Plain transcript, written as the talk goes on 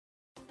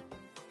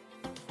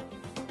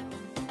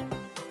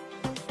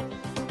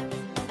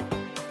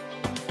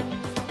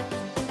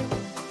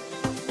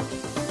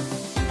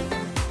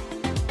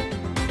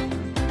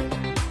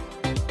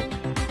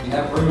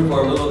have room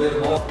for a little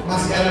bit more?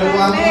 Masih ada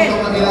ruang untuk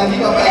lebih lagi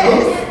Bapak Ibu?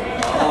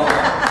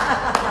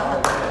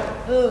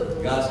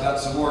 God's got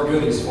some more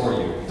goodies for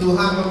you.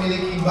 Tuhan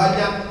memiliki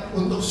banyak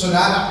untuk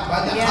saudara,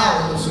 banyak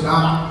hal untuk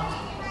saudara.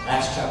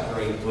 Acts chapter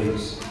 8,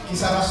 please.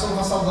 Kisah Rasul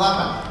pasal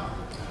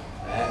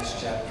 8. Acts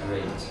chapter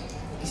 8.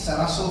 Kisah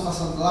Rasul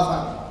pasal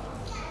 8.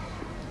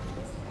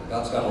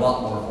 God's got a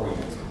lot more for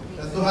you.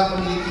 Dan Tuhan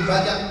memiliki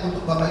banyak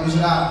untuk Bapak Ibu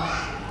saudara.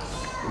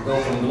 We go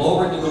from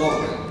glory to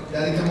glory.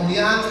 Dari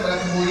kemuliaan kepada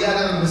kemuliaan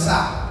yang lebih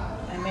besar.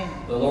 Amen.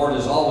 The Lord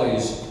is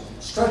always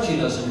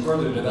stretching us and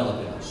further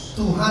developing us.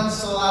 Tuhan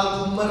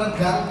selalu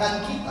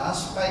meregangkan kita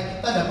supaya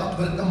kita dapat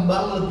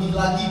berkembang lebih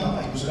lagi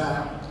Bapak Ibu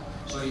saudara.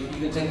 So you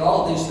can take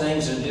all of these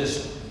things and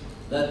just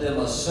let them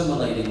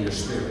assimilate in your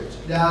spirit.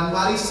 Dan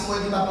mari semua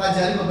yang kita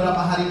pelajari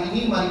beberapa hari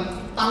ini, mari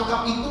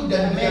tangkap itu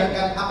dan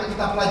biarkan apa yang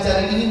kita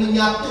pelajari ini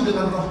menyatu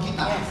dengan roh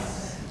kita.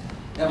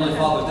 Heavenly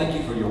Father, thank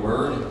you for your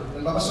word.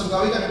 Dan Bapak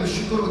Surgawi, kami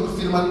bersyukur untuk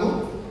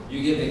firman-Mu. You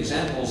give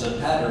examples and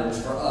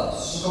patterns for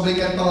us. Engkau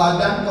berikan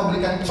teladan, Engkau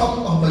berikan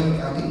contoh bagi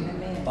kami.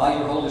 By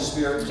your Holy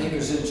Spirit, take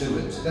us into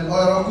it. Dan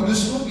oleh Roh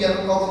Kudus-Mu,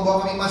 biar Engkau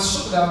membawa kami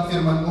masuk ke dalam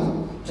firman-Mu.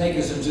 Take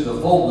us into the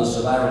fullness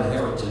of our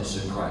inheritance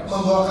in Christ.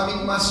 Membawa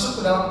kami masuk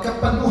ke dalam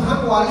kepenuhan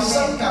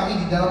warisan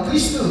kami di dalam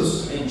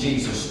Kristus. In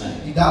Jesus' name.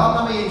 Di dalam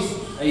nama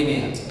Yesus.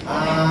 Amen.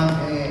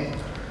 Amin.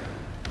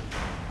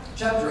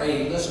 Chapter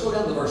 8, let's go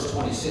down to verse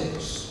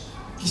 26.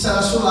 Kisah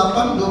Rasul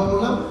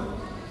 8:26.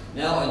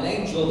 Now an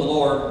angel of the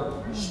Lord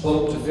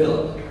spoke to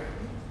Philip.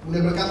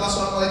 Kemudian berkata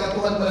seorang malaikat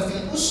Tuhan kepada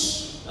Filipus.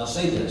 Now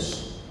say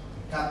this.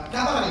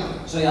 Katakan ini.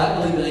 Say, I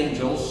believe in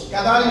angels.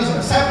 Katakan ini.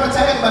 Saya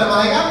percaya kepada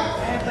malaikat.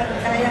 Saya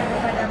percaya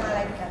kepada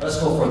malaikat. Let's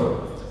go further.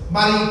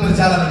 Mari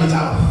berjalan lebih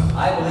jauh.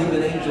 I believe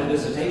in angel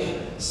visitation.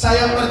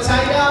 Saya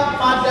percaya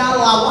pada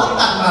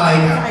lawatan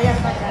malaikat. Saya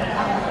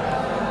percaya.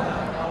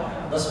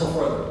 Let's go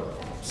further.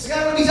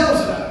 Sekarang lebih jauh,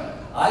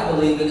 saudara. I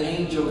believe in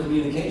angel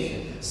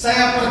communication.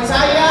 Saya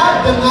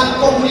percaya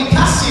dengan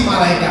komunikasi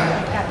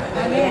malaikat.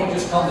 They don't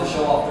just come to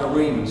show off their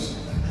wings.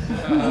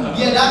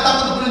 Dia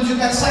datang untuk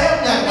menunjukkan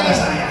sayapnya kepada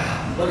saya.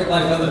 Look at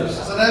my feathers.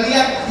 Saudara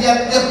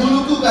lihat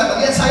buluku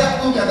kata, lihat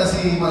sayapku kata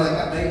si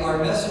malaikat. They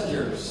are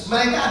messengers.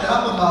 Mereka adalah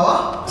pembawa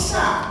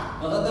pesan.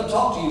 Now let them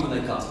talk to you when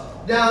they come.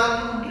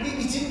 Dan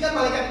diizinkan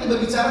malaikat itu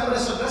berbicara kepada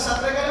saudara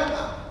saat mereka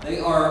datang.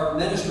 They are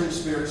ministering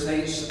spirits.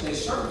 They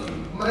serve you.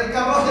 Mereka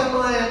roh yang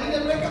melayani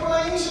dan mereka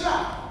melayani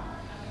saudara.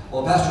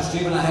 Well, Pastor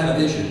Stephen, I had a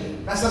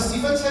vision. Pastor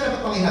Stephen, saya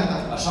dapat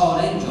penglihatan. I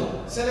saw an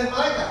angel. Saya lihat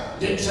malaikat.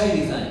 Didn't say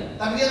anything.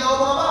 Tapi dia nggak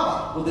ngomong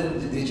apa-apa. Well,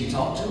 did you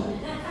talk to him?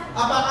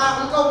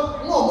 Apakah engkau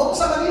ngomong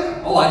sama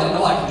dia? Oh, I didn't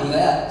know I could do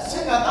that.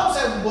 Saya nggak tahu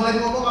saya boleh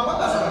ngomong apa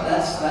nggak sama dia.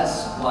 That's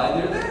why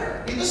they're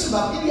there. Itu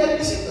sebabnya dia ada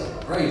di situ.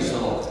 Praise the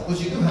Lord.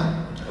 Puji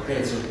Tuhan.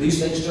 Okay, so these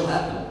things still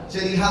happen.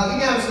 Jadi hal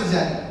ini harus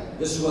terjadi.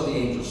 This is what the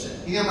angel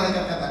said. Ini yang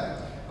malaikat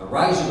katakan.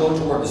 Arise and go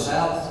toward the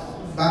south.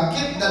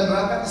 Bangkit dan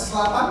berangkat ke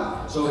selatan.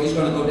 So he's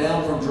going to go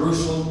down from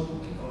Jerusalem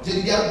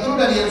Jadi dia turun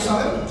dari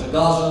Yerusalem to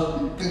Gaza.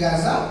 ke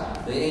Gaza.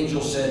 The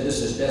angel said,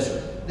 this is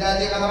desert. Dan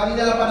dia katakan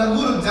ini adalah padang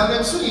gurun, jalan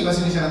yang sunyi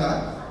bahasa Indonesia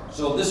katakan.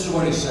 So this is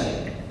what he's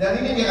saying.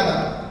 Dan ini dia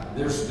katakan.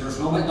 There's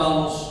no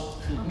McDonald's,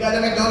 Nggak ada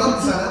McDonald's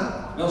di sana,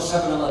 no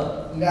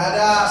 7-Eleven. nggak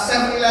ada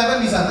 7-Eleven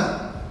di sana.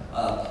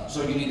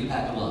 So you need to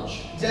pack a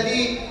lunch.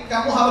 Jadi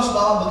kamu harus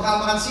bawa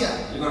bekal makan siang.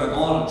 You're going to go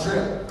on a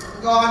trip.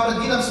 Engkau akan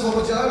pergi dalam sebuah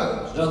perjalanan.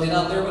 There's nothing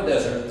out there but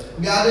desert.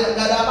 Nggak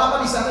ada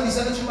apa-apa di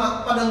sana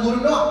cuma padang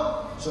gurun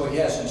doang. So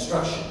he has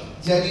instruction.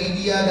 Jadi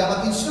dia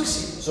dapat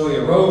instruksi. So he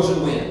arose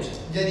and went.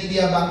 Jadi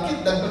dia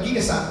bangkit dan pergi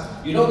ke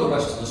sana. You know the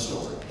rest of the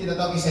story. Kita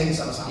tahu kisah ini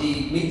sama-sama.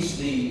 He meets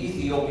the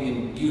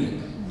Ethiopian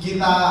eunuch.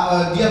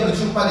 Dia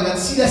berjumpa dengan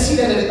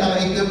sida-sida dari tanah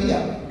Ethiopia.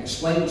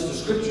 Explains the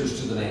scriptures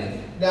to the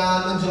man.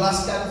 Dan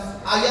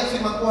menjelaskan ayat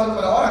firman Tuhan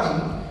kepada orang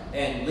ini.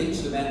 And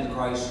leads the man to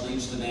Christ,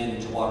 leads the man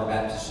into water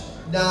baptism.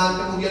 Dan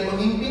kemudian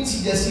memimpin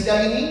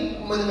sida-sida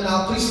ini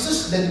mengenal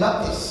Kristus dan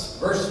dibaptis.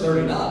 Verse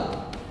 39.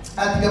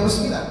 Ayat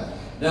 39.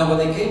 Now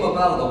when they came up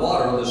out of the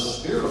water, the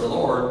Spirit of the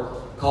Lord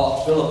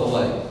caught Philip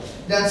away.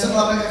 Dan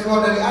setelah mereka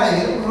keluar dari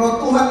air,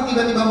 Roh Tuhan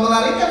tiba-tiba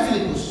melarikan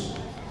Filipus.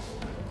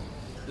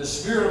 The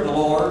Spirit of the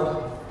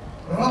Lord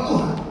Roh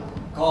Tuhan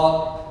caught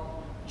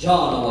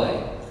John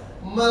away.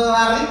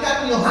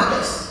 melarikan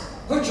Yohanes.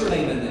 Put your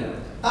name in there.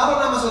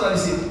 Taruh nama saudara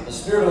di sini. The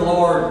Spirit of the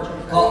Lord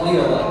caught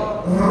me away.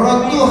 Roh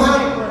Tuhan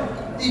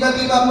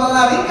tiba-tiba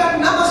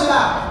melarikan nama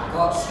saudara.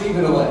 Caught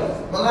Stephen away.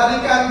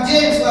 Melarikan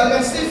James,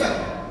 melarikan Stephen.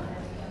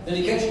 Then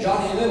he catches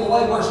Johnny and then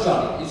away. Where's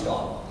Johnny? He's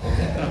gone.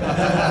 Okay.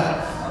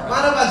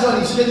 Mana Pak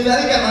Joni? Sudah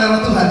dilarikan oleh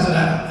Roh Tuhan,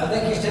 saudara. I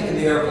think he's taking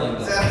the airplane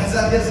back. Saya rasa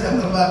dia sedang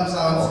terbang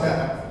pesawat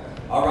sekarang.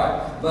 All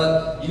right,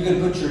 but you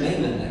can put your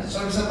name in there.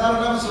 Saudara bisa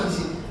taruh nama saudara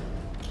di sini.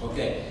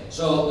 Okay,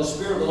 so the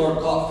Spirit of the Lord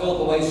caught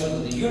Philip away so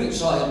that the eunuch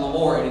saw him no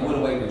more and he went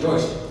away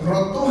rejoicing.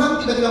 Roh Tuhan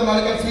tiba-tiba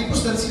melarikan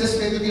Filipus dan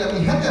sida-sida itu tidak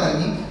melihatnya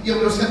lagi. Ia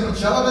meneruskan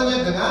perjalanannya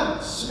dengan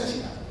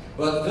sukacita.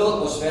 But Philip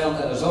was found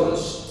at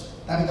Azotus.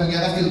 Tapi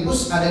ternyata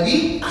Filipus ada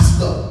di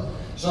Asdod.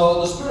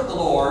 So the Spirit of the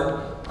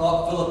Lord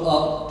caught Philip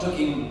up, took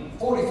him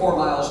 44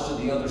 miles to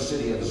the other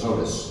city of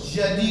Azotus.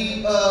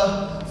 Jadi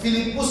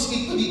Filipus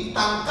itu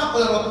ditangkap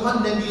oleh Roh Tuhan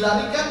dan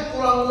dilarikan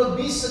kurang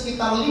lebih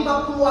sekitar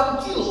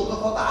 50-an kilo ke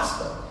kota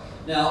Asdod.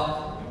 Now,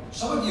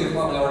 some of you have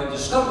probably already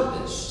discovered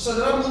this.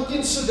 Saudara mungkin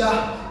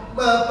sudah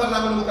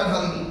pernah menemukan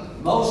hal ini.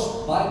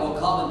 Most Bible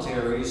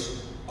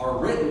commentaries are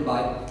written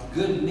by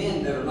good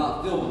men that are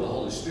not filled with the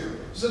Holy Spirit.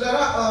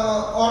 Saudara,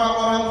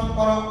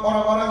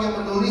 orang-orang yang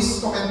menulis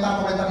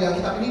komentar-komentar di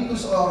Alkitab ini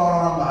itu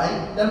orang-orang baik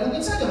dan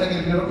mungkin saja mereka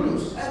diberi Roh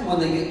Kudus. And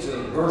when they get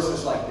to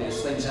verses like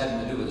this, things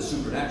having to do with the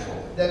supernatural,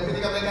 Dan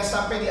ketika mereka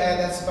sampai di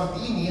ayat-ayat seperti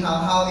ini,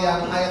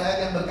 ayat-ayat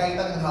yang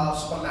berkaitan dengan hal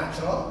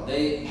supernatural,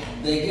 they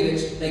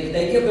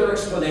give their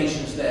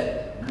explanations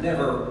that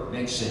never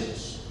make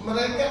sense.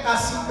 mereka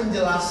kasih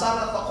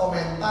penjelasan atau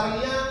komentar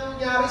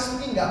yang nyaris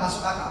mungkin nggak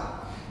masuk akal.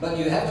 But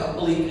you have to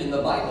believe in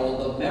the Bible,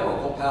 the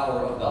miracle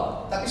power of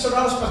God. Tapi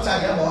saudara harus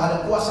percaya bahwa ada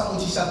kuasa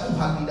mujizat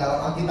Tuhan di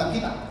dalam Alkitab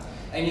kita.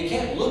 And you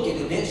can't look at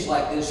events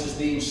like this as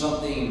being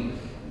something,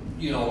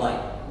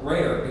 like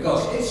rare,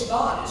 because it's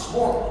not. It's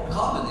more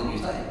common than you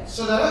think.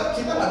 Saudara,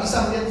 kita nggak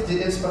bisa melihat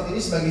kejadian seperti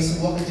ini sebagai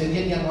sebuah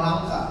kejadian yang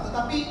langka.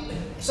 Tetapi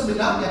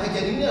sebenarnya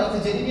kejadian ini adalah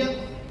kejadian yang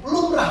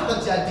lumrah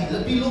terjadi,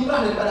 lebih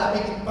lumrah daripada apa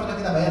yang pernah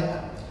kita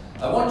bayangkan.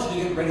 I want you to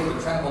get ready to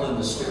travel in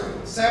the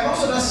Spirit. Saya mau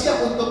saudara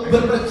siap untuk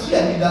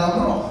berpergian di dalam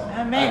Roh.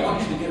 I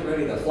want you to get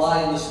ready to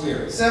fly in the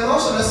Spirit. Saya mau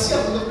saudara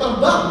siap untuk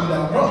terbang di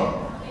dalam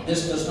Roh.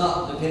 This does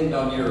not depend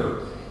on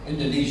your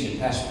Indonesian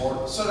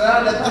passport.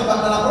 Saudara dan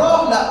terbang dalam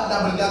Roh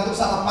tidak bergantung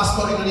sama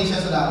paspor Indonesia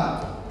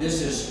saudara.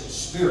 This is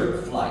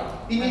spirit flight.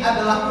 Ini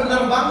adalah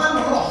penerbangan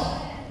Roh.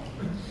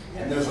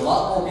 And there's a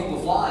lot more people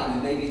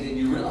flying than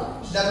you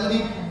realize.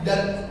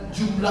 Dan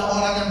jumlah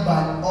orang yang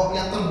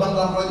yang terbang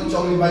dalam Roh itu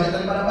jauh lebih banyak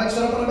daripada apa yang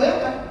saudara pernah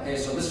bayangkan. Okay,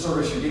 so this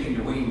service you're getting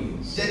your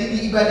wings. Jadi di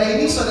ibadah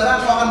ini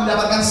saudara akan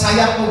mendapatkan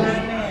sayapmu.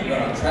 You're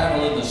going to travel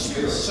in the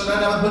Spirit. Saudara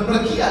dapat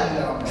berpergian di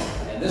dalam Roh.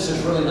 And this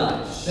is really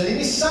nice. Dan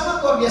ini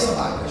sangat luar biasa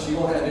baik. Because you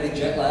won't have any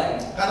jet lag.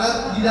 Karena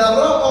di dalam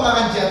Roh kau nggak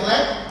akan jet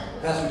lag.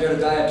 Pastor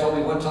Jedediah told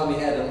me one time he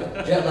had a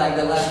jet lag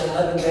that lasted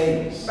 11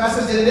 days.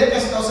 Pastor Jedediah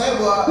kasih tahu saya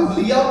bahwa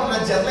beliau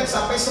pernah jet lag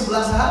sampai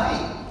 11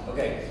 hari.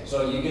 Okay,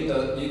 so you get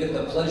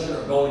the pleasure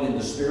of going in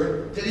the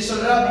Spirit. Jadi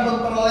saudara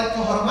memperoleh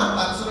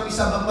kehormatan, saudara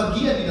bisa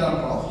berpergian di dalam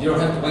Roh. You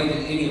don't have to wait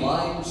in any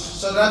lines.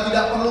 Saudara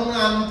tidak perlu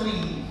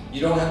ngantri.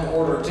 You don't have to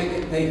order a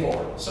ticket and pay for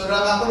it.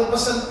 Saudara nggak perlu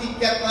pesen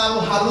tiket lalu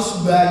harus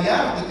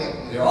bayar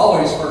tiketnya. You're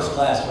always first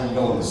class when you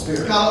go in the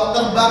Spirit. Kalau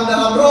terbang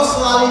dalam Roh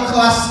selalu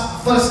kelas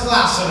first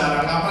class,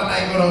 saudara, nggak pernah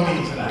ekonomi,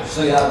 saudara.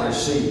 Say I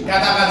receive.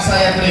 Katakan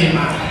saya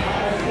terima.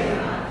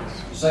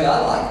 Say I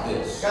like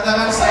this.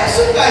 Katakan saya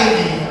suka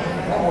ini.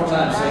 One more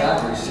time, say I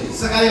receive.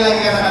 Sekali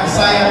lagi katakan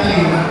saya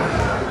terima.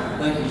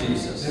 Thank you,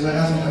 Jesus. Terima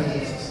kasih Tuhan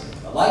Yesus.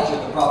 Elijah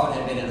the prophet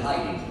had been in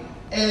hiding,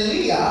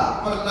 Elia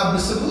pernah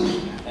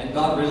bersembunyi and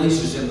God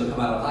releases him to come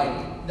out of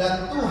hiding.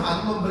 dan Tuhan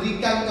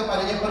memberikan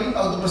kepadanya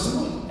perintah untuk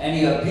bersembunyi. And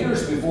he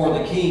appears before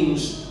the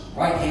king's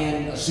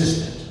right-hand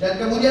assistant.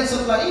 Dan kemudian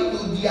setelah itu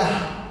dia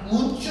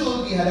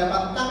muncul di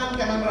hadapan tangan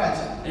kanan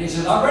raja. And he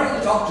says, I'm ready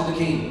to talk to the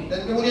king.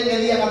 Dan kemudian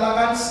Elia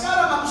katakan,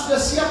 sekarang aku sudah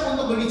siap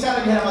untuk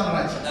berbicara di hadapan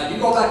raja. Now you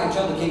go back and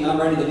tell the king, I'm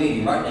ready to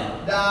meet him right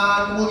now.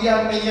 Dan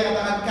kemudian Elia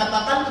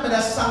katakan kepada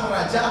sang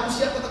raja, aku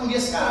siap ketemu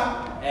dia sekarang.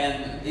 And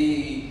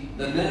the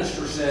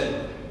minister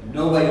said,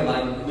 no way am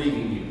I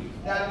leaving you.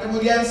 Dan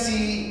kemudian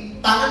si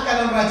tangan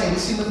kanan raja ini,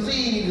 si menteri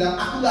ini bilang,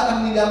 aku gak akan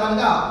meninggalkan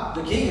kau.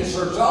 The king has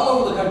searched all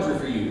over the country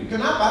for you.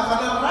 Kenapa?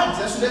 Karena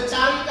raja sudah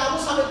cari kamu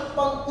sampai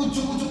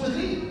ujung-ujung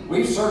negeri.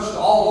 We've searched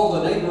all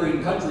over the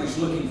neighboring countries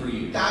looking for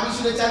you. Kami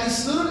sudah cari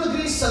seluruh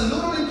negeri,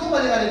 seluruh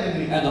lingkungan yang ada di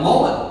negeri. And the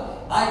moment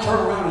I turn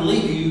around and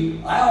leave you,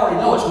 I already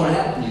know what's going to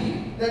happen to you.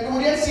 Dan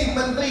kemudian si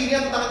menteri ini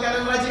atau tangan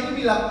kanan raja ini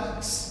bilang,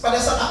 pada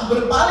saat aku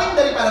berpaling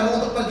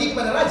daripadamu untuk pergi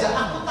kepada raja,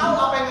 aku tahu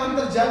apa yang akan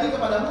terjadi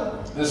kepadamu.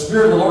 The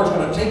Spirit of the Lord is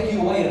going to take you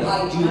away and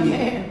hide you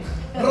again.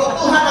 Roh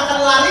Tuhan akan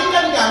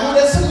larikan kamu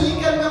dan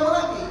sembunyikan kamu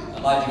lagi.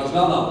 Elijah goes,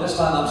 no, this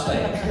time I'm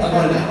staying. I'm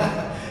going to do.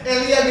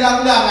 Elia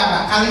bilang,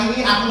 enggak. Kali ini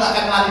aku gak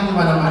akan lari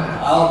kemana-mana.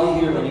 I'll be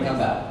here when you come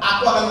back.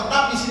 Aku akan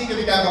tetap di sini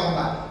ketika kau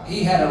kembali.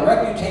 He had a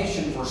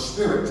reputation for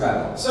spirit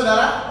travel.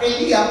 Saudara,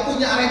 Elia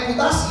punya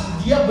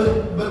reputasi dia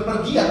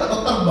berpergian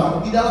atau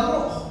terbang di dalam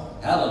Roh.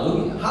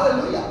 Hallelujah.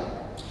 Haleluya.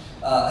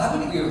 How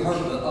many of you have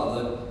heard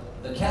of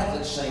the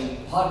Catholic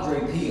saint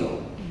Padre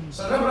Pio?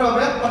 Saudara berapa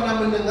banyak pernah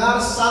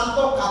mendengar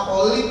santo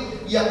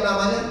Katolik yang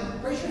namanya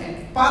Raise your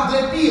hand.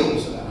 Padre Pio,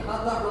 saudara?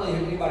 Not really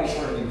anybody's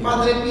heard of him here.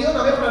 Padre Pio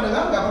namanya pernah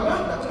dengar? Nggak pernah.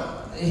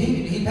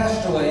 He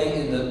passed away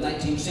in the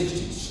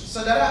 1960s.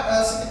 Saudara,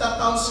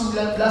 sekitar tahun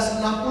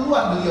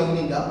 1960-an beliau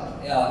meninggal.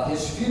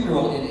 His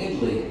funeral in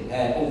Italy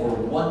had over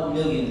 1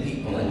 million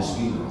people at his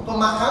funeral.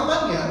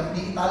 Pemakamannya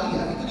di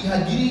Italia itu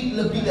dihadiri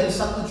lebih dari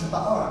 1 juta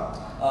orang.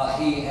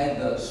 He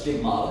had the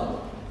stigmata.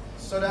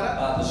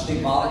 Saudara, The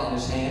stigmata in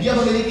his hand. dia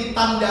memiliki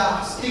tanda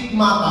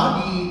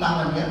stigmata di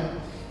tangannya.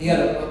 He had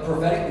a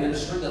prophetic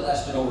ministry that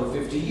lasted over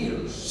 50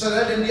 years.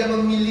 Saudara, dan dia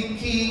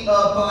memiliki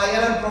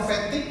pelayanan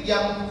profetik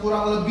yang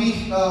kurang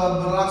lebih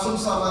berlangsung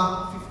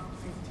selama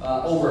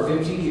over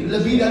 50 years.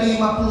 Lebih dari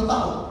 50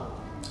 tahun.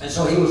 And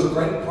so he was a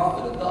great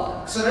prophet of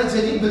God. Saudara,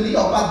 jadi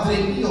beliau,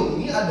 Padre Pio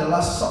ini adalah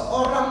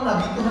seorang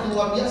nabi Tuhan yang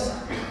luar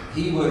biasa.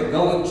 He would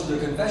go into the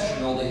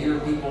confessional to hear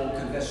people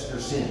confess their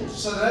sins.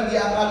 Saudara,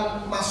 dia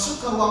akan masuk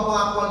ke ruang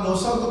pengakuan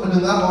dosa untuk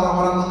mendengar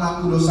orang-orang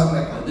mengaku dosa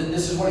mereka.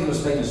 This is what he was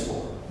famous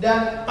for.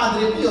 Dan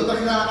Padre Pio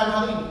terkenal akan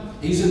hal ini.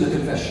 He's in the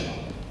confessional.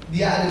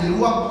 Dia ada di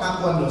ruang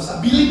pengakuan dosa,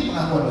 bilik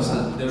pengakuan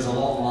dosa. There's a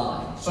long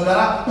line.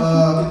 Saudara,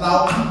 kita tahu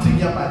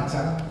antrinya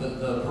panjang.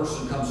 The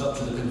person comes up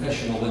to the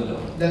confessional window.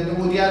 Dan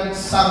kemudian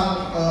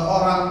sang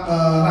orang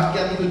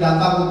rakyat itu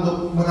datang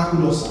untuk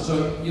mengaku dosa.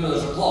 So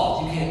there's a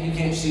cloth. You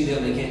can't see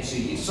them. They can't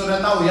see you.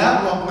 Saudara tahu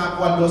ya, ruang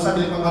pengakuan dosa,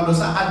 bilik pengakuan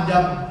dosa ada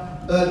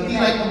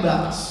tirai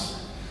pembatas.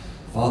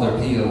 Father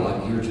Pio,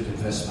 I'm here to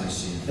confess my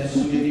sins. Dan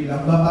kemudian dia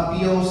bilang, Bapak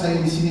Pio, saya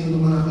di sini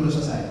untuk mengaku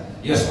dosa saya.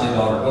 Yes, my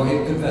daughter, go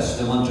ahead and confess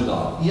them unto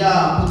God.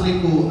 Ya,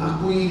 putriku,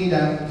 aku ini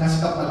dan kasih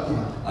tahu pada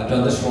Tuhan. I've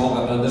done this wrong,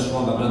 I've done this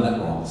wrong, I've done that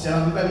wrong.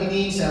 Saya lakukan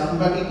ini, saya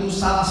lakukan itu,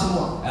 salah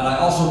semua. And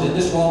I also did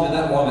this wrong and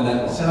that wrong and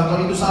that wrong. Saya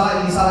lakukan itu salah,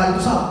 ini salah, itu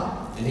salah.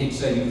 And he'd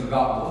say, you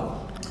forgot one.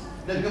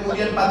 Dan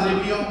kemudian Padre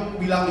Pio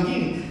bilang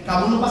begini,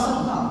 kamu lupa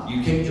satu hal.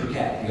 You kicked your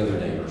cat the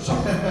other day or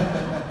something.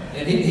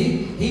 And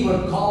he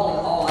would call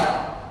it all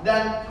out.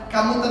 Dan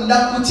kamu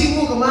tendang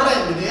kucingmu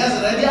kemarin, gitu ya.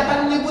 Saudara, dia akan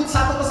menyebut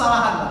satu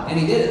kesalahan. And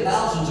he did it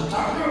thousands of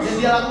Dan times.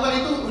 dia lakukan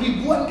itu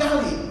ribuan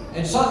kali.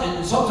 And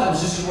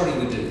sometimes this is what he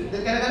would do.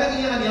 Dan kadang-kadang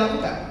ini akan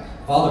dilakukan.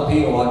 Father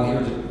Pio, I'm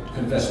here to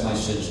confess my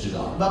sins to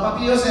God.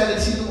 Bapak Pio, saya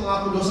ada di sini untuk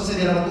mengaku dosa saya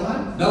di hadapan Tuhan.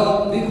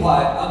 No, be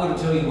quiet. I'm going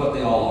to tell you what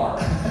they all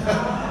are.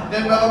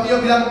 Dan Bapak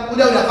Pio bilang,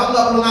 udah, kamu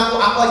gak perlu ngaku,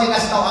 aku aja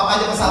kasih tahu apa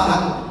aja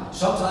kesalahanmu.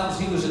 Sometimes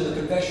he was in the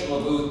confessional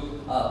booth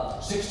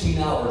 16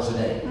 hours a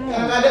day.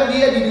 Kadang-kadang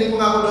dia di bilik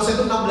pengakuan dosa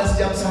itu 16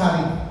 jam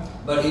sehari.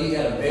 But he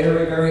had a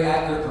very, very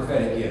accurate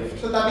prophetic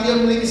gift. Tetapi dia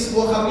memiliki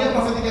sebuah karunia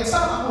profetik yang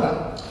sangat akurat.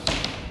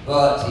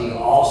 But he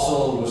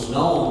also was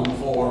known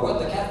for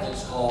what the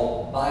Catholics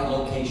call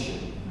bilocation.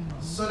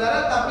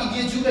 Saudara, tapi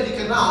dia juga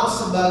dikenal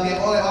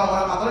sebagai oleh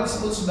orang-orang Katolik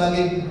disebut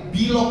sebagai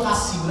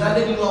bilokasi,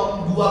 berada di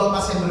dua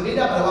lokasi yang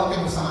berbeda pada waktu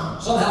yang bersamaan.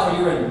 Somehow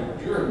you're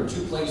in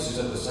two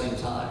places at the same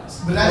time.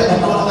 Berada di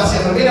dua lokasi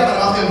yang berbeda pada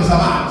waktu yang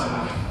bersamaan.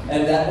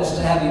 And that was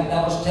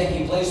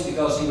taking place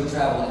because he would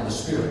travel in the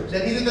spirit.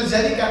 Dan itu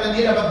terjadi karena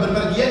dia dapat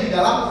berpergian di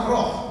dalam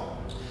roh.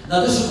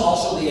 Now this is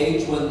also the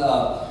age when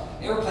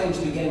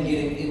airplanes began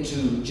getting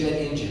into jet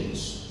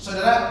engines.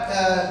 Saudara,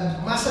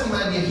 masa di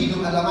mana dia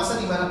hidup adalah masa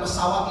di mana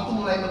pesawat itu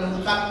mulai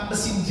menemukan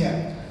mesin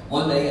jet.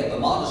 One day at the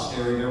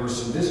monastery there were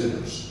some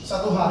visitors.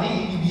 Satu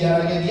hari di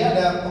biaranya dia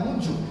ada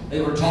pengunjung.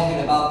 They were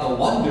talking about the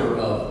wonder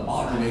of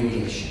modern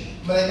aviation.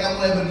 Mereka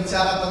mulai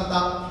berbicara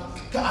tentang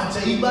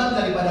keajaiban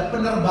daripada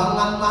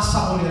penerbangan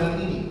masa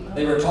modern ini.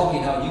 They were talking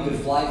how you could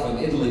fly from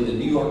Italy to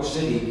New York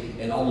City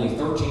in only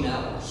 13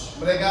 hours.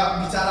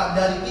 Mereka bicara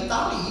dari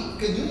Italia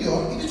ke New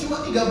York itu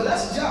cuma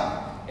 13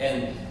 jam.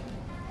 And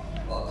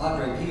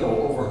Padre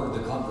Pio overheard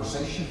the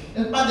conversation.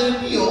 Dan Padre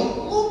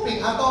Pio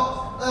nguping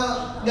atau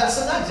nggak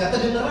sengaja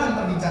kedengeran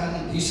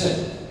perbincangan ini.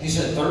 He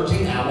said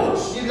 13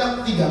 hours? Dia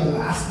bilang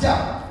 13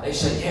 jam. They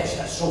said, yes,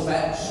 that's so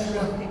fast. Saya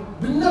bilang,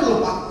 bener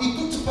loh Pak,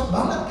 itu cepat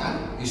banget kan?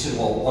 He said,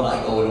 well, when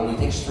I go, it only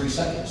takes 3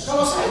 seconds.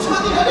 Kalau saya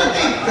cuma 3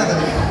 detik, kata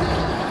dia.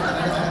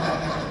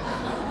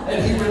 And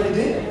he really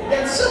did.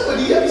 Dan semua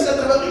dia bisa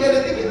terbang 3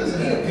 detik itu. He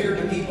Saudara. appeared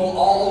to people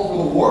all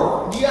over the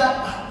world.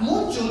 Dia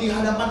muncul di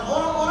hadapan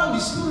orang-orang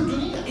di seluruh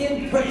dunia.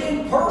 In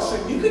person.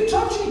 You could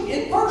touch him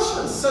in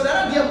person.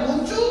 Saudara, dia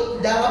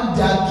muncul dalam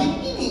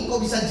daging ini. Kok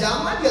bisa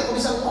jamah dia, kok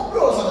bisa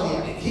ngobrol sama dia.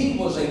 He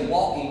was a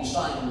walking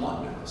sign and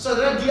wonder.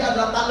 Saudara, dia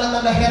adalah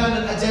tanda-tanda heran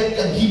dan ajaib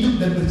yang hidup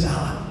dan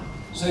berjalan.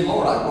 Say,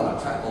 Lord, I want to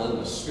travel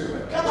in the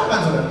Spirit.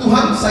 Katakan saudara,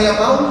 Tuhan, saya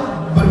mau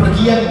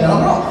berpergian di dalam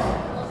roh.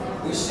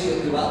 We see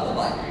it throughout the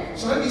Bible.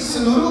 Saudara, di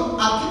seluruh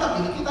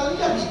Alkitab ini kita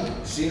lihat itu.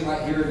 We see it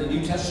right here in the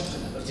New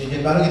Testament.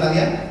 Perjanjian baru kita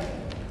lihat.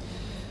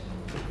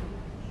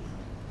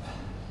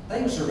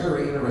 Things are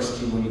very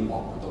interesting when you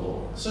walk with the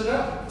Lord.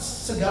 Saudara,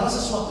 segala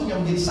sesuatu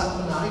yang menjadi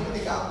sangat menarik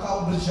ketika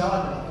engkau berjalan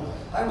dengan Tuhan.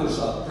 I was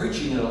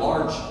preaching in a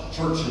large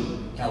church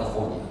in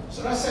California.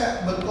 Saudara,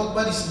 saya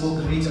berkhotbah di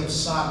sebuah gereja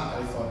besar di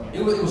California.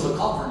 It was a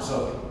conference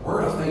of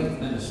Word of Faith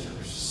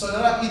ministers.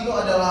 Saudara, itu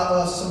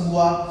adalah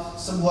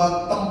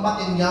sebuah tempat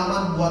yang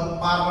nyaman buat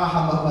para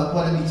hamba-hamba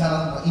Tuhan yang bicara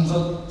tentang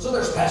Injil. So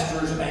there's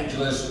pastors,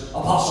 evangelists,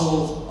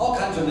 apostles, all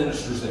kinds of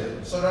ministers there.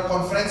 Saudara,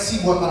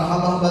 konferensi buat para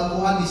hamba-hamba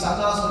Tuhan di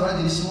sana. Saudara,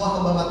 jadi semua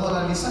hamba-hamba Tuhan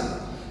ada di sana.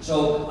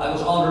 So I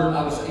was honored,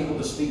 I was able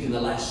to speak in the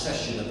last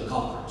session of the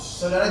conference.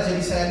 Saudara, jadi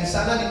saya di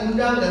sana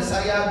diundang dan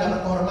saya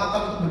dapat kehormatan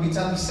untuk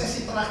berbicara di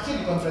sesi terakhir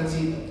di konferensi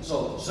itu.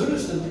 So as soon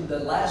as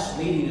the last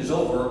meeting is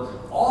over,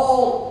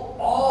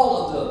 all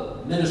of the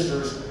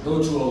ministers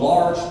go to a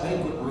large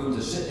banquet room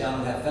to sit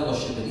down and have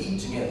fellowship and eat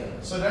together.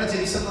 Saudara,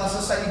 jadi setelah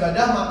selesai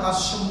ibadah, maka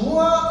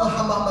semua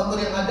hamba-hamba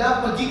Tuhan yang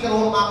ada pergi ke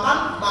ruang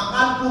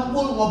makan,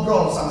 kumpul,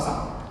 ngobrol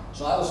sama-sama.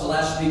 So I was the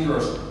last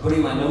speaker,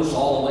 putting my notes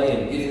all away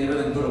and getting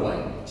everything put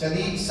away.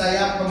 Jadi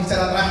saya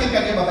pembicara terakhir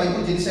kan ya Bapak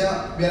Ibu. Jadi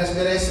saya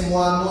beres-beres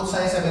semua notes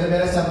saya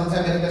beres-beres, catatan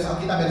saya beres-beres,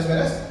 Alkitab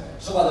beres-beres.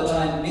 So by the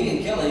time me and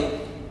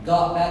Kelly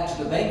got back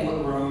to the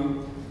banquet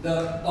room,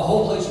 the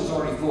whole place was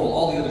already full.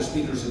 All the other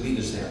speakers would meet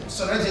us there.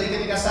 Saudara, jadi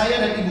ketika saya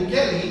dan Ibu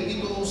Kelly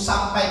itu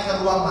sampai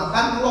ke ruang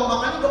makan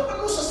udah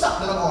penuh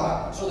sesak dengan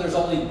orang. So there's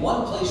only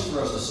one place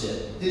for us to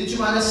sit. Jadi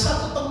cuma ada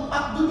satu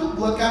tempat duduk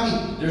buat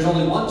kami. There's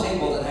only one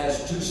table that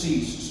has 2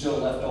 seats still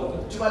left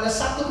open. Cuma ada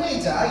satu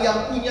meja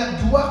yang punya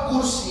 2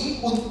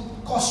 kursi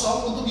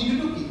kosong untuk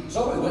diduduki.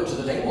 So we went to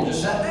the table,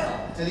 just sat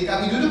down. Jadi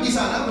kami duduk di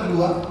sana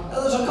berdua.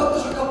 Now, there's a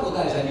couple of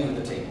guys I knew at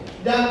the table.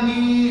 Dan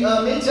di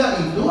meja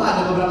itu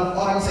ada beberapa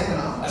orang yang saya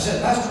kenal. I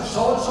said, Pastor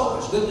so-and-so,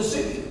 it's good to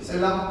see you.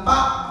 Saya bilang,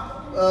 Pak,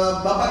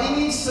 Bapak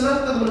ini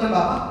senang ketemu dengan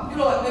Bapak. You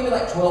know, maybe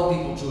like 12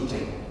 people to a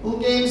table.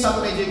 Mungkin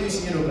satu meja itu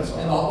isinya 12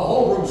 And orang. the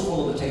whole room's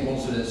full of the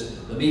tables, and it's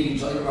the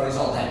meetings, everybody's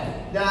all happy.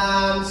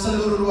 Dan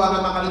seluruh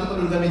ruangan makan itu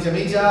penuh dengan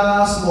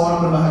meja-meja, semua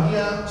orang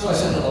berbahagia. So I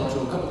said hello to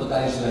a couple of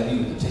guys that I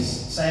knew at the table.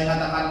 Saya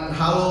katakan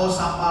halo,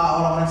 sapa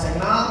orang-orang yang saya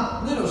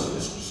kenal. And then it was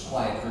just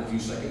quiet for a few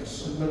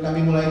seconds. Dan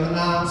kami mulai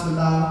tenang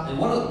sebentar. And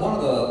one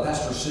of the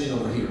pastors sitting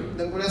over here,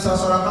 Dan kemudian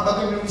salah seorang hamba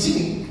itu duduk di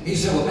sini. he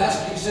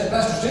said,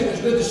 Pastor Stephen,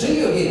 it's good to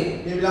see you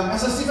again. Dia bilang,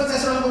 Pastor Stephen, saya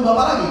senang ketemu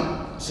Bapak lagi.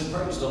 I said,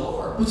 praise the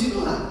Lord. Puji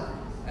Tuhan.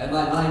 And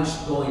my mind's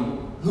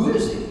going, who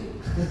is he?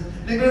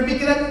 Dan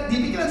di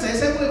pikiran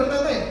saya mulai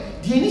bertanya,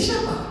 dia ini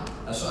siapa?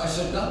 So I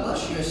said, God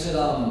bless you. I said,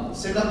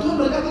 Saya bilang, Tuhan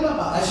berkati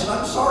Bapak. I said,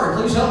 I'm sorry,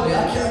 please help me.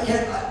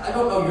 I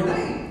don't know your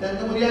name.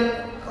 Dan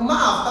kemudian,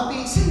 maaf,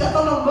 tapi saya nggak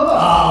tahu nama Bapak.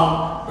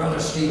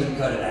 Brother Stephen,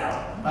 cut it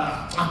out.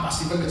 Apa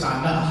Stephen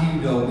bercanda? You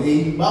know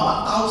me.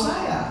 Bapak tahu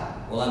saya.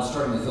 Well, I'm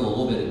starting to feel a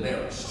little bit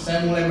embarrassed.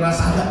 Saya mulai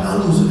merasa agak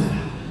malu,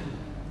 saudara.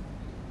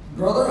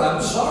 Brother,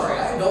 I'm sorry,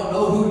 I don't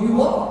know who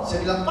you are.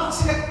 Saya bilang, Pak,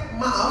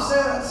 maaf,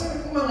 saya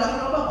memang nggak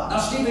kenal Bapak.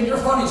 Now, Stephen, you're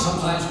funny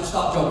sometimes, but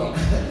stop joking.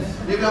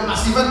 Dia bilang, Pak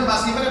Stephen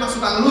emang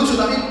suka ngelucu,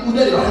 tapi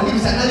udah deh, berhenti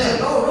di sana I aja.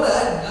 said, no, really,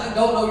 I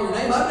don't know your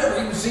name. I've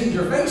never even seen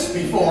your face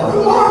before.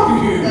 Who are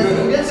Dan you?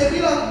 kemudian saya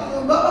bilang,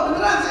 Bapak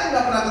beneran, saya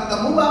nggak pernah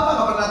ketemu Bapak,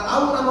 nggak pernah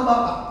tahu nama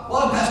Bapak.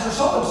 Well, I'm Pastor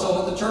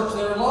so-and-so at the church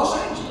there in Los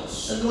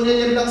Angeles. Dan kemudian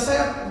dia bilang,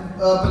 saya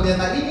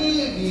pendeta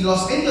ini di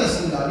Los Angeles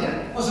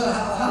tinggalnya. I said,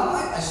 how do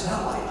I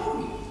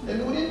know you? Dan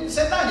kemudian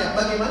saya tanya,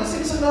 bagaimana saya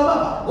bisa kenal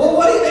Bapak? Well,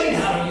 what do you mean,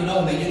 how do you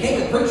know me? You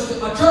came and preached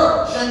at my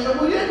church. Dan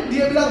kemudian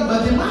dia bilang,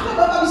 bagaimana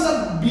Bapak bisa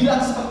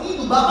bilang seperti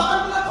itu? Bapak kan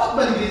pernah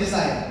khotbah di gereja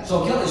saya.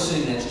 So Kelly's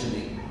sitting next to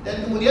me.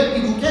 Dan kemudian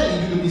Ibu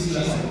Kelly duduk di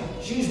sebelah saya.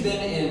 She's been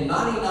in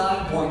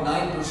 99.9%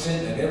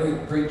 of every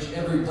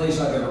place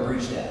I've ever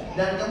preached at.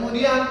 Dan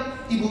kemudian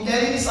Ibu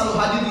Kelly ini selalu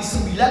hadir di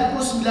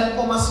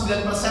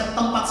 99,9%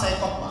 tempat saya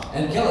khotbah.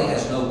 And Kelly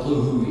has no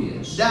clue who he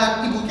is.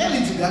 Dan Ibu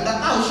Kelly juga nggak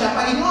tahu siapa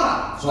ini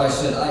orang. So I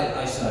said,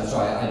 I'm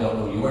sorry, I don't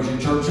know you. Where's your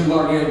church? Who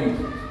are you?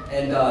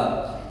 And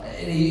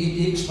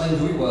he explained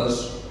who he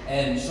was.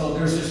 And so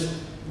there's this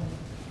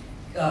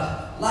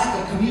lack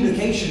of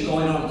communication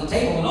going on at the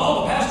table, and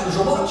all the pastors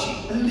are watching.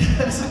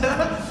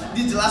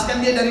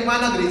 Dijelaskan dia dari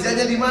mana,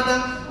 gerejanya di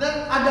mana,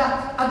 dan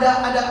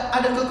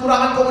ada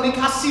kekurangan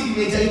komunikasi di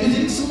meja itu.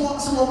 Jadi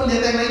semua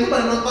pendeta yang lain itu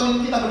pada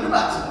nontonin kita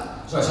berdebat.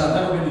 So I said, I've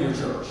never been to your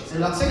church.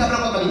 Saya bilang, saya nggak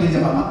pernah khotbah di gereja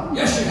Bapak.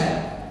 Yes, you have.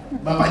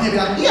 Bapaknya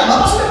bilang, iya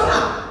Bapak sudah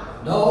pernah.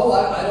 No,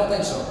 I don't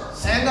think so.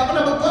 Saya nggak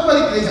pernah berkhotbah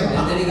di gereja And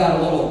Bapak. then he got a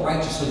little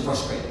righteously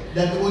frustrated.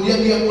 Dan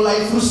kemudian dia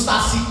mulai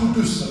frustasi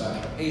kudus, saudara.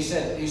 He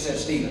said,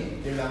 Stephen,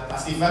 Dia bilang, Pak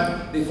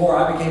Stephen, before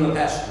I became a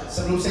pastor,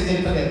 sebelum saya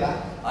jadi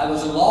pendeta, I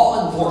was in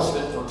law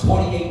enforcement for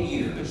 28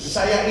 years.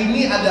 saya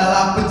ini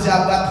adalah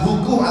pejabat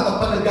hukum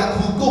atau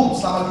penegak hukum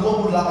selama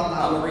 28 I'm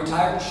tahun. a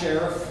retired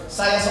sheriff.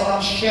 Saya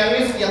seorang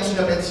sheriff yang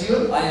sudah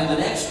pensiun. I am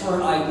an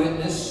expert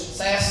eyewitness.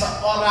 Saya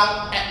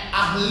seorang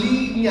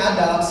ahlinya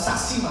dalam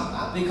saksi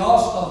mata.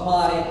 Because of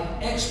my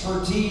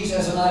expertise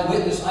as an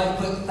eyewitness, I've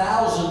put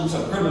thousands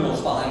of criminals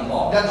behind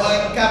bars. Dan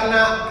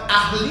karena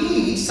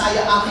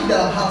saya ahli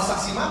dalam hal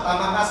saksi mata,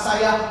 maka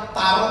saya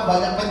taruh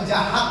banyak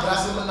penjahat,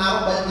 berhasil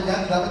menaruh banyak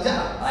penjahat di dalam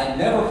penjara. I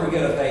never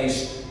forget a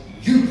face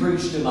you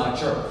preached in my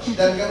church.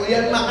 Dan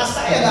kemudian maka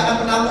saya gak akan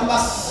pernah lupa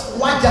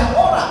wajah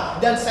orang.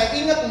 Dan saya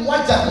ingat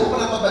wajahmu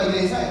pernah khotbah di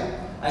gereja saya.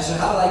 I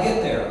said, how did I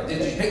get there? Did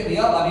you pick me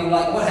up? I mean,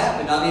 like, what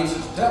happened? I mean,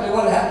 tell me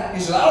what happened.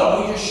 He said, I don't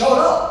know, you just showed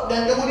up.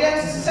 Dan kemudian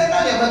saya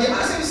tanya,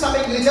 bagaimana saya bisa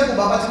sampai ke gerejamu?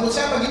 Bapak jemput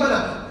saya apa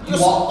gimana? Terus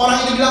orang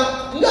itu bilang,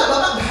 enggak,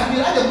 Bapak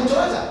hadir aja,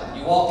 muncul aja.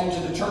 You walked into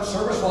the church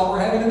service while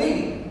we're having a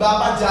meeting.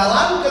 Bapak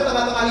jalan ke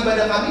tengah-tengah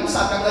ibadah kami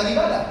saat kami lagi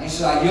ibadah. He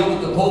said, I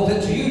yielded the pulpit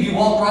to you. You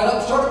walked right up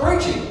and started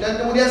preaching. Dan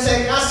kemudian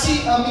saya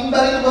kasih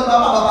mimbar itu buat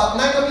Bapak. Bapak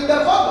naik ke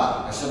mimbar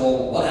khotbah. I said,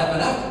 well, what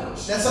happened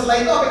afterwards? Dan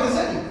setelah itu apa yang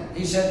terjadi?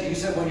 He said,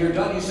 when you're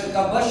done, you said,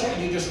 God bless you,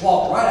 and you just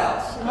walked right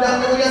out.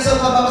 Dan kemudian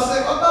setelah Bapak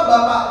selesai khotbah,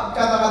 Bapak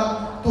katakan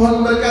Tuhan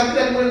memberkati,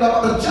 dan kemudian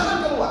Bapak berjalan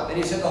keluar. And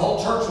he said, the whole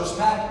church was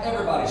packed.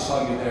 Everybody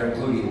saw you there,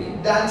 including me.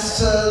 Dan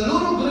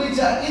seluruh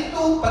gereja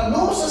itu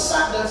penuh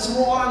sesak dan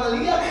semua orang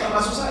lihat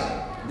termasuk saya.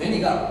 Then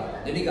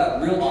he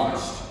got real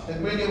honest.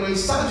 Dan kemudian dia mulai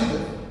sangat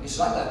jujur. He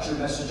said, I got your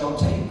message on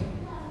tape.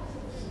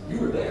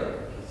 You were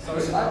there. So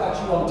he said, I got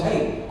you on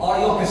tape,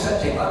 audio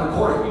cassette tape. I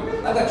recorded you.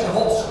 I got your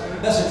whole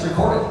message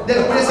recorded.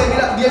 Dan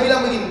kemudian dia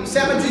bilang begini,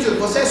 saya akan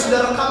jujur, bahwa saya sudah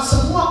rekam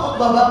semua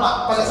khotbah Bapak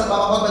pada saat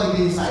Bapak khotbah di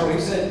gereja saya. So he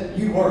said,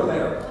 you were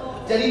there.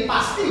 Jadi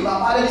pasti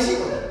Bapak ada di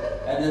situ.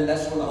 And then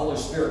that's when the Holy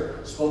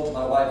Spirit spoke to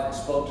my wife and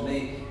spoke to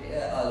me.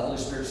 The Holy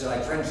Spirit said,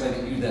 I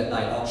translated you that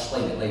night. I'll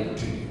explain it later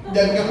to you.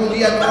 Dan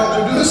kemudian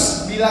Roh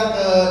Kudus bilang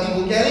ke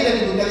Ibu Kelly, dan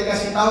Ibu Kelly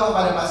kasih tahu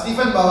kepada Pak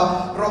Stephen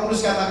bahwa Roh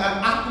Kudus katakan,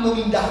 aku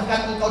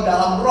memindahkan engkau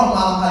dalam roh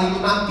malam hari itu,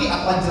 nanti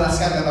aku akan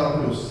jelaskan, kata Roh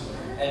Kudus.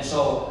 And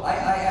so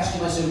I asked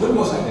him, I said, when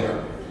was I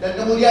there? Dan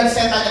kemudian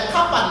saya tanya,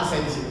 kapan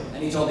saya di situ?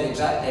 And he told me the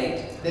exact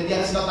date. Dan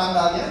dia kasih tahu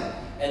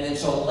tanggalnya. And then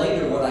so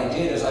later what I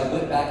did is I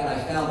went back and I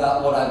found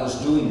out what I was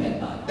doing that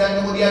night.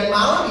 Dan kemudian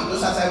malam itu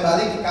saat saya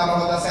balik ke kamar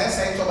hotel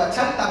saya coba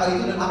cari tanggal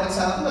itu dan apa yang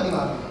saya lakukan di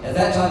malam. At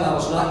that time I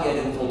was not yet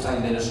in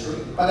full-time ministry.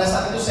 Pada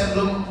saat itu saya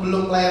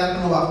belum pelayanan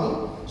penuh waktu.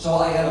 So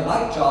I had a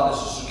night job as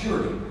a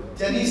security.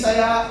 Jadi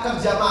saya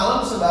kerja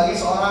malam sebagai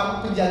seorang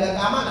penjaga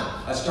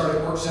keamanan. I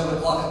started work 7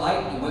 o'clock at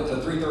night and went to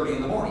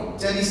 3:30 in the morning.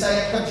 Jadi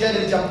saya kerja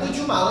dari jam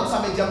 7 malam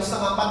sampai jam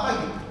 3:30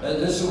 pagi.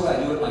 And this is what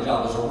I do at my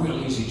job. It's a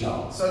real easy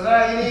job.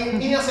 Saudara,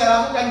 ini yang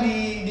saya lakukan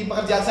di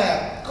pekerjaan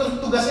saya.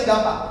 Tugasnya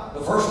gampang.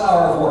 The first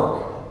hour of work,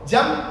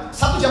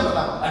 1 jam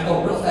pertama, I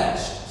go real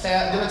fast.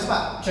 saya dengan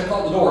cepat Check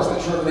all the doors,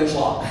 make sure everything's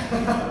locked.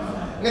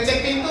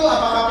 ngecek pintu,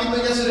 apakah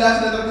pintunya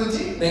sudah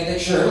terkunci. Make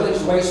sure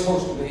everything's the way it's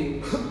supposed to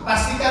be.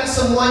 Pastikan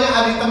semuanya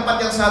ada di tempat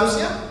yang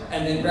seharusnya.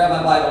 And then grab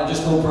my Bible and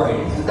just go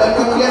pray. Dan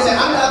kemudian saya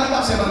ambil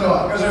Alkitab, saya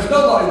berdoa. Because there's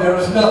nobody there,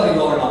 there's nothing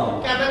going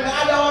on. Karena nggak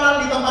ada orang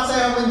di tempat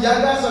saya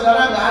menjaga,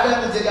 saudara, nggak ada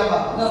yang terjadi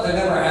apa. Nothing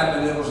ever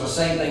happened. It was the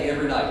same thing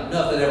every night.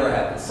 Nothing ever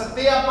happened.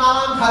 Setiap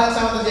malam hal yang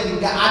sama terjadi,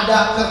 nggak ada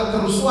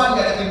kerusuhan,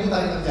 nggak ada keributan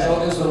yang terjadi.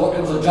 So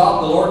it was a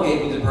job the Lord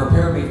gave me to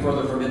prepare me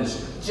further for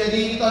ministry.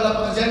 Jadi itu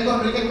adalah pekerjaan Tuhan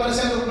berikan kepada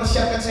saya untuk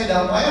mempersiapkan saya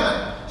dalam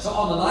pelayanan. So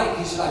on the night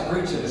he said I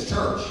preached at his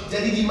church.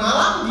 Jadi di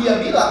malam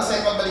dia bilang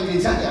saya khotbah di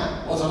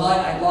gerejanya. Well,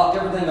 tonight I locked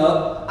everything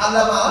up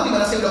Ada malam di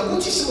mana saya udah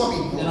kunci semua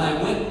pintu and I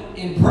went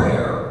in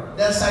prayer.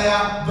 dan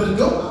saya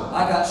berdoa.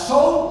 I got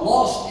so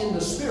lost in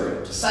the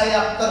spirit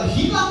Saya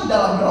terhilang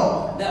dalam roh.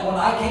 that when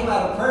I came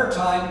out of prayer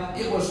time,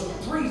 it was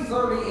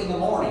 3:30 in the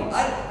morning.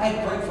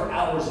 I prayed for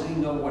hours and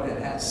didn't know what had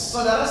happened.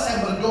 Saudara,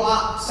 saya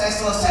berdoa, saya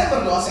selesai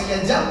berdoa, saya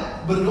lihat jam,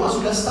 berdoa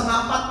sudah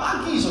 3:30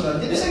 pagi, saudara.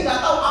 Jadi saya nggak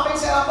tahu apa yang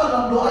saya lakukan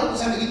dalam doa itu,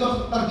 saya begitu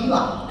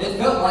terhilang. It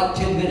felt like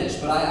 10 minutes,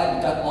 but I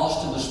got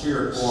lost in the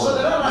spirit for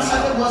Saudara,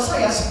 rasanya buat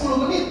saya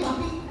 10 menit,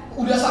 tapi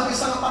udah sampai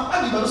 3:30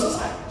 pagi baru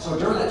selesai. So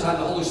during that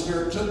time, the Holy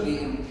Spirit took me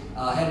and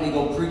had me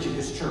go preach at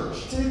his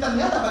church. Jadi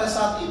ternyata pada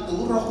saat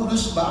itu Roh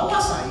Kudus bawa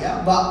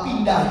saya,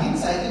 pindahin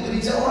saya ke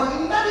gereja orang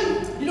ini tadi.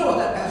 You know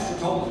what that pastor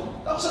told me?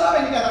 Tahu saudara apa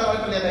yang dikatakan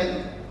oleh pendeta itu?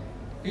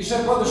 He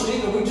said, Brother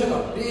Stephen, we took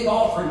a big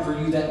offering for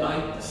you that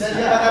night. Dan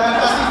dia katakan,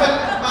 Pak Stephen,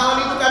 malam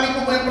itu kami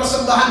kumpulin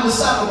persembahan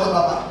besar buat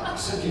Bapak. I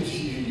said, you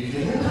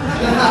did?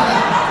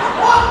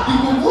 Wah,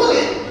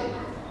 dikumpulin.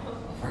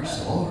 Praise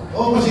the Lord.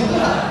 Oh, puji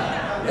Tuhan.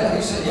 Yeah,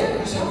 he said,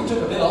 we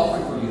took a big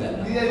offering for you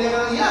that night. Dia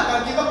bilang, iya kan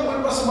kita kumpulin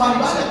persembahan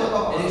banyak buat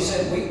Bapak. And he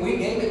said, we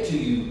gave it to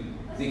you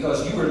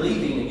because you were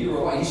leaving and you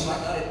were away. He said, I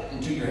got it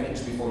into your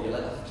hands before you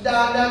left.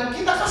 Dan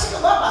kita kasih ke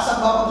Bapak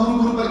saat Bapak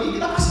buru-buru pergi,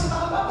 kita kasih ke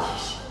tangan Bapak.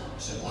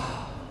 I said,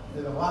 wow,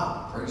 Dia bilang,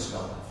 wow. praise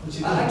God.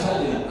 Puji I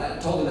Tuhan.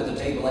 told him at the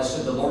table, I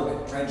said, the Lord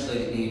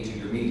translated me into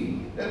your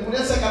meeting. Dan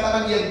kemudian saya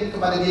katakan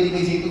kepada dia di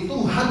meja itu,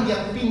 Tuhan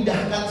yang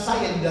pindahkan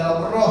saya di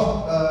dalam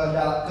roh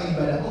dalam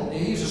keibadahanmu.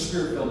 He's a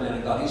spirit-filled man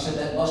of God. He said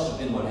that must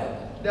have been what happened.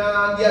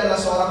 Dan dia adalah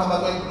seorang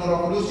hamba Tuhan yang penuh Roh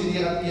Kudus,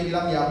 jadi dia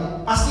bilang ya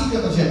pasti itu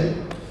yang terjadi.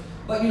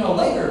 But you know,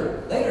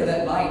 later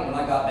that night when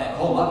I got back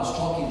home, I was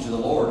talking to the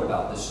Lord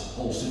about this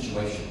whole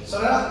situation.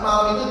 Saudara,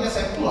 malam itu ketika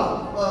saya pulang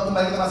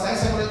kembali ke tempat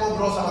saya mulai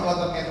ngobrol sama Tuhan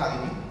terkait hal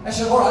ini. I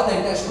said, Lord, I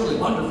think that's really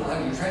wonderful how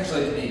you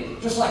translated me,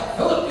 just like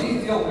Philip, the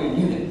Ethiopian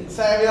eunuch.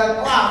 Saya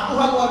bilang, wah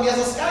Tuhan luar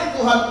biasa sekali,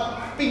 Tuhan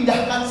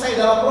pindahkan saya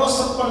dalam roh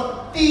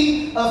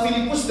seperti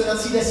Filipus dengan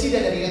sida-sida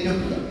dari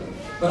Ethiopia.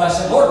 But I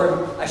said,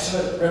 Lord,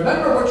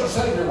 remember what you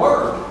said in your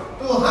word.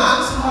 Tuhan,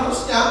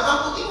 seharusnya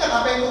aku ingat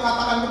apa yang Kau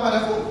katakan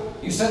kepadaku.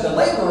 You said the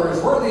laborer is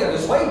worthy of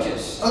his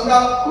wages. Aku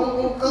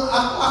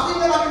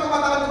ingat apa yang Kau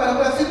katakan kepadaku.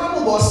 Dan firman-Mu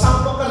bahwa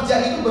sang pekerja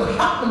itu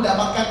berhak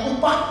mendapatkan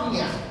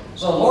upahnya.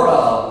 So Lord,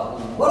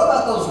 what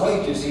about those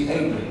wages he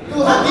paid me?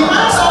 Tuhan, di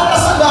mana soal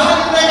persembahan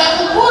yang mereka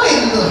kumpulin,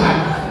 Tuhan?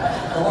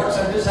 The Lord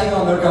said, just hang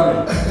on, they're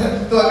coming.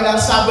 Tuhan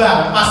bilang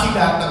sabar, pasti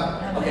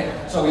datang. Okay,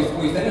 so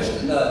we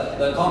finished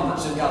the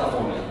conference in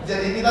California.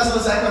 Jadi kita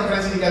selesai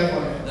konferensi di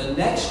California. The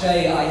next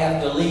day I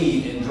have to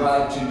leave and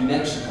drive to New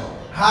Mexico.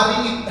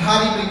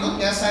 Hari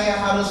berikutnya saya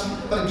harus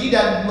pergi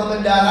dan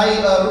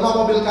mengendarai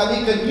rumah mobil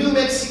kami ke New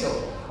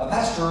Mexico. A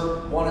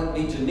pastor wanted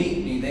me to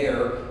meet me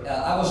there.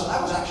 I was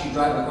actually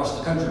driving across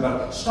the country,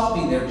 but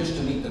stopping there just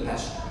to meet the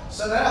pastor.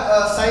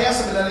 Saudara, saya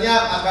sebenarnya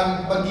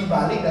akan pergi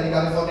balik dari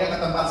California ke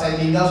tempat saya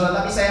tinggal,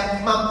 saudara, tapi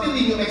saya mampir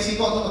di New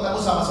Mexico untuk ketemu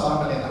sama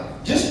seorang pendeta.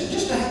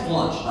 Just to have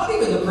lunch, not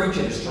even to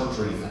preach at his church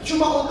or anything.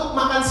 Cuma untuk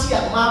makan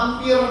siang,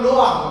 mampir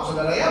doang,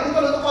 saudara ya,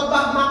 bukan untuk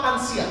khotbah, makan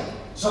siang.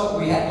 So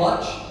we had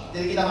lunch,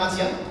 Jadi kita makan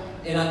siang.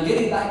 and I'm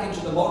getting back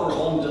into the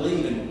motorhome to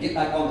leave and get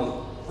back on the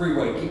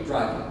freeway, keep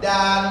driving.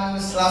 Dan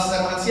setelah saya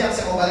makan siang,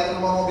 saya mau balik ke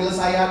rumah mobil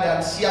saya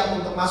dan siap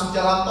untuk masuk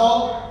jalan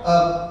tol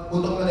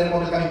untuk mengendarai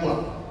mobil kami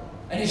pulang.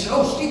 And he said,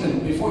 "Oh,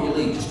 Stephen, before you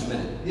leave, just a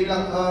minute." Dia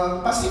bilang,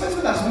 Pak Stephen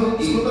sebentar sebelum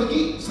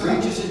pergi, sebentar.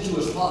 Reaches into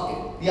his pocket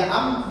Dia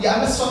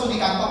ambil sesuatu di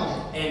kantongnya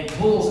and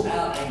pulls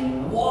out a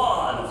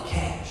wad of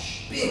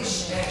cash, big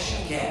stash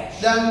of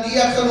cash. dan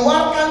dia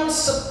keluarkan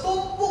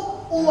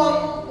setumpuk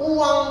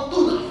uang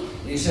tunai.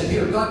 He said,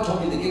 "Here, God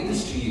told me to give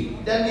this to you."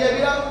 Dan dia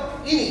bilang,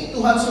 ini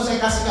Tuhan suruh saya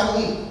kasih kamu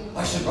ini.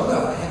 I said,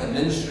 "Brother, I haven't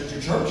ministered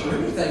to church or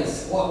anything.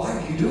 Why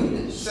are you doing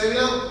this?" Saya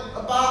bilang,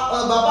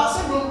 Bapak,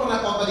 saya belum pernah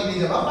khotbah di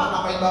gereja Bapak.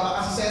 Ngapain Bapak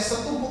kasih saya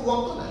setumpuk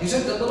uang tunai? He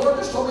said, "The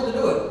Lord just told me to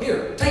do it.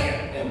 Here, take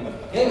it," and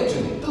gave it to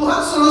me. Tuhan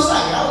suruh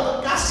saya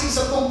untuk kasih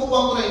setumpuk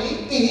uang tunai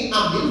ini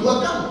ambil buat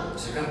kamu. I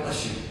said, "God bless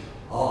you.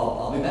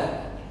 I'll be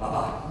back.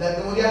 Bye-bye."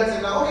 Dan kemudian saya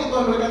bilang, oke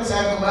Tuhan berikan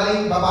saya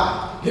kembali, Bapak.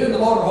 Get in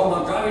the motorhome.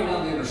 I'm driving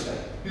down the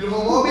interstate. Di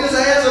rumah mobil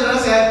saya, saudara,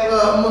 saya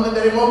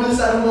dari mobil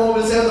saya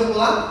untuk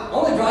pulang.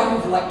 Only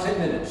driving for like 10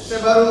 minutes.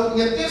 Saya baru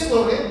nyetir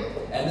 10 menit.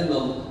 And then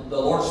the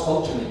Lord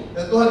spoke to me.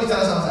 Dan Tuhan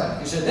bicara sama saya.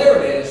 He said,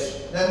 "There it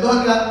is." Dan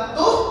Tuhan bilang,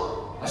 tuh,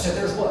 I said,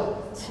 "There's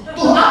what?"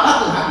 tuh apa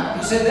Tuhan?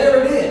 He said,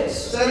 "There it is."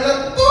 Saya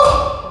bilang, tuh.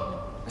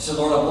 I said,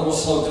 "Lord, I'm a little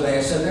slow today."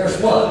 I said, "There's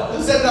what?"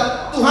 Terus saya bilang,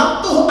 Tuhan,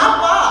 tuh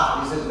apa?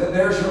 He said,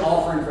 "There's your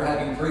offering for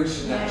having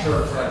preached in that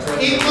church where I trained."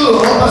 Itu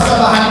loh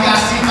persembahan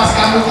kasih pas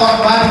kamu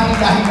khotbah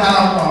dipindahin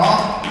dalam roh.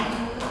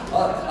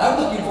 I'm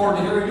looking forward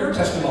to hearing your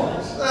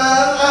testimonies.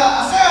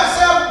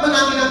 Saya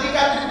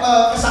menanti-nantikan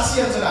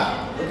kesaksian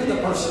saudara. Look at the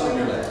person on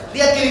your left.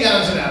 Lihat kiri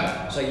kanan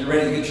saudara. Say, "You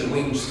ready to get your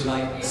wings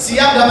tonight?"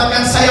 Siap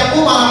dapatkan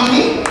sayapmu malam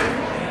ini?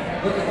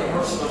 Look at the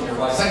person on your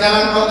right.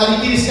 Sekarang kalau tadi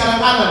kiri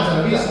sekarang kanan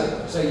saudara bilang.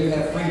 Say, "You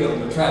have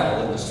freedom to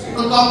travel in the spirit."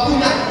 Engkau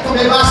punya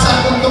kebebasan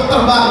untuk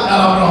terbang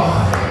dalam roh.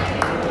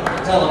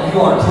 Tell them you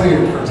are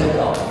cleared for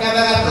takeoff.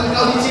 Katakan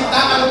engkau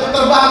diciptakan untuk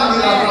terbang di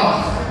dalam roh.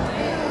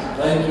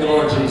 Thank you,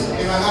 Lord Jesus.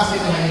 Terima kasih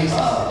Tuhan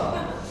Yesus.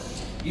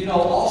 You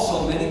know,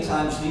 also many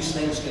times these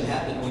things can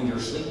happen when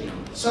you're sleeping.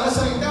 Saudara,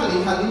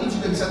 seringkali hal ini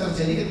juga bisa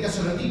terjadi ketika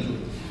saudara tidur.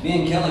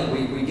 Me and Kelly,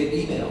 we get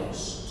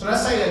emails.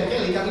 Saudara, saya dan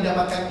Kelly kami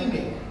dapatkan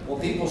email.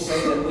 Well, people say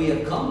that we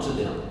have come to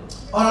them.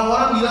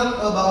 Orang-orang bilang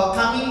bahwa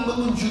kami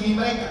mengunjungi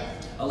mereka.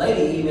 A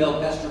lady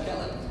emailed Pastor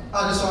Kelly.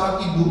 Ada seorang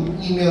ibu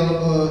email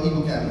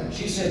Ibu Kelly.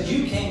 She said,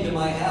 "You came to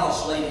my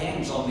house, laid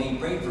hands on me,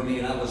 prayed for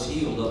me, and I was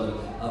healed of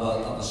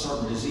a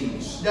certain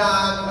disease."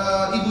 Dan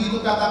ibu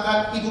itu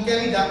katakan, Ibu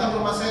Kelly datang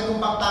ke rumah saya,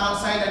 tumpang tangan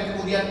saya, dan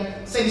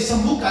kemudian saya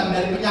disembuhkan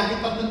dari penyakit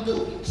tertentu.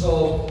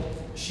 So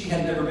she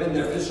had never been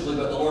there physically,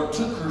 but the Lord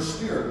took her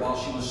spirit while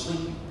she was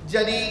sleeping.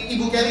 Jadi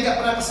Ibu Kelly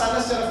gak pernah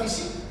kesana secara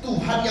fisik.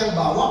 Tuhan yang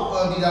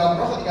bawa di dalam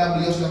roh ketika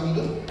beliau sedang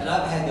tidur. And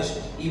I've had this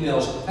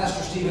emails,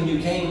 "Pastor Stephen,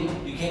 you came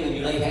and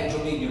you laid hands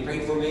on me and you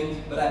prayed for me,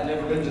 but I've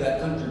never been to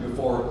that country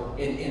before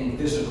in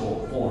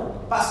physical form."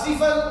 Pak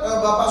Stephen,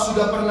 Bapak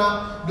sudah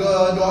pernah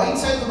doain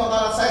saya, tumpang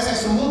tangan saya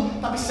sembuh,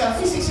 tapi secara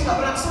fisik saya gak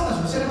pernah kesana.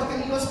 Saya dapatkan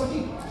email seperti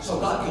itu.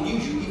 So God can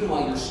use you even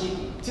while you're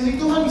sleeping. Jadi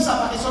Tuhan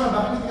bisa pakai saudara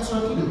bahkan ketika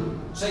saudara tidur.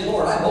 Say,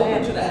 "Lord, I'm open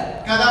to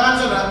that." Katakan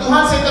saudara,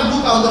 Tuhan saya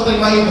terbuka untuk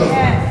terima itu.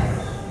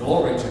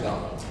 Glory to God.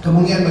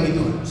 Kemuliaan bagi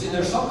Tuhan. See,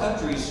 there's some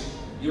countries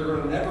you're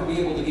going to never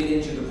be able to get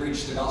into to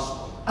preach the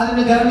gospel. Ada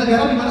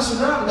negara-negara di mana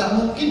saudara nggak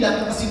mungkin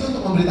datang ke situ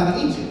untuk memberitakan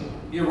Injil.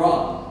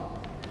 Iran.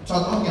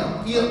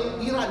 Contohnya,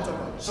 Iran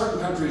contohnya. Certain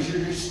countries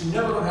you're just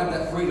never going to have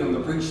that freedom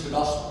to preach the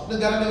gospel.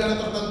 Negara-negara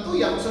tertentu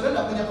yang saudara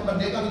nggak punya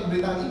kemerdekaan untuk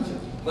memberitakan Injil.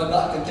 But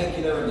God can take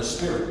you there in the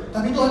spirit.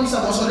 Tapi Tuhan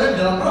bisa bawa saudara di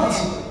dalam roh di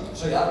situ.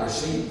 Say, "I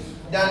receive."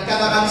 Dan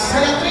katakan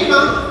saya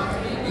terima.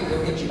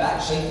 He'll get you back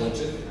safely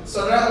too.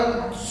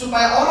 Saudara,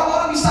 supaya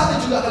orang-orang di sana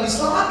juga akan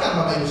diselamatkan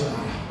Bapak Ibu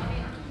Saudara.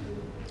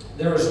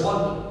 There is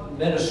one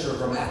minister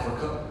from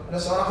Africa. Ada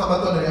seorang hamba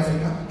Tuhan dari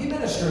Afrika. He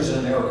ministers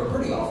in America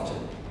pretty often.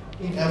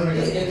 In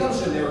America. It comes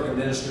to American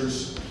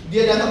ministers.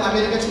 Dia datang ke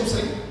Amerika cukup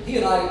sering. He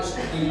and I,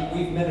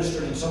 we've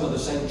ministered in some of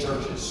the same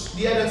churches.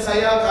 Dia dan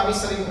saya kami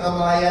sering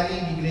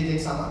melayani di gereja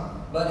yang sama.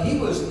 But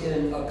he was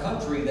in a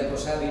country that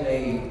was having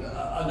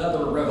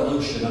another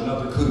revolution,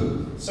 another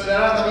coup.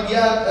 Saudara, tapi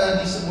dia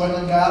di sebuah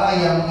negara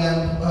yang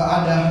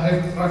ada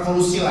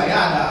revolusi lah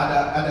ya,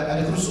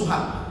 ada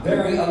kerusuhan.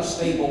 Very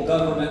unstable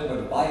government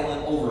with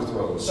violent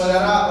overthrows.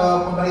 Saudara,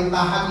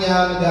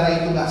 pemerintahannya negara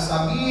itu nggak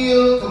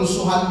stabil,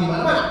 kerusuhan di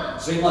mana-mana.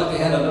 Seemed like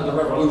they had another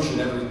revolution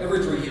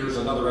every 3 years,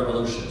 another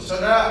revolution.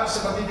 Saudara,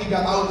 seperti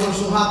 3 tahun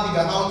kerusuhan,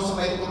 3 tahun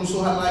setelah itu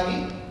kerusuhan lagi.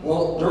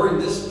 Well,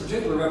 during this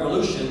particular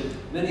revolution,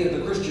 many of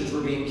the Christians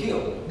were being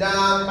killed.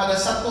 Dan pada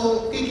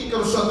satu titik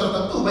kerusuhan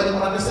tertentu banyak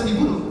orang Kristen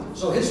dibunuh.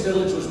 So his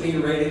village was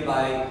being raided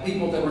by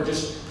people that were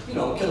just,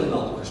 killing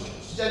all the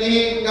Christians.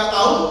 Jadi nggak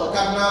tahu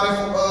karena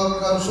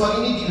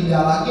kerusuhan ini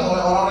didalangi oleh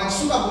orang-orang yang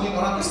suka bunuh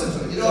orang Kristen.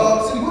 Jadi orang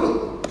Kristen dibunuh.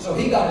 So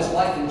he got his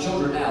wife and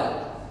children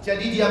out.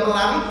 Jadi dia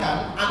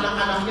melarikan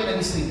anak-anaknya dan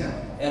istrinya.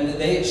 And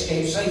they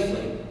escaped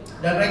safely.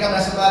 Dan mereka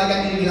berhasil melarikan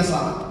diri dengan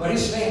selamat. But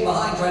he's staying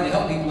behind trying to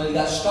help people, and he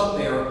got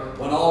stuck there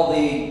when all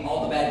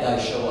the bad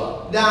guys show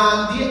up.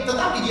 Dan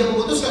tetapi dia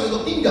memutuskan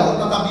untuk tinggal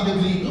tetap di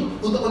negeri itu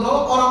untuk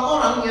menolong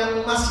orang-orang yang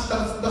masih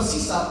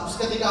tersisa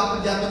ketika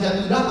penjahat-penjahat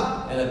itu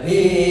datang. And a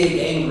big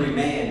angry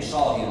man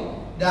saw him.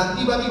 Dan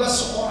tiba-tiba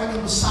seorang yang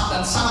besar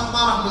dan sangat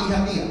marah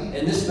melihat dia.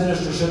 And this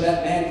minister said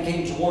that man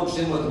came towards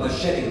him with a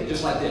machete,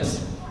 just like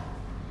this.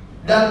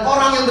 Dan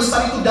orang yang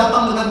besar itu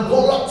datang dengan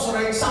golok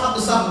yang sangat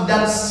besar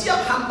dan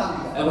siap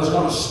hantam dia. And was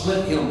going to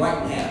split him right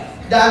in half.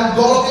 Dan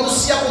golok itu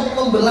siap untuk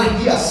membelah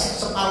dia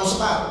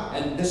separuh-separuh.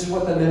 And this is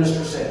what the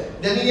minister said.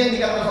 Dan ini yang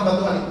dikatakan hamba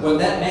Tuhan itu. When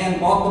that man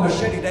brought the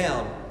machete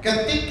down,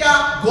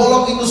 Ketika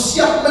golok itu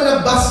siap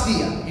menebas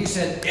dia. he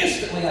said,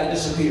 instantly I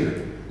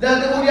disappeared. Dan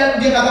kemudian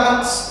dia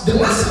katakan,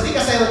 dengan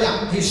seketika saya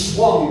lenyap. He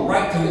swung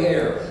right through the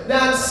air.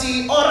 Dan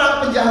si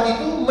orang penjahat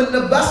itu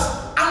menebas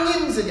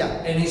angin saja.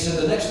 And he said,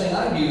 the next thing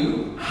I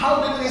knew,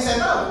 Hal berikutnya saya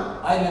tahu,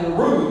 I'm in a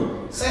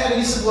room. saya ada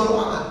di sebuah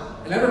ruangan.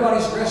 And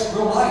everybody's dressed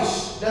real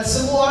nice. Dan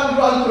semua orang di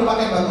ruangan itu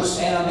berpakaian bagus.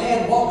 And a man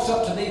walks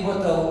up to me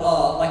with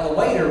like a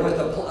waiter with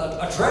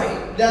a tray.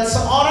 Dan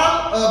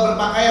seorang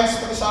berpakaian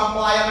seperti seorang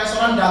pelayan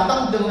restoran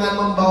datang dengan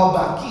membawa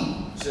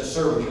baki. He says,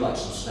 sir, would you like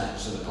some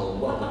snacks in the cold?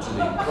 Welcome to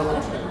the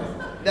room.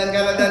 Dan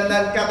katakan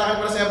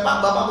kepada saya, Pak,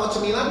 Bapak mau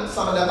cemilan?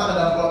 Selamat datang ke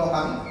dalam kelompok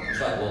kami.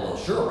 It's like, well,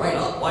 sure, right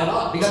on. Why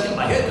not? Because get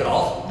my head cut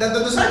off. Dan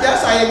tentu saja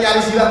saya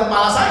nyaris jilat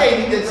kepala saya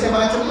ini, jadi saya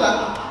makan cemilan.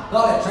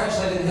 God had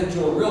translated him to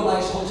a real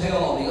nice hotel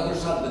on the other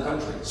side of the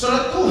country.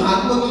 Saudara, Tuhan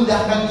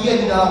memindahkan dia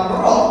di dalam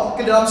roh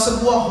ke dalam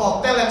sebuah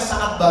hotel yang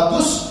sangat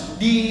bagus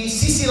di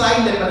sisi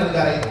lain daripada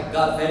negara itu.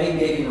 God fed him,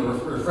 gave him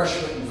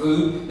refreshment and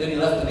food. Then he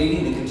left the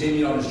meeting and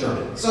continued on his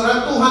journey.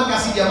 Saudara, Tuhan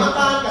kasih dia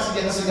makan, kasih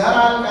dia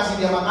kesegaran, kasih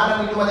dia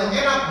makanan minuman yang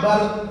enak,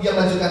 baru dia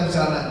melanjutkan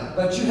perjalanan.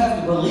 But you have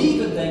to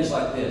believe in things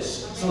like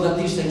this so that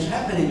these things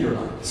happen in your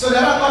life.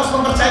 Saudara harus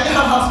mempercayai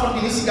hal-hal seperti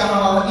ini sehingga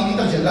hal-hal ini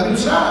terjadi dalam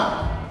hidup saudara.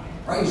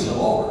 Praise the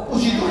Lord.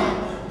 Puji Tuhan.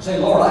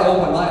 Say, Lord, I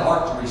open my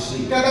heart to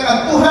receive.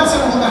 Katakan, Tuhan, saya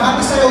membuka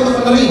hati saya untuk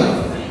menerima.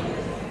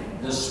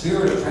 The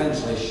spirit of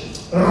translation.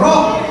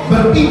 Roh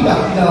berpindah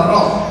di dalam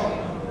roh.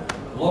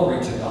 Glory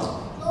to God.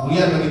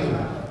 Mulia bagi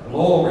Tuhan.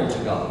 Glory to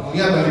God.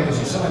 Mulia bagi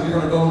See, Tuhan. some of you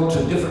are going to go to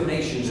different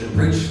nations and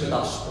preach the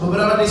gospel.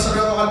 Beberapa dari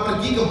saudara akan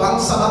pergi ke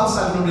bangsa-bangsa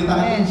dan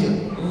memberitakan Injil.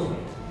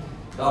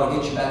 God will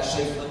get you back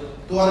safely.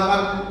 Tuhan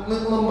akan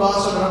membawa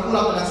saudara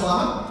pulang dengan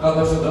selamat.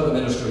 There's another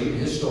ministry.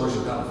 His stories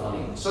are kind of funny.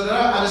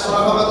 Saudara, ada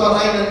seorang hamba Tuhan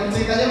lain dan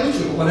ceritanya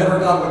lucu. Whenever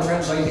God would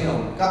translate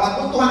him,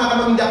 Kapanpun Tuhan akan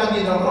memindahkan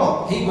dia dalam roh.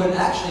 He would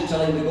actually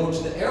tell him to go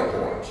to the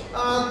airport,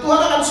 Tuhan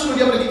akan suruh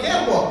dia pergi ke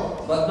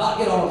airport. but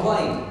not get on a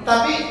plane.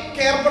 Tapi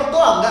ke airport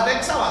doang, nggak naik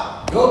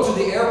pesawat. Go to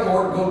the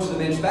airport, go to the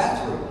men's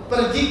bathroom.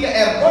 Pergi ke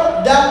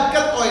airport dan ke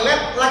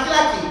toilet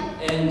laki-laki.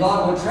 And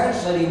God would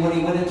translate him when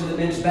he went into the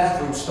men's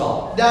bathroom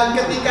stall. Dan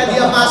ketika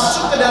dia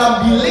masuk ke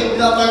dalam bilik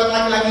dalam toilet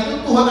laki-laki itu,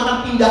 Tuhan akan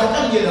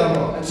pindahkan dia dalam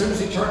roh. As soon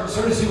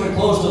as he would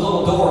close the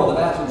little door of the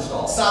bathroom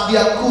stall, Saat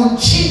dia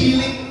kunci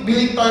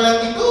bilik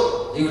toilet itu,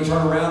 he would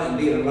turn around and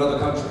be in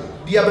another country.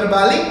 dia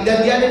berbalik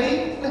dan dia ada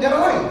di negara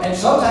lain. And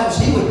sometimes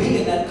he would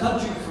be in that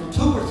country for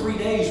 2 or 3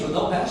 days with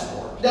no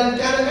passport. Dan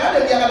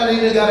kadang-kadang dia akan ada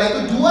di negara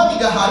itu 2-3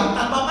 hari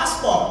tanpa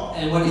paspor.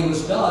 And when he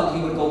was done,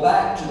 he would go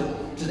back to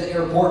the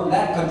airport in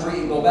that country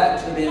and go back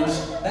to the men's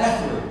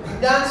bathroom.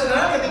 Dan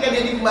saudara, ketika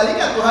dia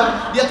dikembalikan Tuhan,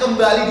 dia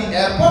kembali di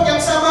airport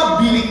yang sama,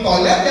 bilik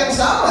toilet yang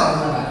sama.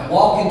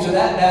 Walk into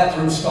that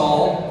bathroom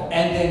stall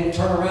and then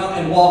turn around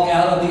and walk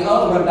out of the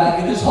other one back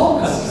in his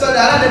home country.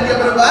 Saudara, dan dia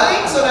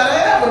berbalik, saudara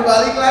ya,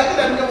 berbalik lagi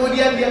dan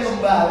kemudian dia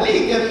kembali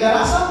ke negara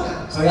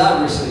asalnya. So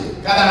I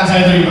receive. Katakan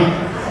saya terima.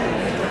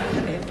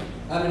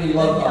 How many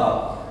love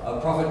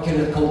Prophet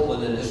Kenneth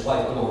Copeland and his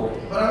wife Glory?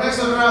 Pernah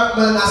saudara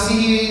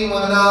mengasihi,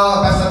 mengenal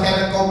Pastor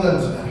Kenneth Copeland,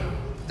 saudara,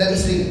 dan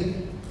istrinya.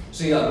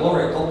 See,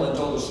 Gloria Copeland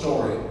told a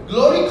story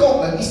Glory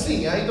Copeland,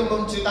 istrinya, itu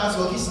menceritakan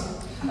sebuah kisah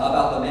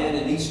about the man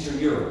in Eastern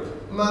Europe,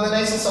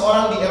 mengenai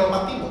seseorang di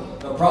Eropa Timur,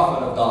 the prophet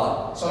of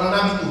God, seorang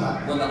nabi Tuhan.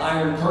 when the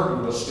Iron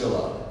Curtain was still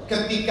up.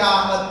 Ketika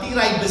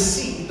tirai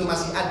besi itu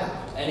masih ada.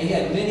 And he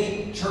had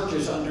many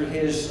churches under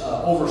his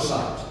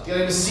oversight.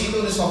 Tirai besi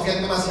itu di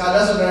Soviet itu masih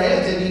ada, saudara ya.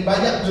 Jadi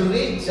banyak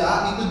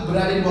gereja itu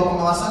berada di bawah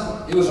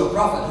pengawasannya. He was a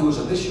prophet who was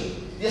a bishop.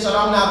 Dia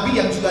seorang nabi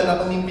yang juga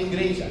adalah pemimpin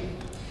gereja.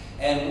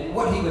 And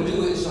what he would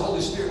do is the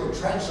Holy Spirit would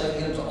translate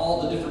him to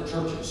all the different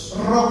churches.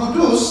 Roh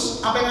Kudus,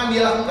 apa yang akan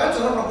dia lakukan?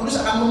 Saudara, Roh Kudus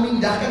akan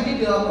memindahkan dia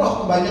dalam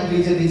roh ke banyak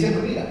gereja-gereja yang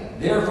berbeda.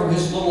 There from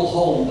his little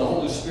home, the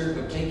Holy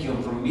Spirit would take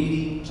him from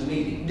meeting to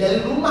meeting.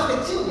 Dari rumah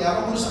kecilnya,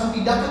 Roh Kudus akan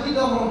pindahkan dia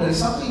dalam roh dari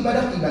satu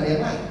ibadah ke ibadah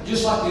yang lain.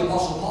 Just like the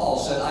Apostle Paul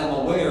said,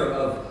 I'm aware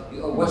of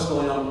what's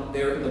going on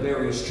there in the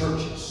various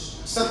churches.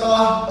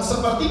 Setelah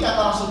seperti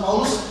kata Rasul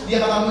Paulus,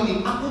 dia kata begini,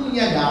 aku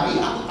menyadari,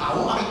 aku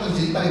tahu apa yang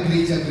terjadi pada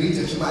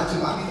gereja-gereja,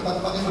 jemaat-jemaat di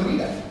tempat-tempat yang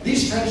berbeda.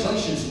 These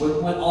translations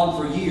went on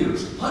for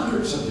years,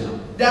 hundreds of them.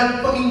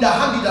 Dan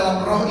pemindahan di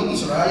dalam roh ini,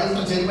 saudara, yang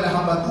terjadi pada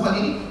hamba Tuhan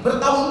ini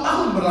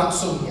bertahun-tahun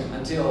berlangsungnya.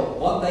 Until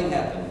one thing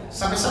happened.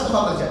 Sampai satu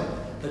hal terjadi.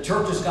 The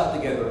churches got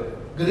together.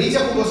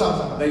 Gereja kumpul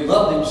sama-sama. They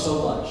loved him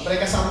so much.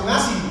 Mereka sangat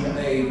mengasihi dia.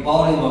 They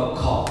bought him a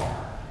car.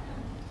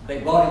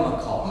 They bought him a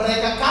car.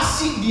 Mereka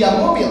kasih dia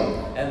mobil.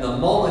 And the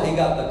moment he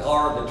got the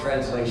car, the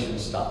translation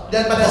stopped.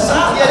 Dan pada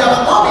saat dia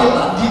dapat mobil,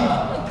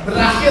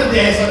 berakhir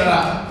deh,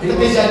 saudara.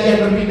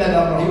 Kejadian berpindah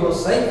dalam He roh.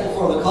 was thankful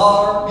for the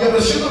car, Dia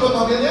bersyukur buat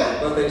mobilnya.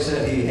 but they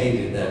said he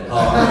hated that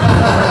car.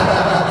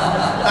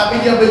 Tapi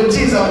dia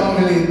benci sama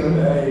mobil itu.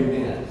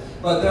 Amen.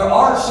 But there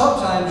are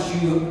sometimes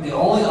the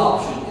only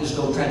option is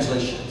no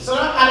translation.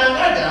 Soalnya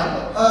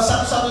kadang-kadang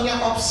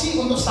satu-satunya opsi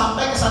untuk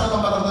sampai ke satu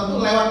tempat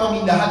tertentu lewat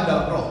pemindahan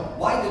dalam roh.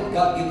 Why did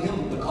God give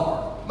him the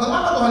car?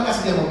 Mengapa Tuhan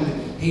kasih dia mobil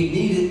itu? He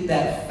needed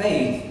that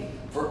faith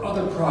for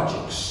other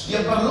projects,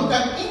 Dia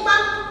perlukan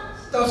iman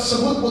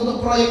tersebut untuk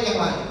proyek yang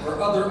lain, for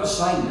other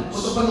assignments.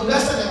 untuk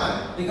penugasan yang lain.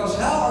 Because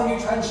how are you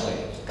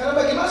translated? Karena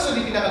bagaimana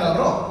sudah dipindahkan dalam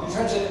roh? You're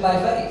translated by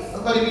faith.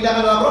 Engkau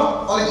dipindahkan dalam roh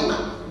oleh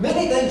iman.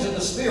 Many things in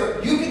the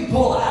spirit you can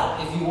pull out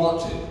if you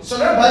want to.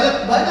 Saudara,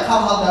 banyak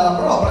hal-hal dalam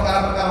roh,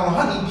 perkara-perkara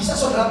rohani bisa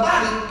saudara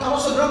tarik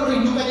kalau saudara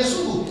merindukannya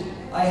sungguh.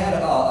 I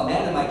had a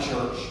man in my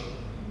church.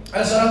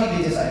 Ada seorang di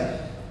gereja saya.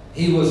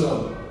 He was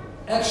an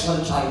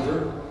excellent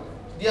tither,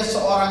 Dia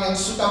seorang yang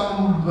suka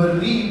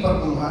memberi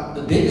perpuluhan.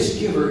 the biggest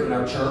giver in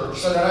our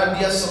church. Saudara,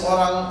 dia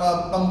seorang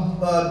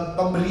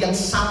pemberi yang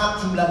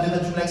sangat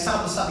dengan jumlah yang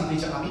sangat besar di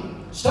gereja kami.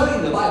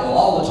 Studying the Bible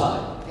all the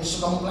time. Dia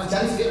suka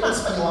mempelajari firman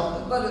sepanjang waktu.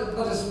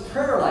 But his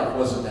prayer life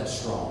wasn't that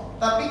strong.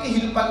 Tapi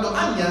kehidupan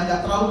doanya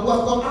nggak terlalu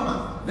kuat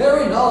amat.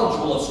 Very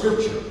knowledgeable of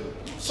Scripture,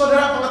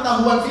 Saudara,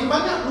 pengetahuan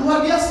firmannya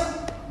luar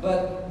biasa.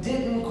 but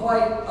didn't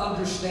quite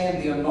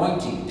understand the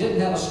anointing.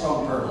 Didn't have a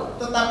strong prayer life.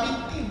 Tetapi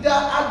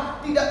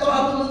tidak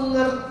terlalu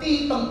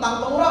mengerti tentang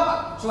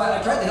pengurapan. So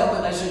I tried to help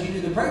him. I said, you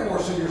need to pray more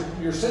so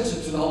you're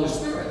sensitive to the Holy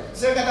Spirit.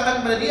 Saya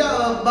katakan kepada dia,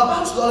 Bapak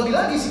harus doa lebih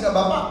lagi sehingga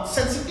Bapak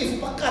sensitif,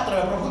 peka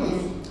terhadap Roh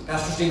Kudus.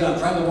 Pastor Stephen, I'm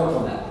trying to work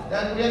on that.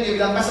 Dan kemudian dia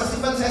bilang, Pastor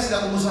Stephen, saya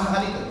sedang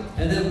mengusahakan itu.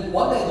 And then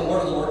one day the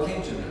word of the Lord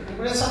came to me.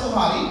 Kemudian satu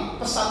hari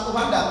pesan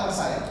Tuhan datang ke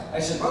saya. I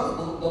said, brother,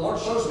 the Lord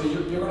shows me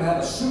you're going to have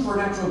a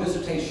supernatural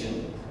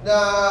visitation,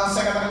 Dan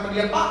saya katakan kepada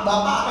dia, Pak,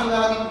 Bapak akan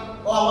mengalami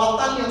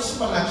lawatan yang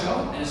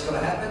supernatural and it's going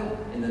to happen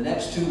in the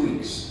next 2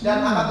 weeks.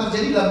 dan akan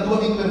terjadi dalam 2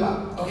 minggu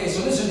depan. Okay,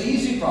 so this is an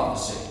easy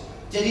prophecy.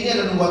 Jadi ini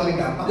ada nubuatan yang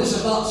gampang. This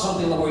is not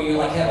something where you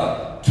like have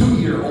a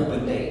 2-year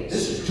open day.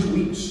 This is 2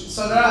 weeks.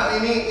 Saudara,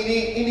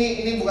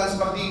 ini bukan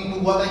seperti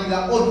nubuatan yang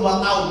bilang, oh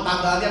 2 tahun,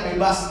 tanggalnya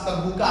bebas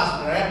terbuka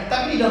sebenarnya.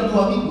 Tapi ini dalam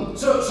 2 minggu.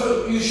 So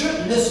you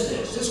shouldn't miss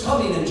this. It's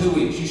coming in 2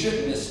 weeks. You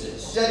shouldn't miss this.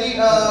 Jadi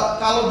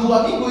kalau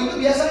 2 minggu itu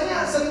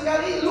biasanya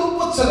seringkali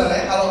luput saudara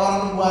ya, kalau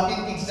orang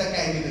nubuatin kisah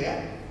kayak gitu ya.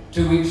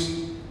 2 weeks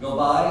go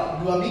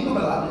by. 2 minggu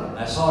berlalu.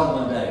 I saw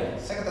him one day.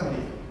 Saya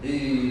ketemu dia.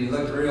 He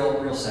looked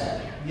real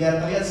sad. Dia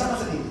terlihat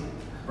sangat sedih.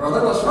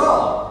 Brother, what's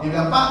wrong? Dia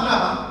bilang, Pak,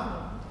 kenapa?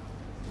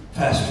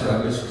 Pastor,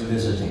 I missed the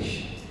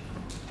visitation.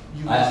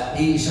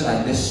 He said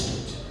I missed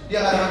it.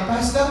 Dia katakan,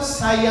 Pastor,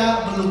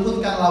 saya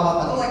meluputkan I'm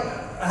lawatan. like,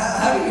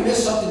 how do you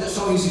miss something that's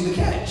so easy to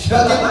catch?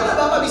 Bagaimana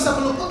Bapak bisa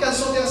meluputkan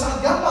sesuatu yang sangat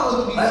gampang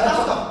untuk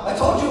ditangkap? I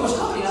told you it was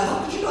coming.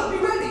 How could you not be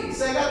ready?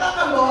 Saya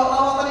katakan bahwa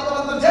lawatan itu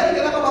akan terjadi,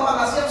 kenapa Bapak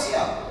nggak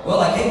siap-siap?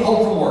 Well, I came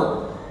home from work.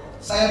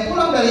 Saya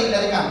pulang dari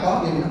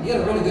kantor, dia bilang. He had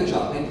a really good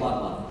job, made a lot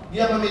of money.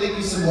 Dia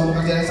memiliki sebuah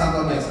pekerjaan yang sangat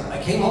luar biasa. I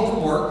came home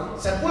from work.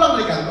 Saya pulang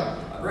dari kantor,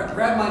 I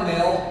grabbed my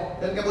mail.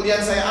 dan kemudian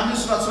saya ambil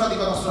surat-surat di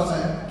kotak surat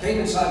saya.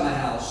 Came inside my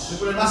house.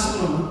 Kemudian masuk ke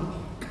rumah.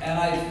 And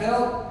I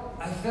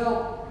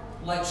felt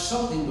like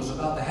something was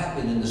about to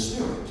happen in the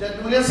spirit.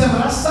 Dan kemudian saya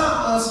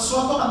merasa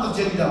sesuatu akan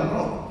terjadi dalam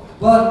roh.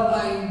 But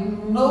I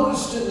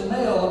noticed in the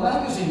mail a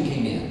magazine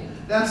came in.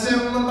 Dan saya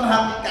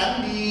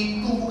memperhatikan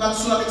di tumpukan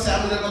surat yang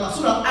saya ambil dari kotak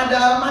surat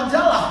ada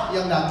majalah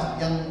yang datang,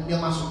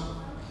 yang masuk.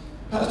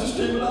 Pastor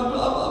Stephen,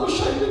 I'm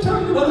ashamed to tell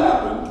you what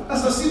happened.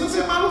 Pastor Stephen,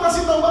 saya malu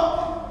kasih tahu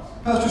Bapak.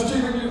 Pastor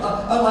Stephen,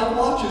 I like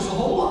watches a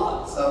whole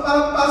lot.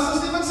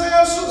 Pastor Stephen,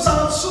 saya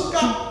sangat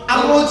suka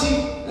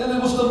arloji. And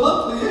it was the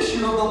monthly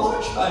issue of the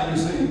Watch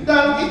magazine.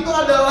 Dan itu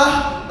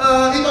adalah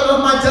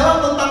majalah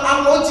tentang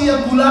arloji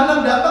yang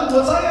bulanan datang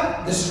buat saya.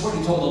 This is what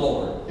he told the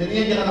Lord.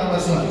 Jadi dia katakan pada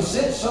So saya, he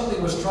said something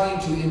was trying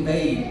to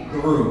invade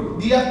the room.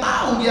 dia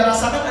tahu, dia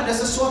rasakan ada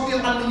sesuatu yang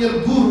akan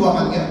menyerbu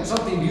ruangannya.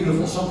 Something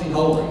beautiful, something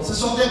holy.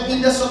 Sesuatu yang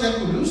indah, sesuatu yang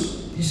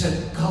kudus. He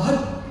said,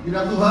 God, Dia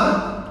bilang, Tuhan,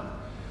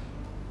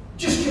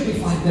 just give me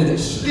 5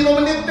 minutes. 5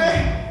 menit deh.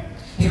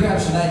 He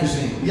grabs the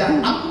magazine. Dia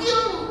ambil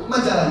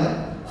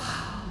majalahnya.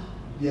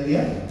 Dia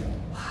lihat,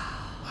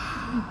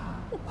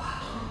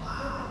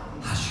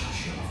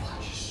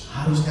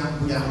 harusnya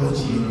punya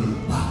arloji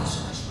ini. Wow, that's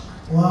a nice one.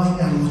 Wah, ini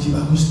arloji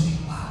bagus nih.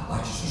 Wow,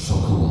 watches are so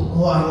cool.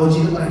 Wah,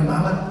 arloji itu keren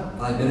banget.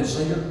 5 minutes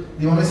later,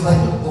 5 menit setelah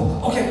itu.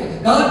 oh, okay,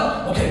 God,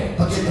 okay.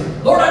 Begitu.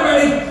 Lord, I'm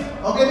ready.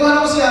 Oke Tuhan,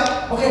 aku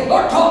siap. Okay,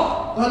 Lord,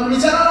 talk. Tuhan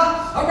berbicara lah.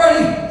 I'm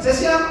ready. Saya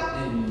siap.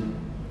 And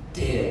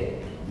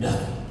dead,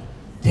 nothing.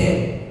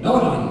 Dead,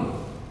 no anointing,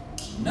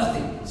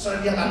 nothing.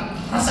 Soalnya dia kan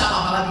rasa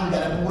apa-apa lagi, nggak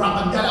ada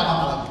pengurapan, nggak ada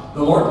apa-apa lagi.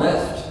 The Lord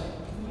left.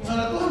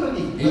 Soalnya Tuhan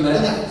pergi. Amen.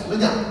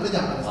 Lenyap.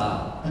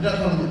 Wow. Ada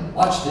Tuhan lenyap.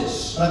 Watch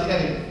this. Perhatikan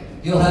ini.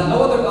 He'll have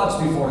no other gods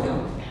before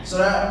him.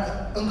 Saudara,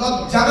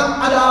 engkau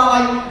jangan ada Allah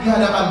lain di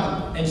hadapanku.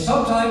 And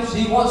sometimes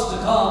he wants to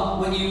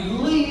come when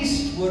you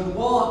least would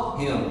want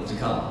him to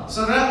come.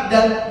 Saudara,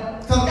 dan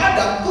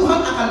terkadang Tuhan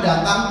akan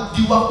datang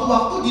di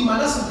waktu-waktu di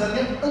mana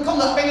sebenarnya engkau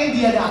nggak pengen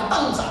dia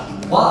datang saat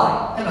itu.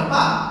 Why?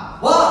 Kenapa?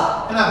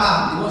 Why? Kenapa?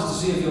 He wants to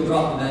see if you'll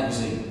drop the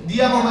magazine.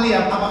 Dia mau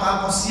melihat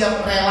apakah engkau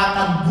siap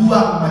relakan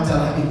buang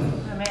majalah itu.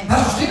 Amen.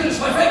 Pastor Stephen,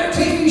 it's my favorite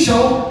TV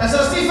show.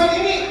 Pastor Stephen,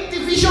 ini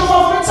TV show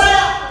favorit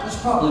saya. That's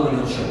probably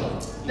when he'll show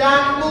up.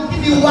 Dan mungkin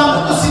di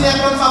waktu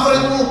sinetron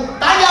favoritmu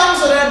tayang,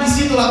 saudara,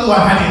 disitulah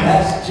Tuhan hadir.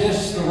 That's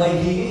just the way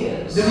he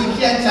is.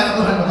 Demikian cara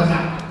Tuhan bekerja.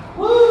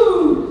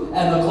 Woo!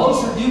 And the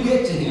closer you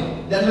get to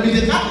him, Dan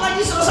lebih dekat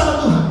lagi saudara sama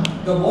Tuhan,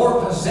 the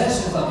more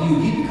possessive of you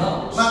he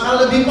becomes.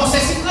 maka lebih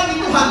posesif lagi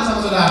Tuhan sama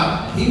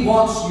saudara. He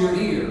wants your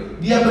ear.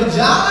 Dia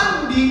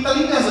berjalan di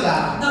telinga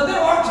saudara. Now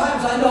there are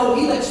times I know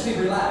he lets me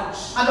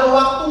relax. Ada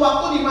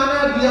waktu-waktu di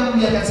mana dia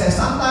membiarkan saya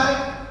santai.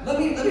 Let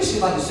me see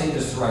if I can say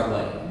this the right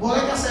way.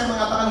 Bolehkah saya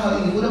mengatakan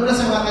hal ini? Mudah-mudahan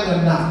saya mengatakan dengan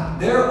benar.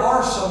 There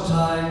are some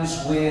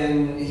times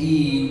when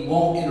he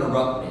won't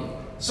interrupt me.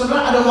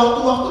 Saudara, ada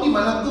waktu-waktu di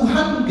mana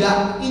Tuhan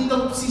nggak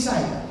interupsi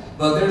saya.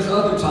 But there's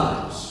other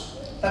times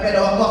Tapi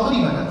ada waktu-waktu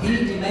di mana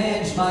he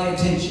demands my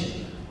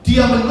attention.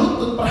 Dia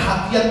menuntut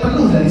perhatian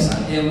penuh dari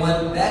saya. And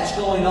when that's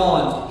going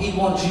on, he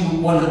wants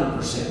you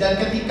 100%. Dan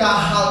ketika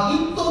hal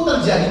itu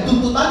terjadi,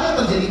 tuntutannya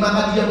terjadi,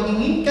 maka dia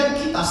menginginkan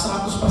kita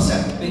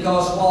 100%.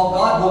 Because while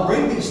God will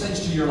bring these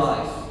things to your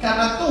life,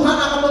 Karena Tuhan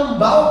akan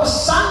membawa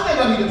pesannya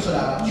dalam hidup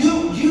saudara.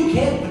 you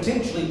can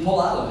potentially pull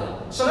out of him.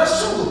 Saudara,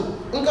 sungguh,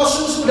 engkau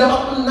sungguh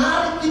dapat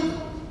menarik itu.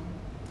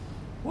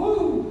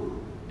 Woo!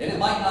 And it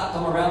might not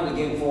come around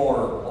again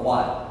for a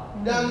while.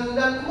 Dan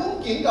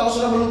mungkin kalau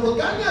sudah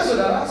meluputkannya,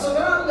 saudara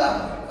nggak,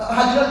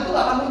 hadirat itu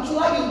nggak akan muncul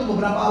lagi untuk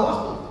beberapa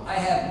waktu. I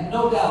have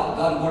no doubt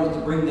God wanted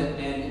to bring that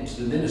man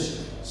into the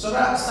ministry.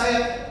 Saudara,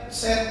 saya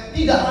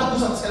tidak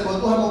ragu sama sekali bahwa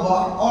Tuhan mau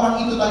bawa orang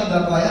itu tadi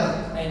dalam pelayanan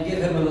And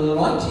give him an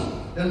anointing.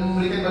 dan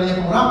memberikan banyak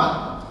pengurapan.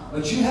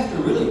 But you have to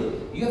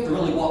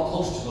really walk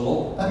close to the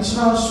Lord. Tapi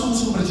saudara harus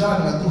sungguh berjalan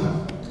dengan Tuhan.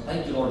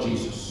 Thank you, Lord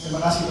Jesus.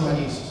 Terima kasih Tuhan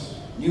Yesus.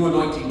 New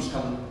anointings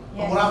coming.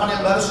 Yes. Pengurapan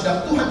yang baru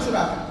sudah Tuhan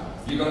curahkan.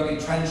 You're going to be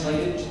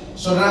translated,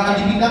 Saudara akan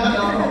dipindahkan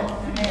dalam roh.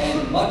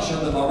 and much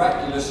of the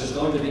miraculous is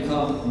going to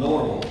become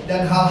normal.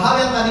 Dan hal-hal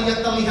yang tadinya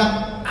terlihat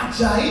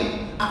ajaib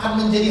akan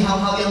menjadi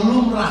hal-hal yang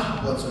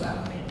lumrah buat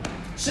saudara.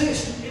 See,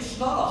 it's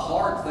not a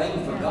hard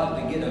thing for God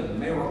to get a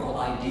miracle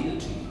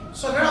idea to you.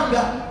 Saudara,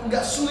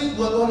 nggak sulit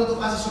buat Tuhan untuk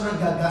kasih saudara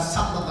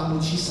gagasan tentang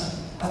mujizat.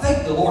 I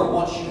think the Lord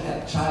wants you to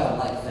have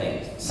childlike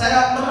faith.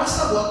 Saya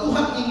merasa bahwa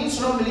Tuhan ingin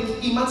saudara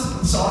memiliki iman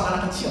seperti seorang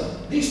anak kecil.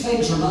 These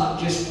things are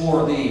not just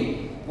for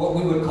what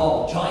we would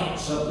call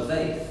giants of the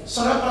faith.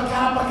 Saudara,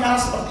 perkara-perkara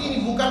seperti ini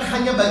bukan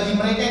hanya bagi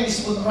mereka yang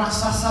disebut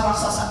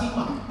raksasa-raksasa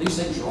iman. These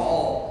things are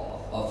all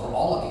for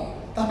all of you.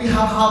 Tapi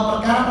hal-hal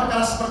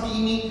perkara-perkara seperti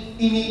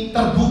ini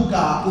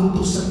terbuka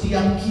untuk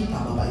setiap kita,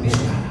 Bapak Ibu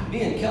Saudara. Me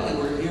and Kelly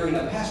were hearing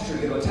a pastor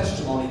give a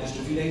testimony just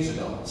a few days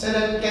ago. Saya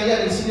dan Kelly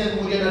ada di sini dan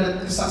kemudian ada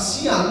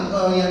kesaksian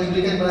yang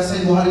diberikan kepada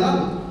saya 2 hari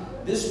lalu.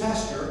 This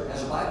pastor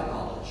has a Bible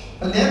college.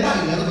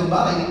 Pendeta ini atau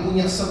gembala ini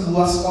punya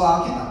sebuah sekolah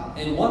Alkitab.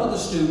 And one of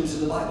the students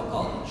in the Bible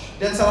college,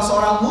 Dan salah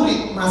seorang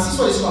murid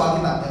mahasiswa di sekolah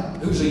Alkitabnya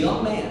who's a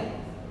young man,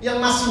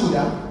 yang masih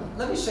muda,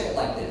 let me say it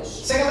like this.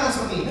 saya katakan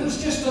seperti ini. Who's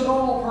just a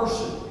normal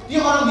person.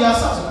 Dia orang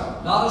biasa, saudara.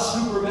 Not a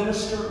super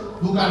minister,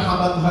 Bukan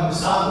hamba Tuhan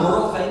besar, not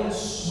world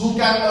famous.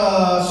 bukan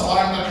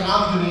seorang terkenal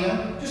di dunia.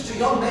 Just a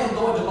young man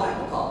going to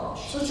Bible college.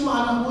 So cuma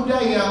anak muda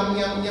yang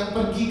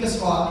pergi ke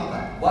sekolah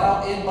Alkitab.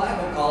 While in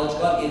Bible college,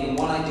 God gave him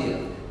one idea.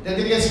 Dan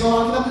ketika di sekolah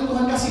Alkitab itu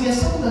Tuhan kasih dia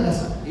satu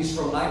gagasan. He's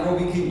from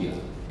Nairobi, Kenya.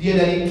 Dia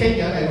dari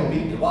Kenya, Nairobi.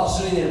 And while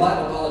sitting in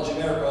Bible college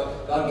in America,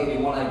 God gave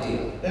him one idea.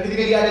 Dan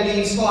ketika dia ada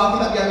di sekolah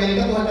Alkitab di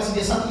Amerika, Tuhan kasih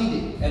dia satu ide.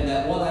 And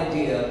that one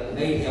idea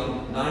made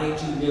him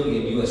 $92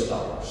 million.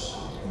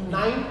 92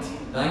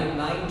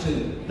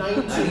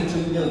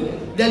 million.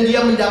 Dan dia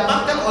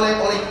mendapatkan oleh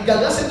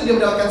gagasan itu dia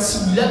mendapatkan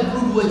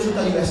 92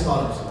 juta US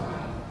dollar.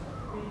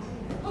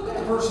 Look at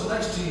the person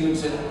next to you and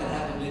say, that can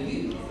happen to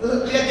you.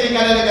 Lihat kiri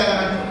kanan dan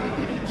katakan,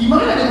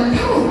 gimana dengan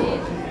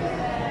kamu?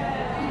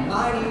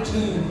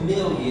 92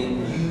 million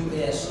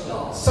US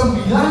dollars.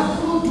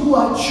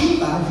 92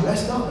 juta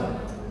US dollar.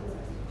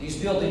 He's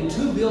building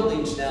 2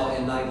 buildings now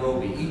in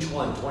Nairobi, each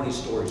one 20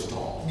 stories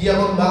tall. Dia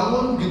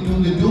membangun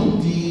gedung-gedung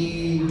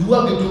di 2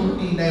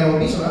 gedung di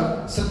Nairobi,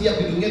 saudara. Setiap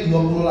gedungnya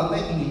 20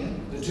 lantai tingginya.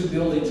 The 2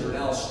 buildings are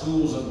now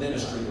schools of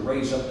ministry to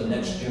raise up the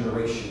next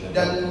generation.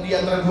 Dan di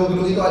antara 2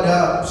 gedung itu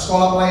ada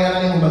sekolah pelayanan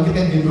yang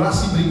membangkitkan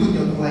generasi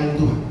berikutnya untuk melayani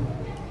Tuhan.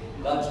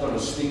 God's going to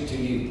speak to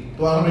you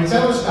Tuhan memberi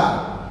saya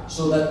sekarang,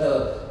 so that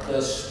the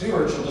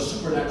spiritual, the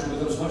supernatural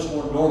becomes much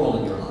more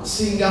normal in your life.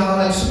 sehingga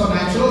hal yang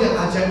supernatural yang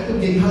ajaib itu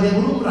menjadi hal yang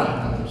lumrah.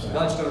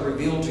 God's going to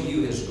reveal to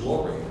you His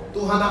glory.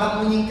 Tuhan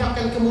akan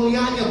menyingkapkan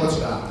kemuliaannya buat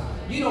saudara.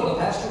 You know the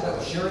pastor that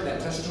was sharing that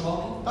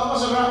testimony Tahu nggak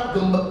saudara,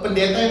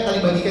 pendeta yang tadi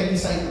bagikan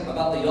kisah itu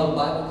about the young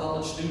Bible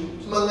college student?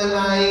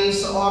 mengenai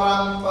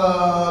seorang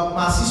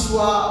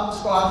mahasiswa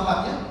sekolah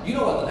Alkitabnya. You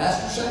know what the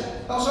pastor said?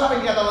 Tahu saudara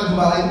yang dikatakan oleh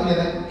gembala itu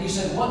pendeta? He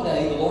said one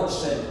day the Lord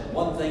said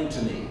one thing to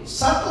me.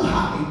 Satu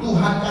hari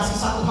Tuhan kasih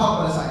satu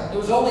hal pada saya. It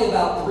was only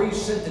about 3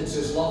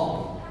 sentences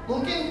long.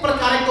 Mungkin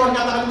perkara yang Tuhan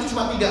katakan itu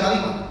cuma 3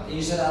 kalimat. And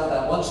he said out of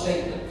that one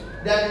statement,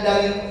 Dan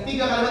dari 3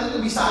 kalimat itu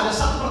bisa ada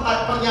satu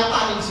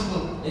pernyataan yang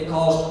disimpulkan. it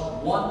caused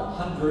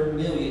 $100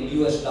 million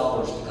US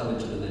to come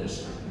into the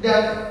ministry.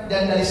 Dan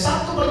dari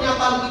satu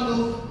pernyataan itu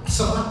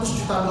 100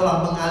 juta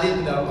dolar mengalir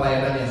di dalam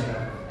pelayanannya,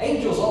 saudara.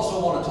 Angels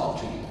also want to talk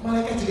to you.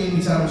 Malaikat juga ingin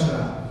bicara sama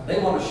saudara. They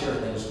want to share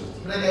things with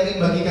you. Mereka ingin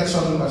bagikan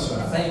sesuatu kepada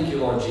saudara. Thank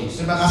you, Lord Jesus.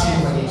 Terima kasih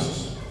Tuhan Yesus.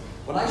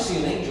 When I see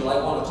an angel, I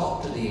want to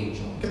talk to the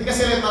angel. Ketika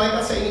saya lihat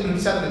malaikat, saya ingin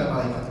berbicara dengan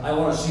malaikat. I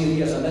want to see if he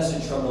has a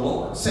message from the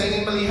Lord. Saya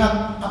ingin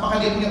melihat apakah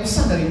dia punya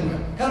pesan dari Tuhan.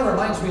 Kind of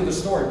reminds me of the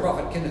story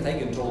Prophet Kenneth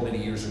Hagin told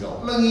many years ago.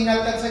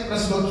 Mengingatkan saya kepada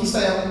sebuah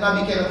kisah yang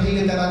Nabi Kenneth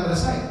Hagin katakan kepada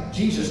saya.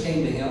 Jesus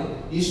came to him,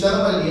 Yesus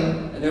datang kepada dia,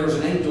 and there was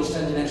an angel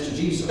standing next to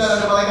Jesus.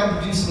 dan ada malaikat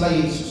berdiri sebelah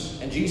Yesus.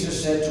 And Jesus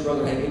said to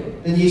Brother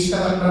Hagin, Dan Yesus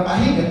katakan kepada Pak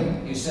Hagin,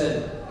 he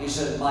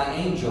said, my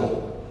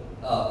angel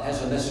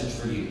has a message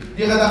for you.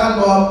 dia katakan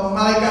bahwa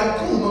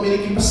malaikatku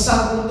memiliki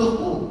pesan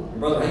untukmu. And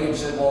Brother Hagin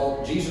said, well,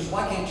 Jesus,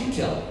 why can't you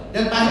tell me?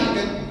 Dan Pak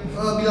Hagin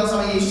bilang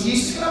sama Yesus,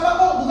 Yesus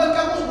kenapa bukan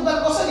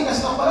kau saja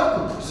dikasih tahu padaku?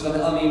 He said,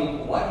 I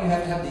mean, why do you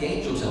have to have the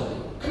angel tell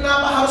me?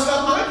 Kenapa harus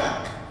lewat malaikat?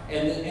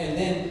 And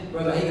then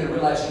Brother Hagin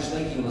realized he's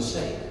making a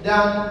mistake.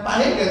 Dan Pak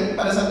Hagin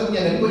pada saat itu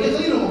menyadari bahwa dia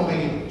keliru ngomong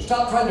kayak gitu.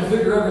 Stop trying to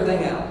figure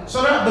everything out.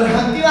 Saudara,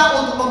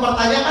 berhentilah untuk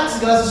mempertanyakan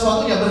segala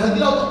sesuatunya.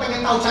 Berhentilah untuk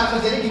pengen tahu cara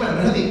kerjanya gimana.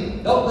 Berhenti.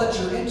 Don't let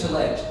your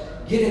intellect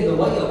get in the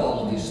way of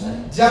all of these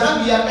things.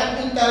 Jangan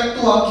biarkan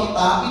intelektual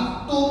kita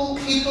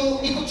itu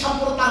ikut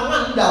campur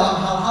tangan dalam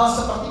hal-hal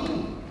seperti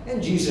ini. And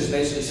Jesus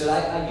basically said,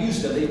 I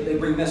use them. They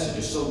bring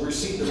messages, so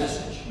receive the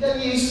message. Dan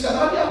Yesus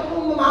kata, dia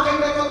aku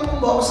memakai mereka untuk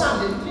membawa pesan.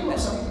 Jadi terima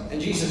pesan itu. And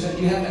Jesus said,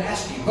 you have to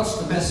ask me,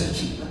 what's the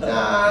message?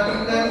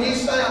 Dan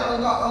Yesus tanya,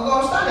 engkau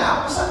harus tanya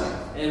apa pesannya.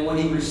 And when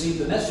he received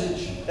the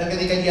message, Dan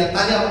ketika dia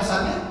tanya apa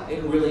pesannya,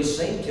 it really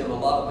saved him a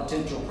lot of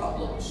potential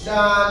problems.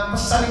 dan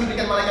pesan yang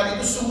diberikan malaikat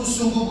itu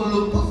sungguh-sungguh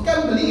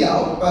meluputkan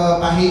beliau,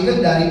 Pak Hagin,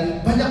 dari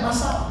banyak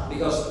masalah.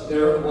 Because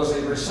there was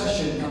a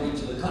recession coming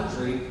to the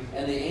country,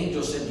 and the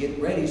angel said, get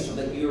ready so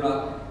that you're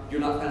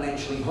not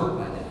financially hurt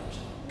by that.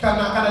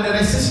 Karena akan ada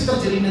resesi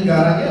terjadi di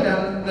negaranya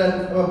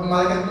dan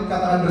malaikat itu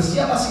katakan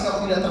bersiap sehingga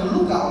kamu tidak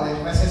terluka oleh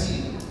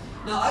resesi itu.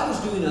 Now, I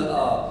was doing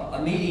a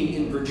meeting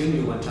in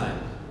Virginia one time.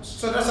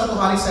 Saudara, satu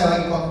hari saya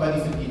lagi khotbah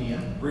di Virginia,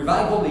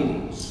 Revival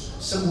meetings.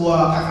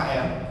 sebuah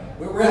KKR,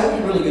 We're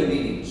having really good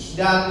meetings.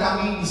 dan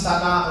kami di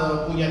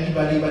sana punya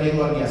ibadah-ibadah yang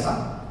luar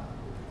biasa.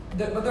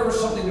 But there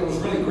was something that was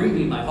really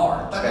grieving my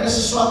heart. Tapi ada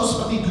sesuatu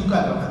seperti duka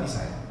dalam hati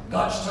saya.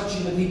 God's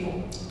touching the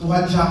people.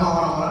 Tuhan jamah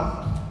orang-orang,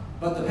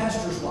 But the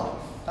pastor's wife,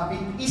 tapi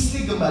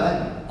istri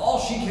gembalanya all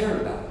she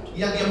cared about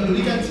yang dia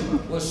pedulikan cuma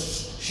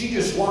was she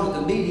just wanted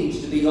the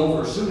meetings to be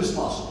over as soon as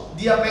possible.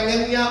 dia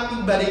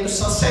pengennya ibadah itu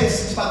selesai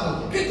secepat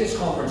mungkin. Get this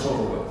conference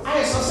over with.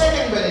 Ayo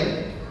selesaikan ibadah ini.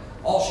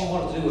 All she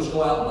wanted to do was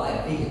go out and buy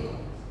a vehicle.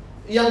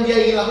 Yang dia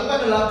ingin lakukan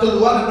adalah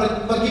keluar dan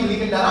pergi beli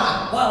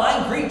kendaraan. While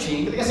I'm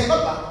preaching, Ketika saya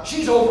khotbah,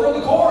 she's over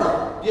in the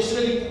corner, dia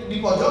sudah di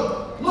pojok,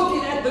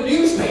 looking at the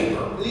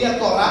newspaper, lihat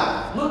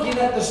koran, looking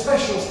at the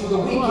specials for the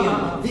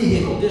weekend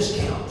vehicle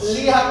discounts.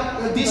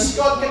 lihat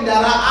diskon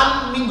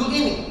kendaraan minggu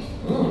ini.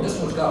 This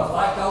one's got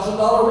a $5,000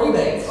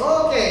 rebate.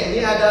 Oke, ini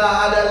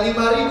ada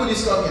 5.000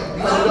 diskonnya,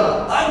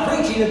 $5,000. I'm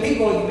preaching and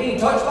people are being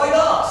touched by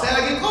God.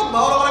 Saya lagi khotbah,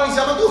 orang-orang di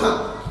zaman Tuhan.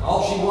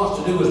 All she wants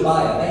to do is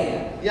buy a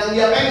van. Yang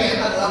dia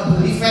pengen adalah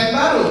beli van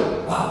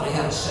baru. Wow, they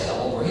have a sale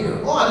over here.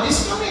 Oh, ada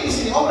diskonnya di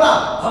sini. Oh,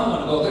 berapa? I'm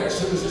going to go there as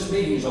soon as this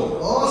meeting's over.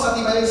 Oh, saat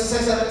ibadah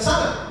selesai saya di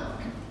sana.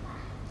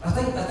 I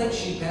think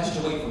she passed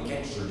away from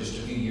cancer just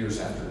a few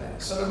years after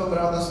that. Setelah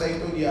beberapa tahun setelah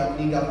itu dia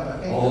meninggal karena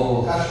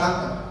Oh. karena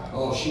kanker.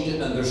 Oh, she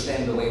didn't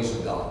understand the ways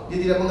of God. Dia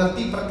tidak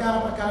mengerti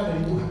perkara-perkara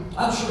dari Tuhan.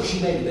 I'm sure she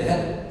made it to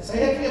heaven,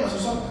 Saya yakin dia masuk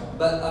surga.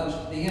 but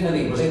the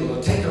enemy was able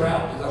to take her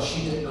out because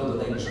she didn't know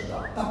the things of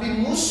God.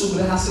 Tapi musuh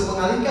berhasil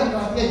mengalihkan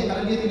perhatiannya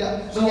karena dia tidak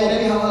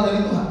menyadari hal-hal dari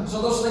Tuhan.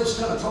 So those things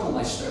kind of trouble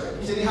my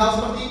spirit. Jadi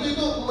hal seperti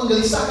itu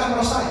menggelisahkan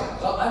roh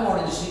saya. So I'm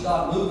wanting to see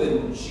God move,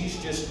 and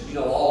she's just,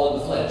 all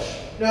in the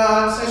flesh.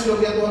 Dan saya sudah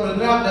lihat Tuhan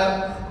bergerak dan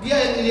dia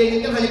yang dia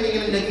inginkan hanya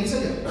keinginan daging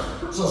saja.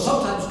 So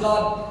sometimes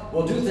God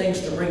will do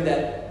things to bring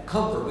that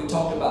comfort. We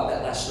talked about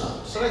that last night.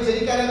 Soalnya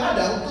jadi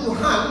kadang-kadang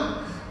Tuhan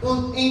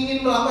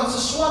ingin melakukan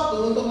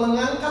sesuatu untuk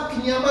mengangkat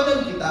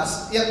kenyamanan kita.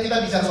 Yang kita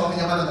bicara soal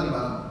kenyamanan tadi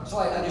malam. So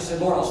I just said,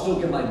 Lord, I'll still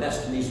give my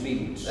best in these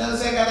meetings. Dan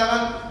saya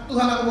katakan,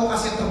 Tuhan aku mau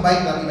kasih yang terbaik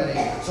dalam ibadah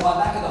ini. So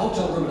I'm back in the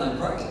hotel room and I'm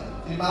praying.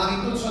 Di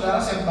malam itu, saudara,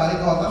 saya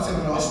balik ke hotel, saya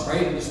berdoa. Just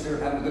praying in the Spirit,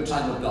 having a good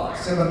time with God.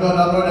 Saya berdoa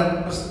dalam roh dan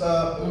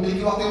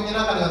memiliki waktu yang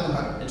menyenangkan dengan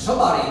Tuhan. And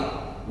somebody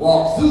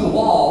walked through the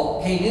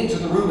wall, came into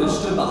the room, and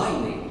stood behind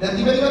me. Dan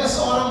tiba-tiba ada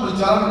seorang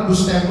berjalan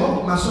menembus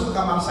tembok, masuk ke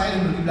kamar saya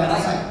dan berdiri di And belakang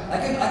saya.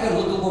 I could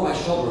look over my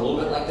shoulder a little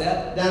bit like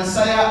that. Dan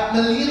saya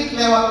melirik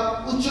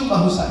lewat ujung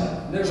bahu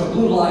saya. And there's a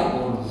blue light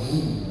going,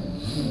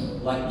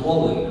 like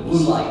glowing, a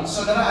blue light.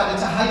 Saudara, ada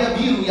cahaya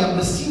biru yang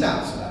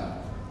bersinar, saudara.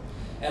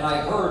 And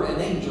I heard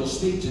an angel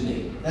speak to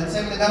me. Dan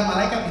saya mendengar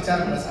malaikat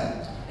bicara kepada saya.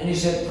 And he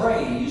said,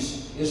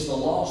 praise is the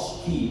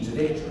lost key to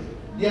victory.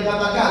 Dia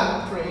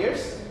katakan,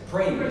 prayers,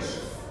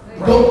 Praise.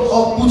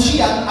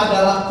 pujian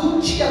adalah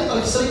kunci yang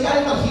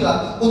seringkali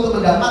terhilang untuk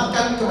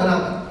mendapatkan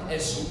kemenangan.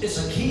 It's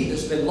a key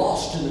that's been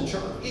lost in the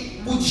church.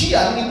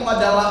 Pujian itu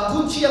adalah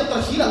kunci yang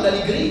terhilang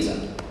dari gereja.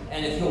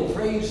 And if you'll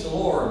praise the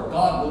Lord,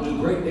 God will do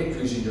great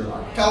victories in your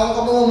life. Kalau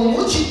kamu mau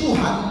memuji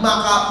Tuhan,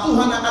 maka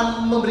Tuhan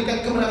akan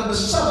memberikan kemenangan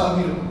besar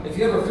dalam hidupmu. If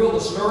you ever feel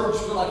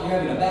discouraged, feel like you're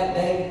having a bad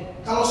day,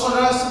 Kalau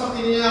saudara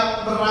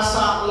sepertinya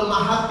merasa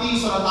lemah hati,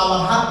 saudara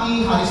tawar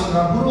hati, hari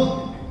saudara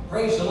buruk,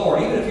 praise the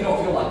Lord. Even if you don't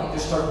feel like it,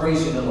 just start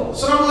praising the Lord.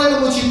 saudara mulai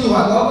memuji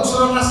Tuhan. Walaupun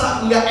saudara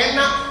merasa nggak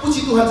enak,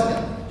 puji Tuhan saja.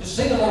 Just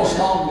sing a little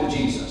song to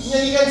Jesus.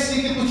 Nyanyikan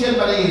sedikit pujian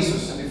pada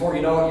Yesus. And before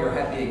you know it, you're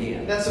happy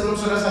again. Dan sebelum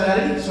saudara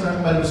sadari,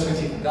 saudara kembali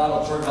bersukacita. God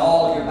will turn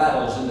all of your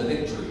battles into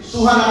victories.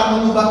 Tuhan akan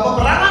mengubah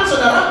peperangan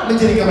saudara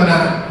menjadi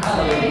kemenangan.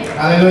 Hallelujah.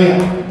 Haleluya.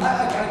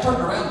 I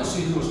turned around to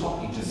see who was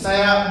talking to me.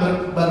 Saya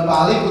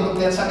berbalik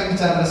untuk melihat siapa yang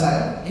bicara pada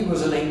saya. He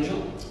was an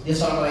angel. Dia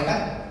seorang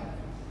malaikat.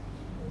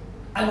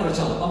 I'm going to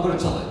tell you.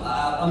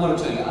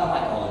 I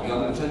like all of you. I'm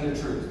going to tell you the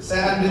truth.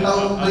 Saya akan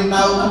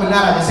beritahu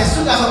kebenarannya. Saya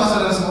suka sama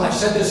saudara semua. I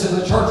said this in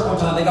the church one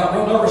time. They got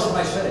real nervous when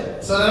I said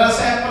it. Saudara,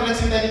 saya pernah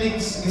cerita ini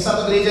di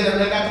satu gereja dan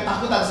mereka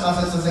ketakutan setelah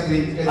saya selesai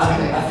gereja.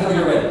 I feel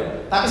you're ready.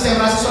 Tapi saya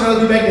merasa saudara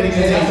lebih baik dari Say,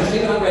 gereja. Pastor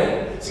Stephen, I'm ready.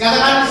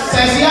 Sekatakan,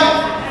 saya siap.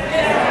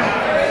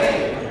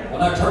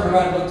 When I turned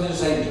around and looked at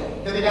this angel,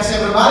 Ketika saya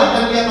berbalik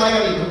dan lihat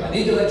malaikat itu, I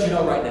need to let you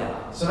know right now.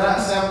 saudara,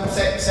 saya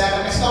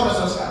akan kasih tahu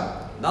saudara sekarang.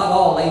 Not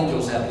all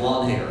angels have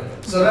blonde hair.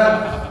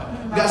 Saudara,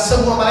 gak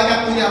semua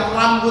malaikat punya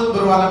rambut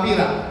berwarna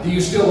pirang. Do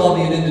you still love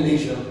me in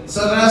Indonesia?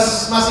 Saudara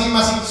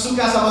masih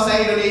suka sama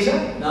saya Indonesia?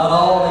 Not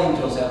all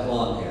angels have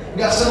blonde hair.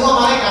 Gak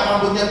semua malaikat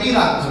rambutnya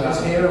pirang.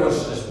 His hair was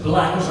as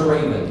black as a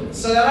raven.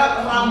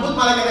 Saudara, rambut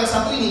malaikat yang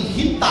satu ini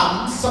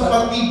hitam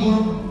seperti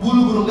bulu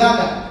burung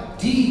gagak.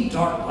 Deep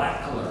dark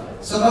black color.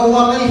 Saudara,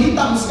 warnanya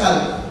hitam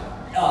sekali.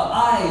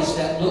 Eyes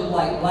that look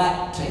like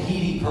black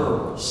Tahiti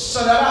pearls.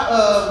 Saudara,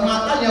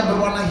 matanya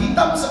berwarna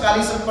hitam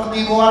sekali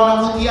seperti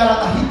warna mutiara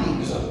Tahiti.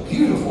 He's a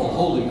beautiful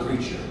holy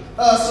creature.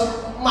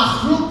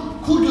 Makhluk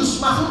kudus,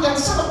 makhluk yang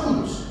sangat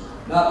kudus.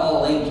 Not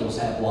all angels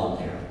have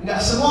blonde hair. Nggak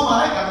semua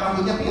malaikat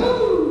rambutnya pirang.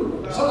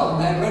 Some of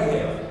them have red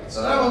hair.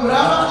 Saudara,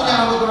 beberapa punya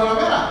rambut berwarna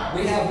merah.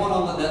 We have one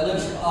that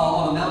lives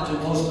on a mountain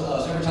close to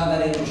us. Every time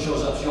that angel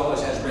shows up, she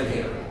always has red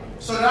hair.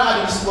 Saudara,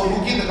 ada di sebuah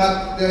bukit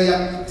dekat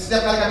yang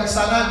setiap kali kami ke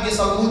sana dia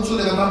selalu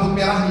muncul dengan rambut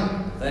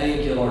merahnya.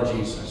 Thank you, Lord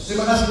Jesus.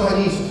 Terima kasih Tuhan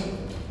Yesus.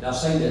 Now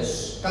say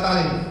this. Katakan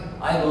ini.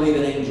 I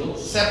believe in angels.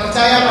 Saya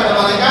percaya pada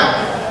malaikat.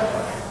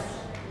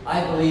 I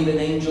believe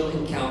in angel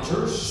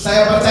encounters.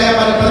 Saya percaya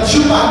pada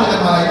perjumpaan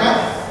dengan malaikat.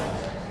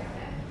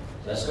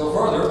 Let's go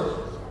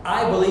further.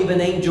 I believe in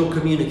angel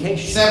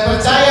communication. Saya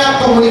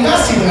percaya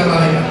komunikasi dengan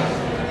malaikat.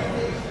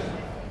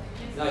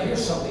 Now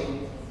here's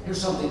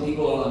something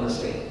people don't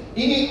understand.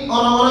 Ini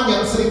orang-orang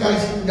yang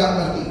seringkali nggak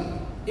ngerti.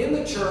 In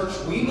the church,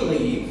 we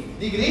believe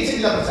Di gereja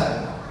tidak percaya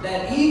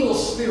that evil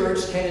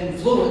spirits can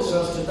influence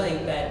us to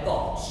think bad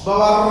thoughts.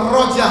 bahwa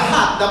roh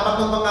jahat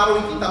dapat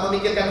mempengaruhi kita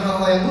memikirkan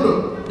hal-hal yang buruk.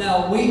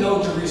 Now we know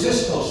to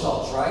resist those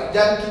thoughts, right?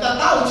 Dan kita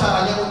tahu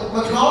caranya untuk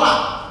menolak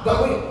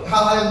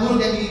hal-hal yang buruk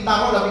yang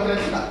ditaruh dalam pikiran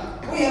kita.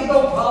 We have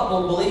no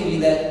problem believing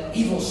that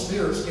evil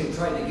spirits can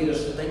try to get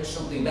us to think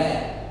something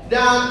bad.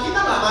 Dan kita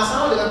nggak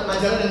masalah dengan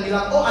pengajaran yang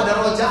bilang, oh ada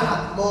roh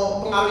jahat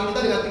mau pengaruhi kita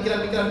dengan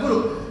pikiran-pikiran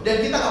buruk.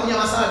 Dan kita nggak punya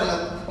masalah dengan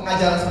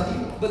pengajaran seperti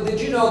itu. But did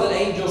you know that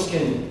angels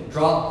can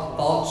drop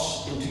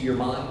thoughts into your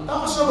mind?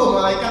 Tahu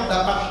bahwa malaikat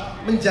dapat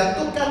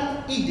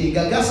menjatuhkan ide,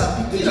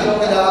 gagasan,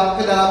 pikiran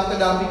ke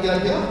dalam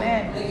pikiran kita.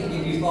 Amen. They can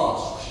give you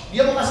thoughts.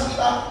 Dia mau kasih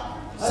kita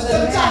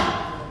secercah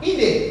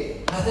ide.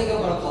 I think I'm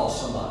going to call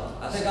somebody.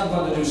 I think I'm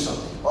going to do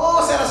something.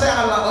 Oh, saya rasa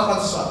akan melakukan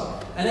sesuatu.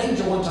 An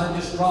angel one time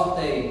just dropped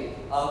a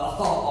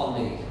thought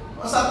on me.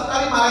 Satu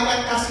kali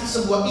malaikat kasih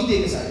sebuah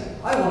ide ke saya.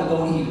 I want to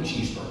go eat a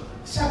cheeseburger.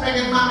 Saya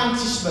pengen makan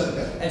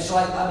cheeseburger. And so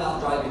I'm out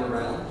driving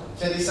around.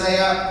 Jadi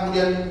saya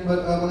kemudian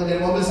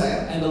mengendarai mobil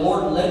saya. And the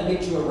Lord led me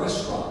to a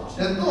restaurant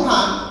Dan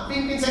Tuhan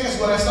pimpin saya ke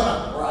sebuah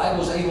restoran. where I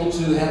was able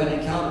to have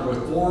an encounter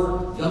with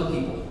 4 young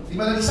people. Di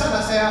mana di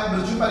sana saya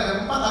berjumpa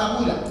dengan 4 anak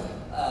muda.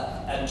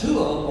 And 2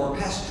 of them were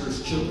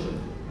pastors' children.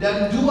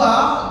 Dan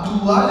dua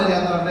dari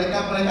antara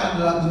mereka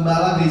adalah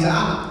gembala gereja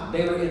anak.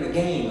 They were in a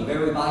game, a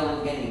very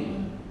violent game.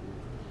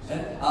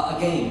 A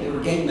game. They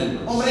were gang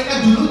members. Oh, mereka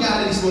dulunya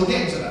ada di sebuah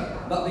geng,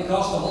 saudara. But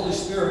because the Holy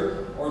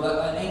Spirit or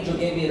an angel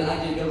gave me an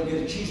idea to go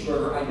get a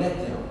cheeseburger, I met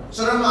them.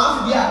 Saudara,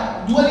 maaf,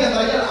 dua di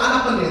antaranya adalah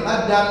anak pendeta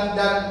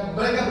dan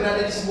mereka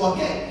berada di sebuah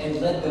geng. And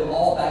led them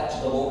all back to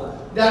the Lord.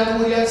 Dan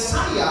kemudian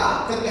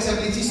saya, ketika saya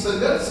beli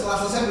cheeseburger, setelah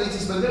selesai beli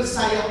cheeseburger,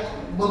 saya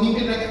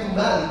memimpin mereka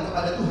kembali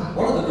kepada Tuhan.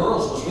 One of the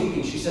girls was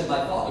weeping. She said,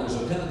 "My father is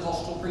a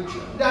Pentecostal preacher."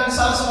 Dan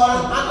salah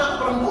seorang anak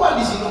perempuan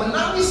di sini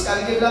menangis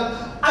sekali. Dia bilang,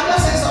 ayah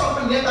saya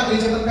seorang pendeta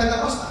gereja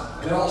Pentakosta.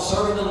 They're all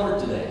serving the Lord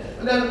today.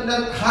 Dan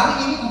hari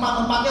ini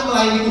empat-empatnya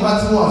melayani Tuhan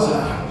semua,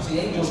 saudara. See,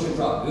 angels can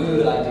drop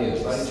good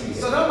ideas right into your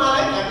head. Saudara,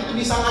 malaikat itu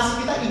bisa ngasih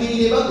kita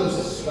ide-ide bagus.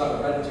 Just drop it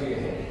right into your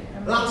head.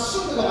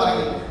 Langsung ke kepala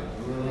kita.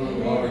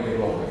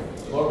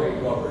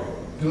 Glory.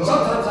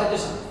 Sometimes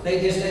they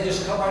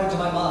just come right into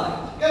my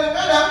mind.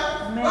 Kadang-kadang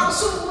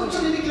langsung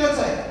muncul di pikiran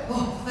saya.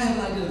 Oh, I have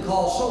an idea to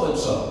call so and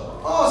so.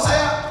 Oh,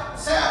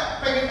 saya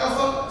pengen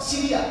telepon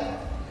si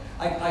dia.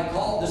 I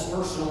called this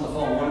person on the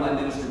phone, one of my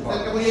ministry Dan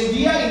partners. kemudian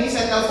dia ini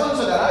saya telepon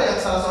saudara yang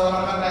salah seorang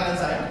rekan pelayanan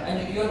saya. And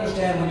you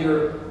understand when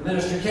your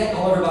minister can't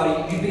call everybody,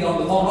 you'd be on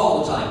the phone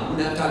all the time. You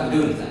wouldn't have time to do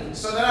anything.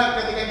 Saudara,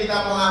 ketika kita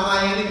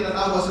melayani, kita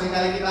tahu bahwa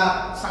seringkali kita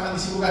sangat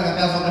disibukkan dengan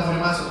telepon-telepon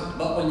yang masuk.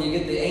 But when you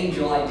get the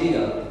angel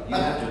idea, you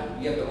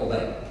have to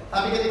obey.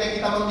 Tapi ketika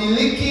kita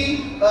memiliki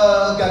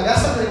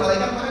gagasan dari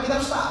malaikat, maka kita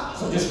harus taat.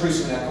 So just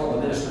recently I called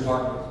the ministry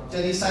partner.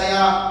 Jadi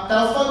saya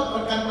telepon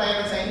rekan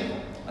pelayanan saya ini.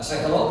 I say,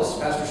 hello, this is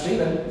Pastor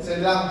Stephen. Saya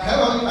bilang,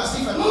 hello, ini Pak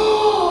Stephen.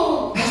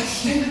 Oh, Pastor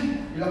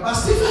Stephen. Bilang, Pak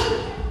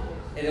Stephen.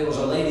 And it was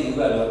a lady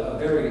who had a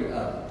very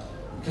a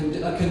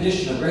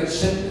condition, a great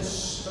sickness.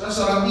 Saudara,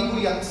 seorang ibu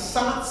yang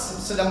sangat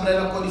sedang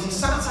berada dalam kondisi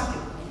sangat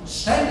sakit.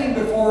 Standing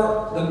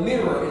before the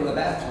mirror in the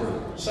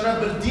bathroom. Saudara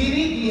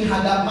berdiri di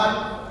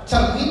hadapan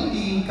cermin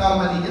di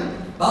kamar mandinya.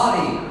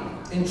 Body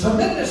in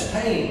tremendous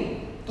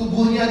pain.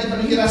 Tubuhnya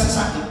dipenuhi rasa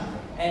sakit.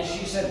 And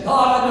she said,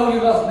 God, I know you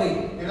love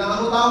me. Dia bilang,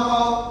 aku tahu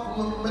kau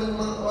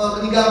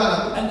meninggalkan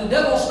aku. And the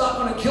devil's not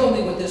going to kill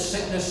me with this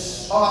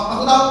sickness. Oh,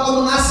 aku tahu kau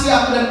mengasihi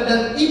aku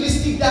dan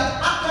iblis tidak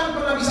akan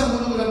pernah bisa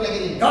membunuhku dalam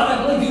penyakit ini. God, I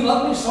believe you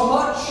love me so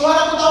much Tuhan,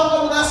 aku tahu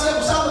kau mengasihi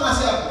aku, sangat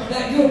mengasihi aku.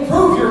 that you'll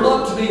prove your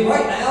love to me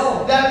right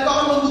now. Dan kau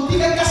akan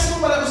membuktikan kasihmu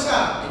padaku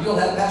sekarang. And you'll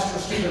have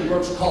Pastor Stephen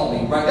Brooks call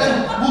me right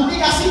Dan now.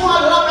 bukti kasihmu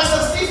adalah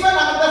Pastor Stephen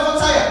akan telepon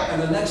saya. And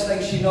the next thing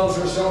she knows,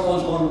 her cell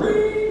phone's going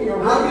ring.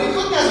 Nah,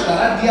 berikutnya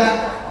saudara, dia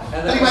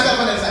terima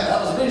telepon dari saya. That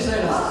was me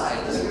saying, hi,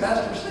 this is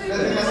Pastor Dan Stephen.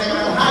 ketika saya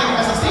katakan, hai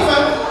Pastor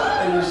Stephen.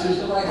 And your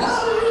sister like,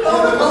 how did you know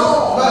to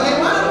call?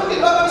 Bagaimana mungkin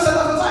Bapak bisa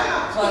telepon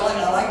saya? So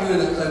I like doing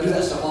that because I do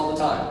that stuff all the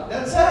time.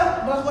 Dan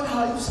saya melakukan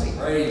hal itu sering.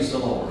 Praise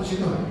the Lord. Puji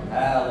Tuhan.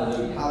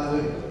 Hallelujah.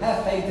 Haleluya. Have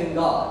faith in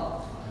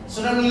God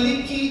Saudara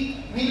miliki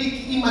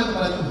iman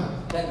kepada Tuhan.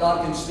 that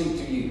God can speak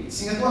to you.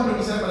 Sehingga Tuhan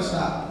berbicara pada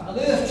saudara.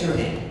 Lift your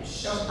hands.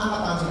 Kita harus angkat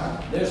tangan saudara.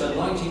 There's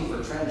anointing for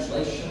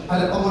translation.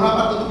 Ada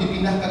pengurapan untuk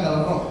dipindahkan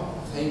dalam roh.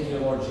 Thank you,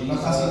 Lord Jesus. Terima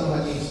kasih,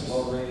 Tuhan Yesus.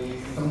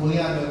 Glory.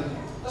 Kemuliaan dan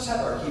Let's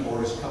have our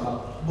keyboardist come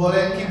up.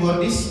 boleh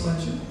keyboardis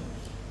maju.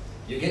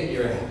 You're getting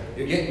your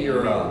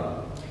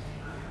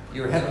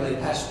heavenly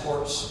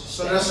passports.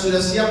 Saudara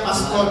sudah siap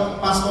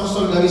paspor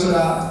surgawi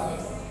saudara.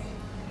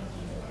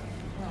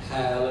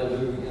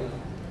 Hallelujah.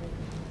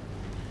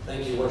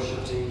 Thank you,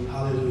 worship team.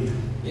 Haleluya.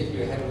 Get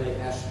your heavenly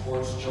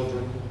passports,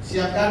 children.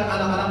 Siapkan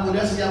anak-anak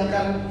muda,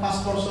 siapkan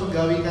paspor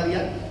surgawi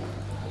kalian.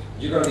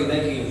 You're going to be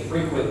making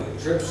frequent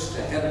trips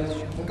to heaven.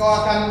 Engkau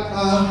akan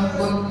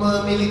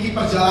memiliki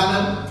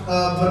perjalanan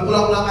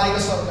berulang-ulang kali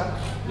ke surga.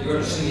 You're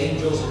going to see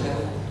angels in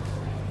heaven.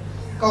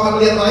 Engkau akan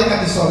melihat malaikat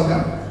di surga.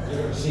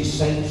 You're going to see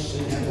saints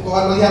in heaven. Engkau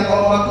akan melihat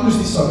orang-orang kudus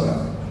di surga.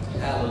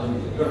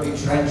 Hallelujah. You're going to be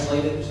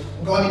translated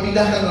Engkau akan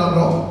dipindahkan dalam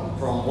roh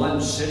from one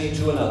city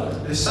to another,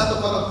 dari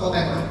satu kota ke kota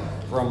yang lain,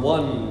 from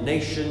one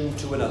nation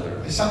to another.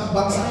 dari satu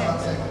bangsa ke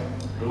bangsa yang lain.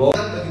 Lord,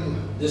 Bagi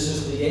Tuhan. this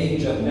is the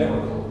age of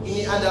miracles.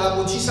 Ini adalah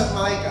mujizat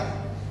malaikat.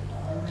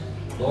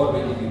 Lord, we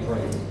give you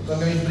praise. Tuhan,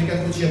 kami berikan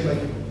pujian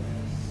bagimu.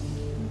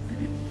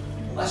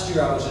 Last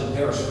year I was in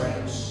Paris,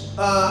 France.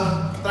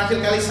 Terakhir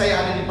kali saya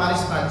ada di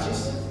Paris,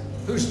 Prancis.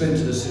 Who's been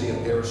to the city of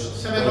Paris?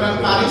 Saya pernah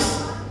ke Paris,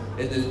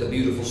 Isn't it the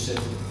beautiful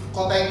city?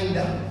 kota yang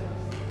indah.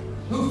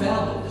 Who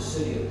founded the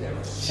city of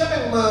Paris? Siapa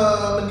yang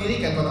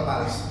mendirikan kota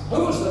Paris?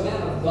 Who was the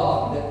man of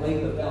God that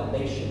laid the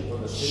foundation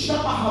for the city?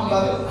 Siapa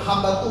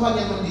hamba Tuhan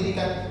yang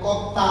mendirikan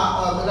kota,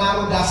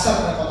 menaruh dasar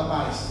pada kota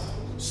Paris?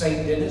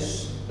 Saint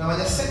Denis.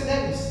 Namanya Saint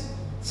Denis.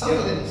 Santo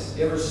Denis.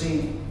 You ever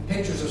seen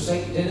pictures of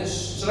Saint Denis?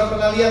 Sudah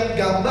pernah lihat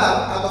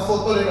gambar atau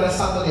foto daripada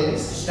Santo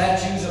Denis?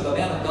 Statues of the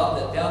man of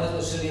God that founded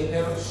the city of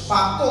Paris?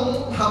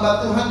 Patung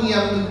hamba Tuhan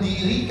yang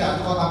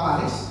mendirikan kota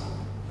Paris.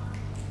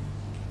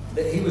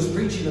 That he was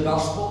preaching the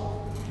gospel.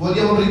 Bahwa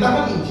dia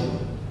memberitakan Injil.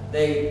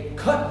 They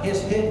cut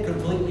his head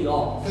completely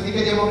off. Ketika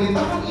dia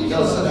memberitakan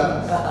Injil,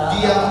 saudara,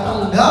 dia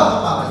penggal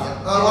kepalanya.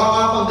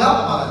 Orang-orang penggal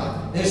kepalanya.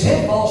 His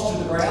head falls to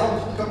the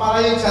ground.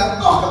 Kepalanya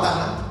jatuh ke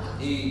tanah.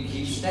 He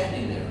keeps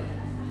standing there.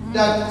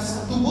 Dan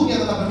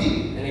tubuhnya tetap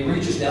berdiri. And he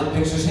reaches down,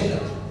 picks his head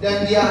up,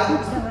 Dan dia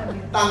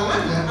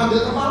tangannya ambil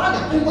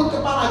kepalanya, pungut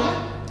kepalanya,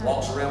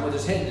 walks around with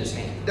his head in his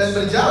hand. dan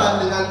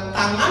berjalan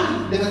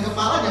dengan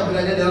kepalanya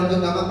berada dalam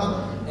genggaman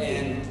tangan.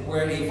 And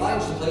where he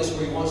finds the place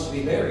where he wants to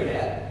be buried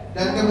at,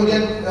 Dan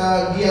kemudian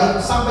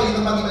dia sampai di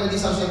tempat di mana dia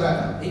seharusnya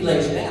berada. he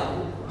lays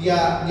down,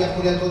 Dia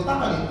kemudian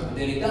letakkan itu. and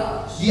then he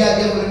dies. Dia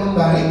kemudian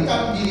membaringkan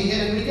dirinya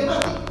dan dia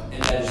mati.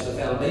 And that is the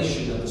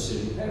foundation of the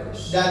city of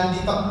Paris. Dan di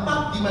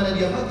tempat di mana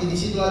dia mati,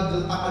 disitulah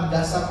diletakkan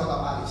dasar kota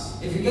Paris.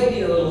 If you give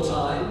me a little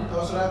time,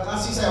 Kalau saudara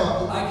kasih saya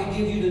waktu, I could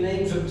give you the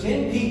names of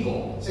 10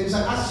 people saya bisa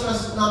kasih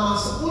saudara nama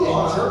 10 in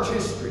orang church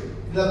history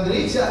dalam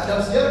gereja, dalam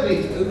sejarah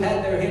gereja, who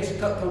had their heads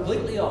cut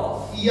completely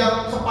off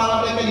yang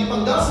kepala mereka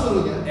dipenggal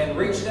seluruhnya. and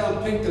reached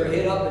down, picked their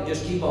head up, and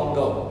just keep on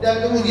going.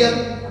 Dan kemudian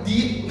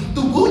di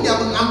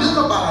tubuhnya mengambil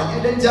kepalanya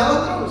dan jalan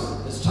terus.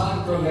 It's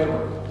time for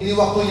memory. Ini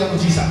waktunya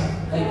mujizat.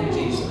 Thank you,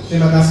 Jesus.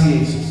 Terima kasih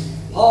Yesus.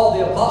 Paul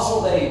the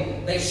apostle, they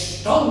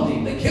stoned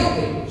him, they killed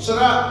him.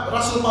 Saudara,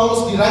 Rasul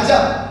Paulus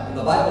dirajam. And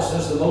the Bible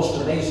says the most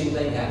amazing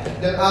thing happened.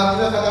 Dan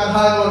Alkitab katakan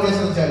hal yang luar biasa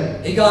terjadi.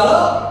 He got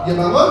up Dia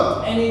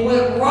bangun, and he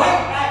went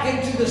right back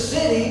into the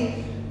city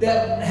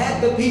that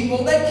had the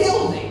people that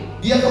killed him.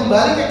 dia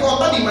kembali ke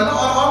kota di mana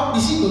orang-orang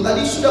di situ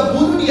tadi sudah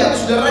bunuh dia,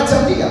 sudah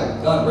rajam dia.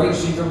 God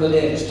raised him from the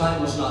dead. His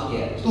time was not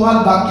yet.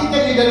 Tuhan bangkitkan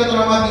dia dari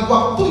orang mati,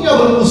 waktunya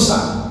belum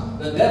usai.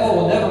 The devil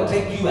will never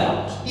take you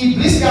out.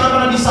 Iblis karena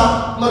pernah bisa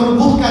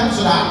merubuhkan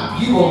saudara.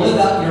 You will live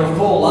out your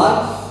full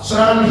life.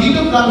 Saudara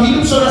hidup dalam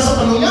hidup saudara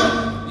sepenuhnya.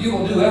 You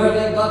will do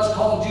everything God's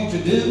called you to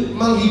do.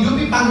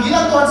 Menghidupi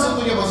panggilan Tuhan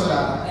seutuhnya buat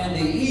saudara. And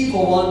the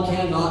evil one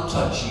cannot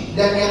touch you.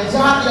 Dan yang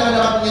jahat tidak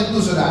dapat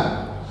menyentuh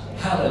saudara.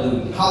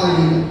 Hallelujah.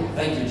 Haleluya.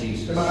 Thank you,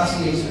 Jesus. Terima kasih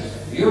Yesus.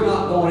 You're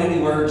not going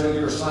anywhere until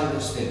your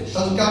assignment's finished.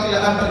 Engkau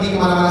tidak akan pergi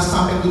kemana-mana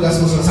sampai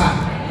tugasmu selesai.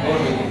 Lord,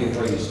 we give you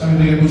praise. Kami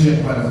berikan pujian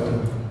kepada Tuhan.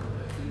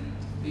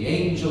 The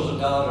angels of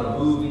God are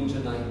moving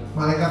tonight.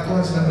 Malaikat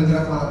Tuhan sedang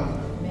bergerak malam ini.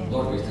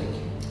 Lord, we thank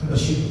you.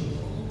 Bersyukur.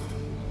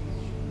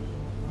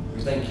 We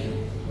thank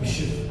you.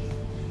 Bersyukur.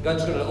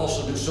 God's going to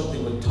also do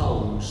something with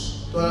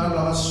tongues. Tuhan akan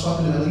melakukan sesuatu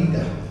dengan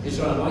lidah. He's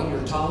going to anoint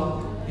your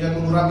tongue. Dia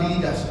mengurapi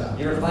lidah saudara.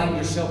 You're going to find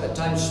yourself at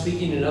times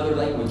speaking in other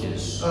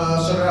languages.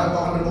 Saudara, kau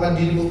akan menemukan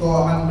dirimu,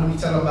 kau akan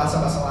berbicara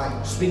bahasa-bahasa lain.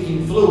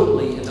 Speaking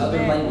fluently in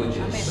other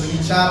languages.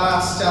 Berbicara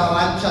secara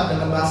lancar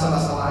dengan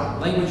bahasa-bahasa lain.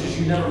 Languages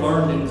you never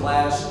learned in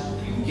class.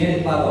 You get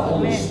it by the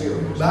Holy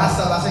Spirit.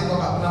 Bahasa-bahasa yang kau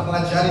tak pernah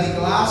pelajari di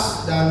kelas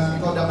dan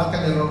kau dapatkan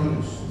dari Roh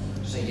Kudus.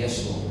 Say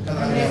yes, Lord.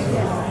 Katakan ya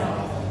Tuhan.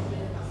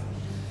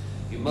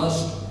 You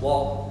must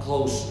walk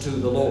close to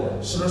the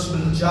Lord. Saudara harus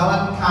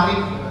berjalan karib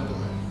dengan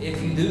Tuhan. If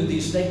you do,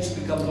 these things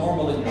become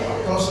normal in your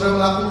life. Kalau saudara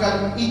melakukan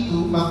itu,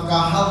 maka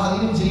hal-hal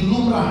ini menjadi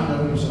lumrah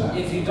dalam hidup saudara.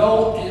 If you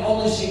don't, it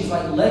only seems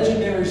like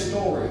legendary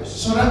stories.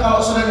 Saudara, kalau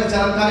saudara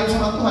berjalan karib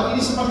sama Tuhan,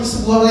 ini seperti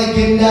sebuah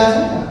legenda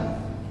saja.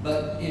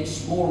 But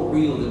it's more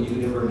real than you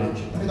could ever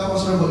imagine. Tapi kalau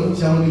saudara bahwa ini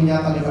jauh lebih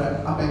nyata daripada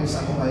apa yang bisa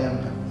kau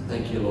bayangkan.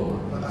 Thank you, Lord.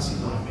 Terima kasih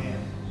Tuhan.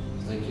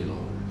 Thank you,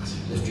 Lord.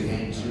 Lift your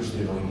hands. Here's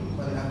the anointing.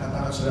 Mari angkat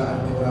tangan saudara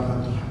ada beberapa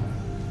Tuhan.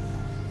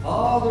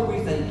 Father, we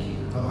thank you.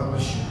 Bapak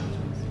bersyukur.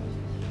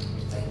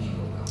 Thank you,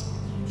 oh God.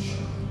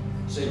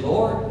 Say,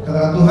 Lord,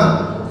 Katakan Tuhan,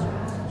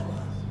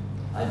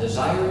 I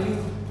desire you.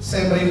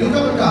 saya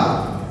merindukan Engkau.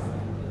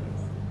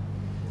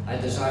 I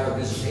desire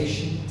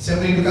visitation.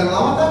 Saya merindukan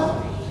lawatan.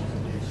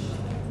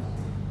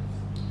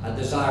 I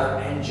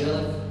desire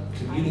angelic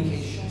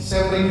communication.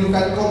 Saya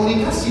merindukan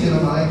komunikasi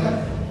dengan malaikat.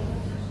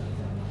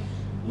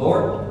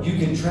 Lord,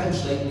 you can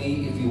translate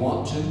me if you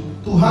want to.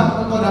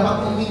 Tuhan, Engkau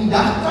dapat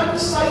memindahkan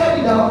saya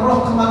di dalam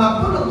roh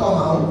kemanapun Engkau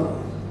mau.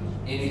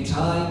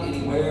 Anytime,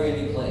 anywhere,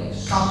 any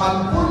place.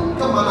 Kapanpun,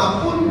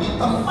 kemanapun, di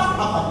tempat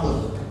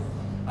apapun.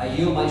 I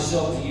yield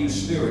myself to you,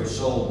 spirit,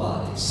 soul,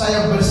 body.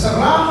 Saya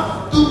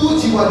berserah, tubuh,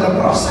 jiwa, dan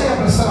roh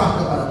saya berserah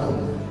kepada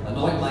Tuhan.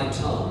 Anoint my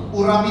tongue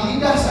Urapi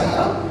lidah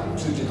saya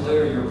to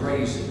declare your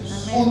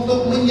praises.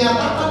 untuk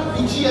menyatakan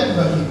pujian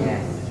bagimu.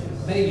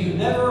 May you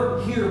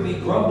never hear me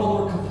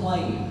grumble or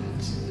complain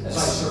as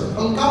I serve.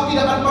 Engkau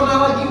tidak akan pernah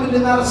lagi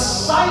mendengar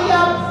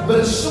saya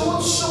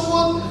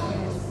bersungut-sungut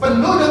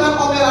penuh dengan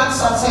omelan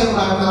saat saya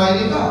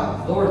melayani Engkau.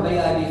 Lord,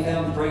 may I be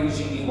found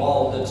praising you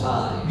all the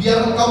time.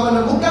 Biar Engkau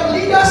menemukan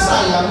lidah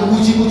saya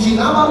memuji-muji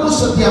namamu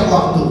setiap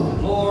waktu.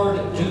 Lord,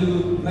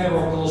 do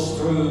miracles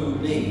through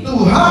me.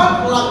 Tuhan,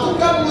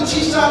 lakukan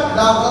mujizat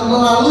dalam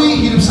melalui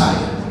hidup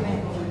saya.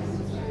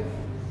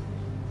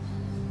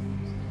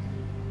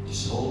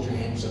 Just hold your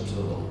hands up to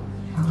the Lord.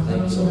 Angkat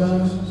tangan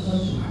saudara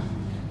kepada Tuhan.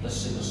 Let's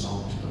sing a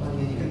song to the Lord.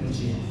 Menyanyikan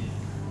pujian.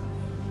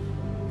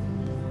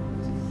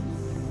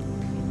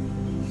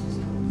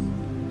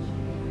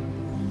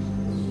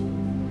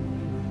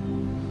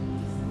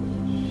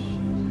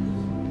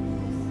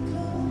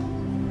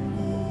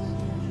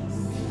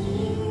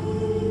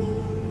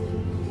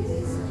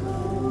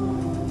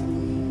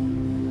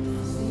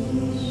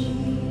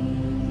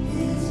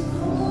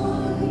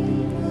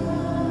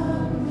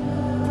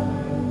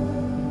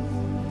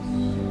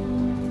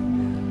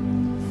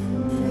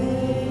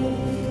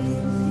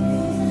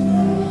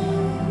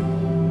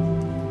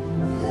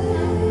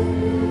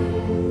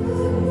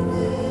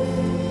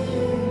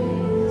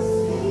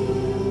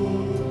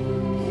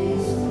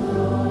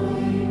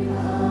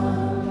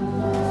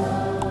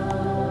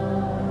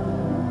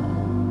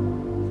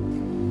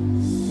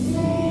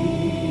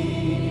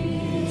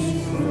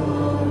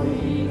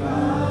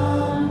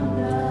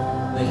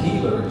 The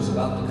healer is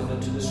about to come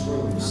into this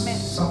room.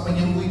 Sang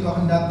penyembuh itu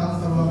akan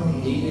datang ke ruangan ini.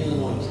 Healing and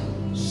anointing.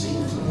 Sing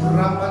to the Lord.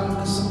 Urapan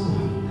kesembuhan.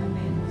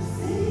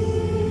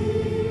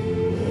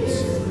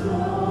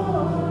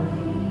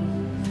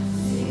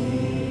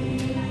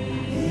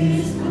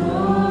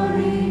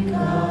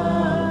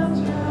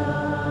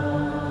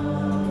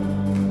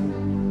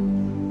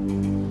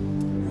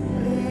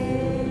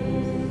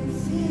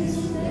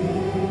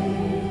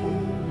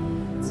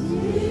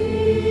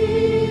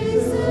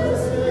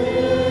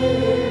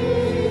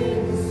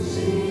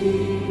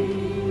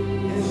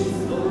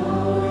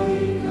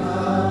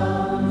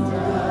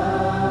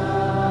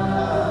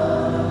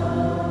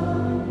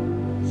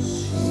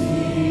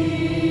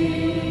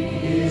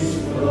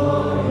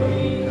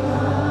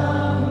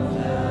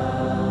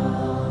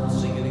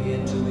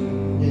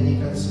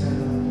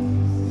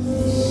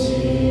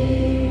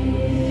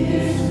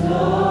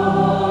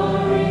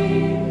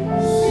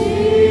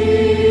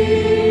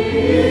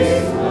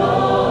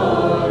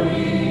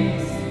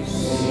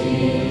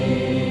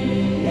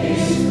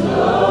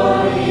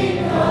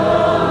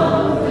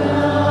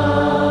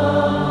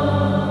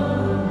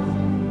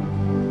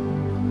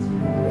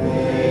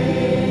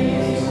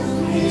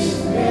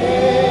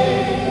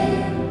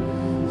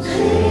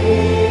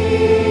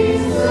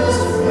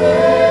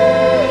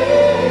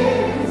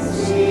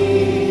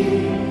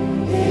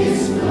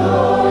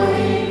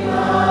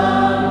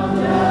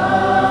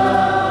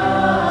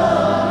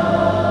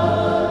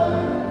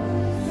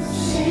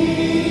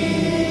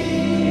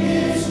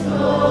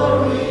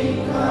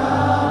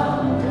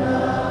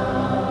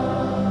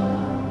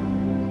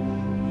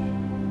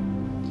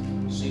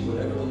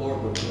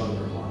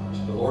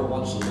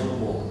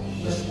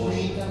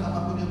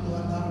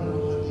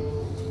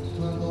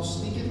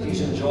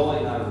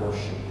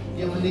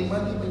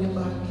 menikmati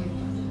penyembahan kita.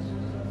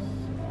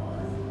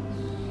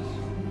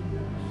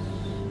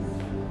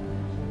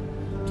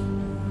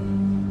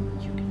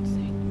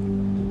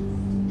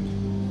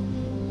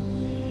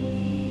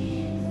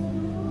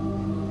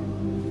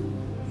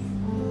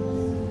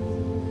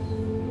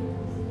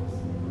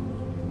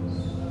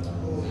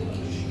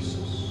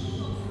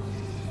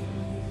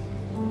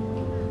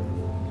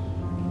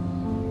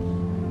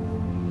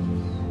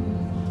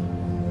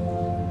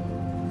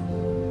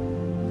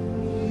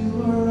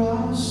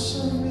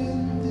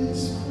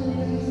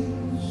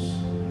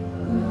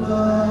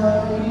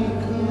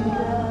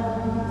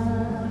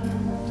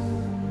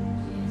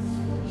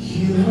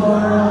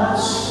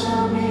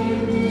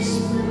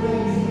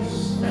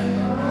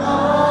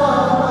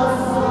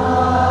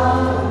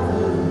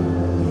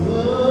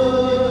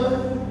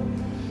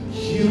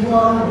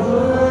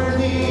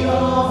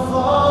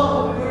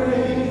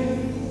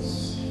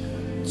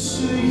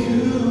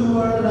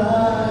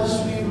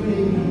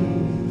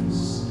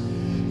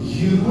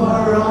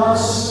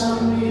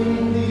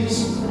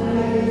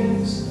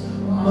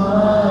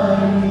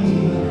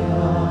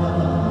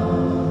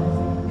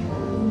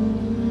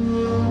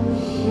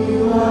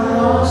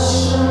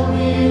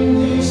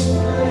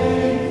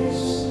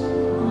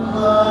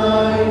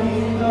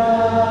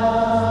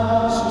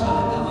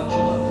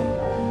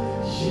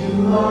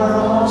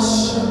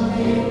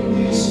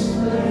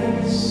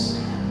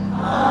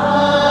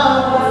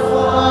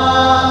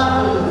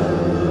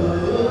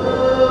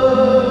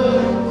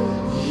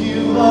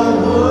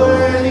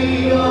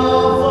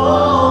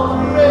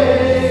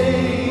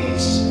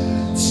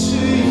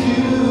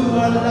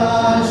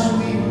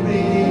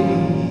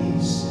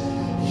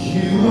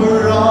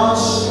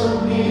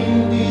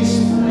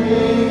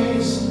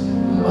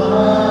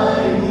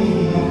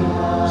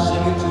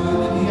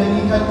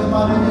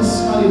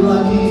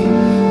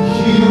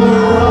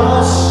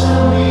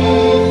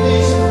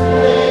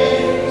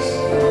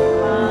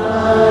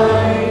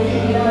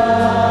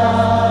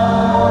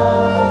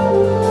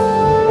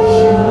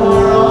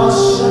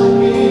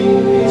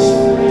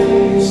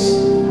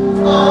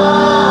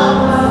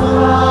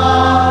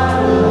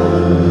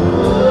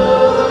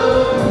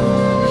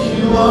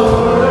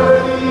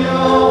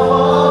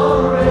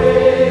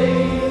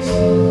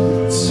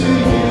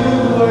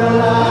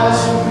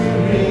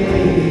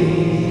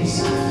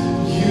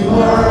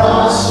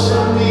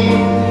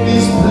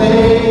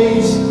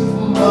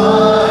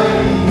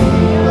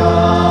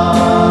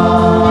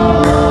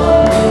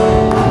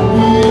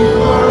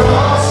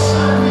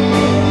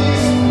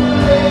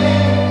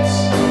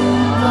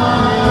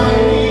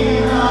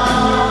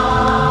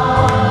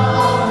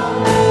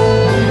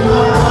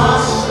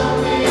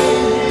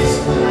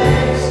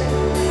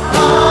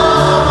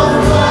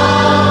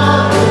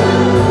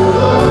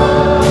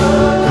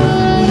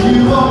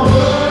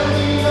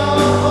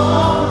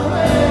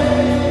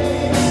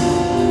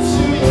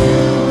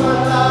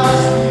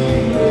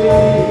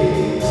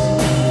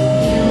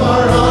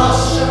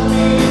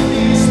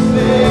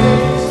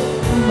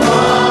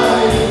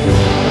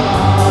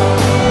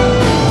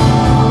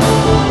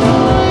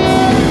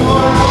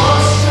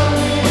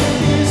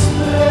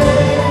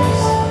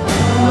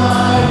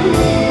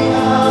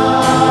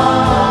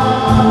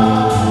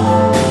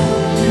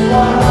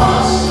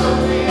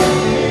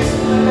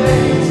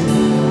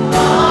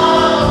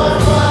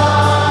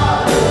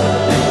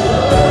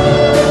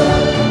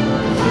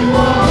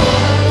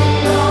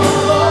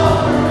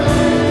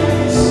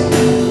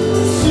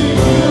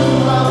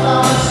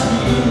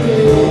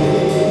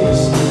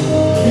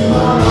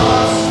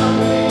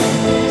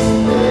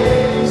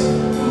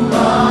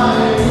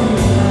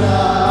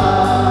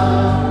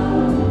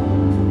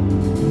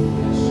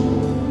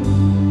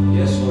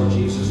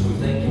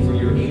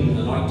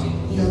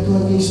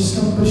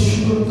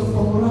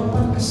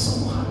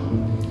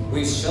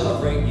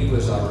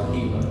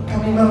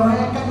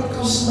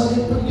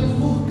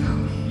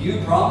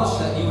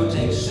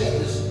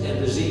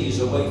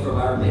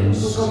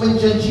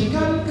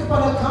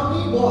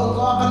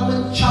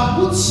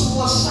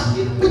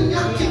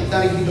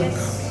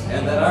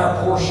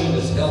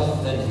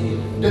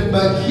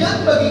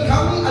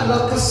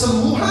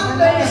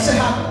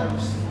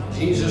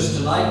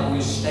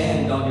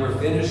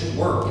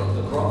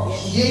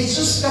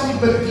 Yesus, kami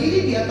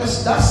berdiri di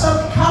atas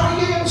dasar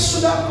karya yang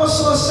sudah Kau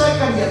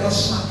selesaikan di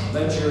atas salib.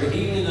 Let your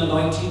healing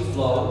anointing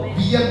flow.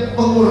 Biar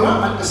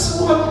pengurapan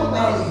kesembuhan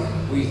mengalir.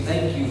 We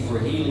thank you for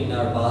healing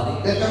our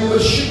body. Dan kami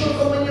bersyukur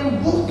Kau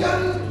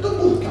menyembuhkan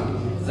tubuh kami.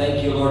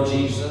 Thank you, Lord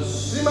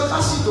Jesus. Terima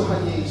kasih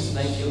Tuhan Yesus.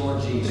 Thank you,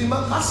 Lord Jesus. Terima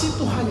kasih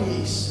Tuhan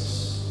Yesus.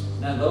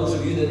 Now, those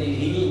of you that need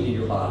healing in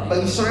your body,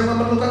 Bagi saudara yang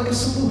memerlukan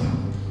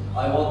kesembuhan,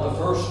 I want the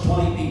first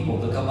 20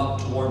 people to come up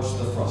towards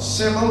the front.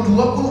 saya mau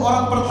 20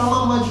 orang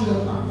pertama maju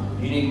datang.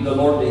 You need the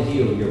Lord to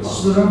heal your body.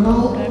 Saudara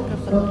mau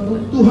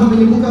Tuhan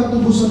menyembuhkan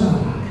tubuh saudara.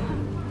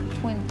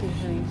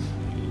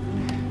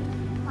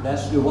 23.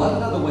 That's good. Why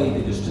another wave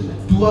it just a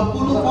minute?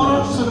 20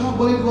 orang, saudara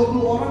boleh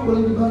 20 orang,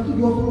 boleh dibantu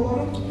 20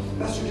 orang.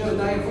 Pastor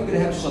Jedediah, if we could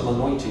have some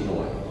anointing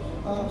oil.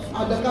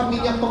 Adakah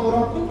minyak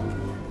pengurapan,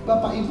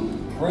 Bapak Ibu?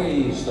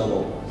 Praise the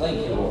Lord.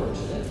 Thank you, Lord,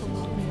 today.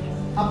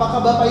 Apakah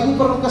Bapak Ibu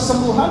perlu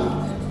kesembuhan?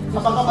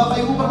 Apakah Bapak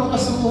Ibu perlu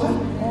kesembuhan?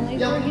 Only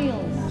for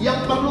healing. Yang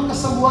perlu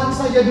kesembuhan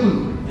saja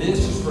dulu.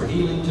 This is for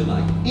healing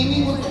tonight.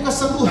 Ini untuk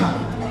kesembuhan.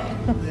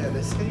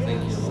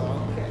 Thank you, Lord.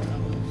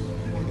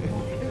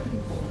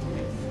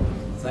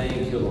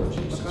 Thank you, Lord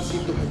Jesus. Makasih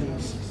Tuhan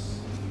Yesus.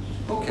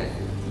 Okay.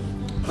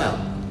 Now,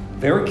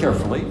 very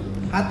carefully,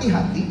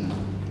 Hati-hati.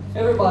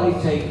 everybody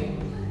take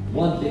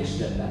one big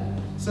step back.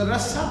 Saudara,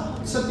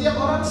 setiap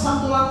orang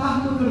satu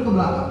langkah mundur ke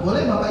belakang.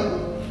 Boleh Bapak Ibu?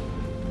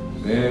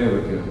 Very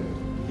good.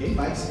 Oke,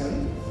 baik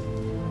sekali.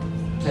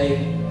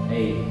 Take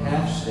a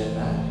half step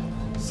back.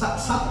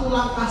 Satu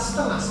langkah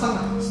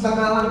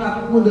setengah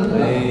langkah mundur ke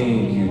belakang.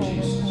 Thank you,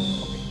 Jesus.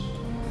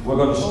 We're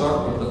going to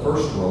start with the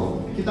first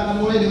row. Kita akan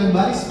mulai dengan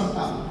baris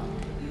pertama.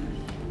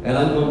 And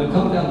I'm going to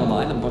come down the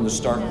line. I'm going to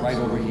start right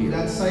over here.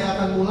 Dan saya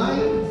akan mulai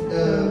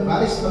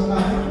baris pertama.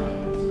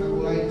 Akan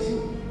mulai di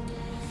sini.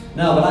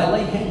 Now, when I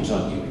lay hands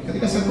on you,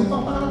 Ketika saya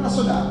tumpang tangan atas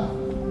saudara,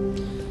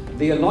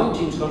 the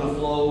anointing is going to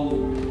flow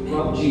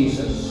from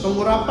Jesus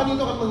pengurapan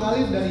itu akan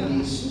mengalir dari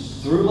Yesus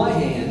through my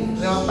hands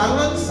lewat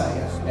tangan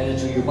saya and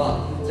into your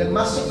body. dan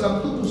masuk dalam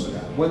tubuh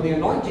saudara. When the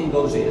anointing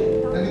goes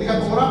in, Dan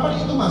ketika pengurapan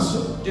itu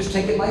masuk, just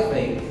take it by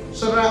faith.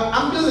 saudara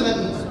ambil dengan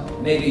iman.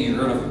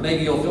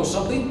 Maybe you'll feel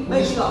something,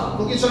 maybe not.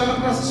 Mungkin saudara akan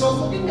merasa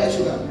sesuatu, mungkin enggak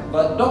juga.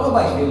 But don't go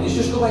by feelings,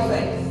 just go by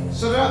faith.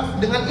 Saudara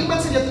dengan iman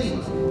saja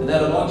terima. And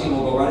that anointing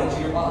will go right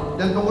into your body.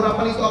 Dan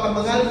pengurapan itu akan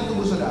mengalir di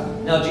tubuh saudara.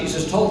 Now,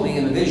 Jesus told me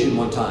in a vision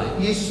one time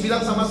Yesus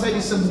bilang sama saya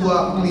di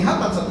sebuah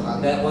penglihatan satu kali,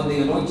 that when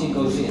the anointing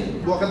goes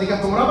in, bahwa ketika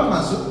pengurapan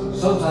masuk,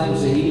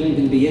 sometimes the healing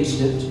can be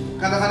instant,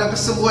 kadang-kadang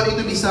kesembuhan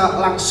itu bisa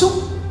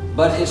langsung,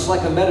 but it's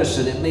like a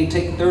medicine. It may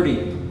take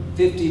 30,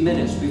 50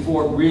 minutes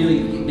before it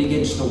really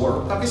begins to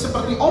work. tapi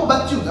seperti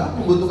obat juga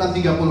membutuhkan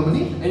 30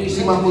 menit, And he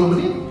said, 50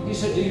 menit.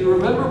 do you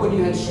remember when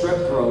you had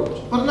strep throat?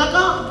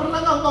 Pernahkah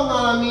engkau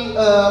mengalami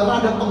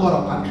radang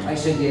tenggorokan? I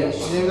said, yes.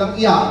 Dia bilang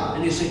iya,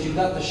 And he said, you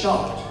got the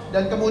shot.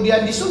 dan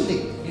kemudian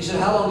disuntik. He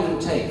said, how long did it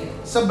take?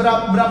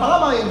 Berapa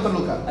lama yang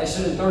diperlukan? I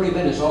said, in 30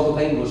 minutes, all the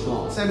pain was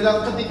gone. Saya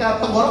bilang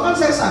ketika tenggorokan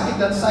saya sakit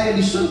dan saya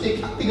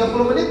disuntik 30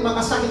 menit maka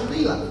sakit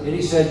itu hilang. And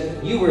he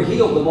said, you were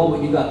healed the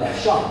moment you got that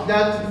shot.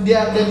 Dan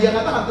dia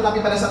katakan,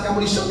 tetapi pada saat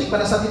kamu disuntik,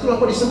 pada saat itulah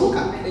kau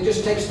disembuhkan. It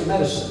just takes the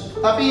medicine.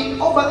 Tapi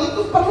obat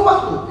itu perlu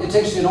waktu. It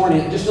takes the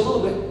anointing just a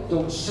little bit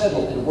to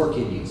settle and work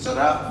in you.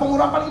 Saudara,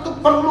 pengurapan itu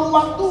perlu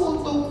waktu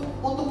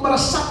untuk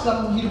meresap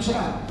dalam hidup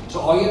saudara. So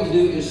all you have to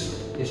do is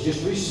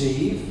just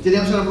receive, Jadi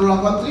yang saudara perlu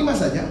lakukan terima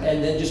saja.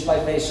 and then just by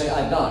faith say,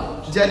 I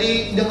got it.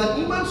 Jadi dengan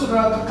iman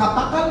saudara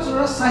katakan,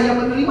 saudara saya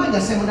menerimanya,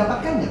 saya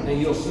mendapatkannya.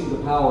 And you'll see the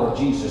power of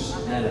Jesus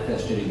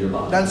manifested in your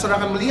body. Dan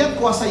saudara akan melihat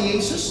kuasa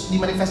Yesus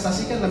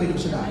dimanifestasikan dalam hidup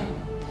saudara.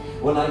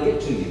 When I get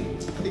to you,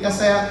 Ketika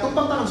saya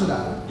tumpang tangan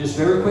saudara, just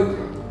very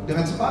quickly,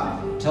 dengan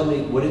cepat, tell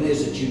me what it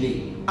is that you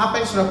need. apa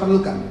yang saudara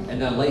perlukan.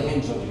 And then lay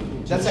hands on you.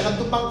 Dan saya akan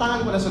tumpang tangan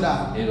kepada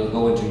saudara. And it'll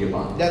go into your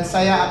body. Dan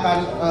saya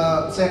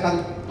akan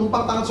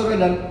tumpang tangan saudara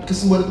dan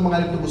kesembuhan itu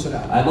mengalir ke tubuh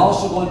saudara. I'm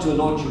also going to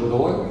anoint you with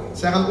oil.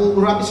 Saya akan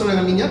urapi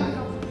saudara dengan minyak.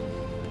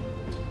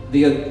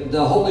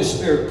 The Holy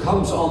Spirit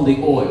comes on the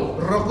oil,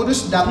 Roh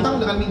Kudus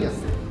datang dengan minyak.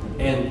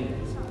 and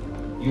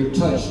you're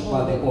touched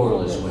by the oil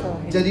as well.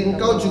 Jadi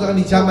engkau juga akan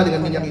dijamah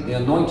dengan minyak itu. The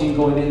anointing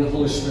going in, the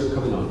Holy Spirit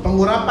coming on.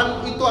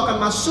 Pengurapan itu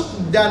akan masuk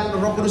dan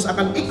Roh Kudus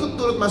akan ikut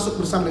turut masuk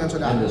bersama dengan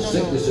saudara. And the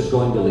sickness is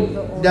going to leave.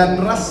 Dan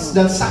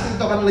sakit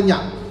itu akan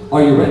lenyap.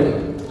 Are you ready?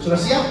 Sudah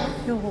siap?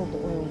 He'll hold the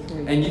oil for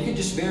you. And you can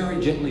just very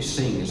gently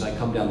sing as I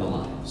come down the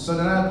line.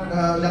 Saudara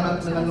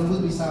dengan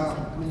lembut bisa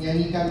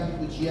menyanyikan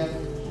pujian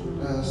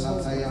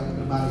saat saya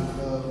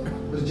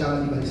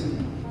berjalan di baris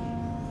ini.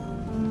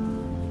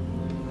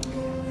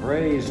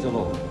 Praise the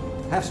Lord.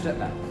 Half step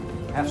back.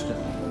 Half step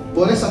back.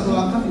 Boleh satu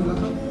langkah di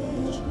belakang?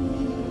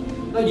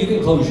 Now you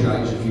can close your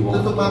eyes if you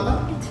Tutup want. mata.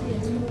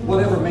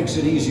 Whatever makes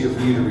it easier for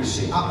you to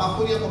receive.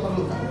 Apapun yang kau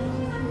perlukan.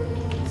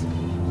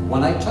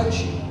 When I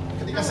touch you,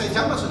 Ketika saya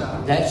jamah saudara,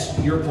 that's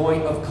your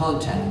point of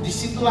contact.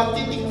 disitulah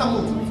titik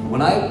temu.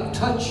 When I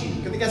touch you,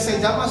 Ketika saya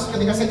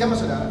jamah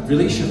saudara,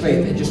 release your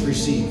faith and just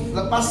receive.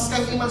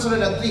 lepaskan iman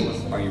saudara dan terima.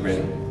 Are you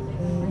ready?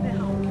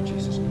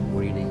 Jesus,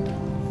 what do you need?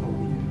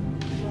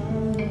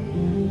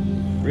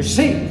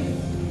 Receive.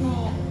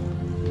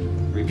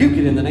 Rebuke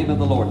it in the name of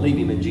the Lord. Leave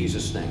him in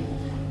Jesus' name.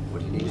 What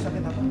do you need?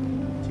 Sakit apa?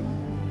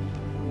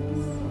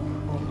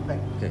 Oh, back.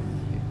 Okay.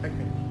 Back.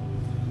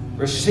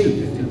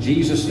 Receive it in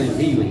Jesus' name.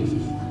 Healing.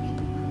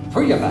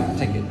 For your back.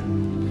 Take it.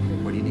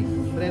 What do you need?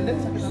 Brandon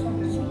sakit apa?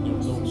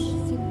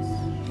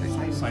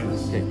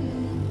 Okay.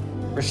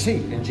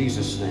 Receive in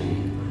Jesus'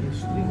 name.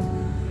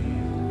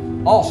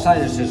 All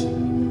sinuses,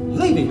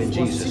 leave him in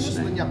Jesus' Sinus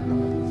name. lenyap.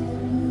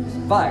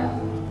 Fire.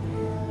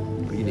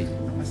 What do you need?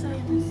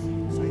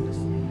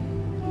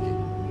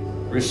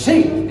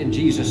 Receive in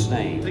Jesus'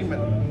 name. Terima.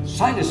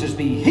 Sinuses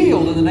be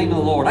healed in the name of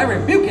the Lord. I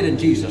rebuke it in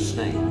Jesus'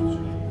 name.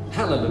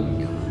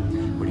 Hallelujah.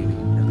 What do you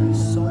need?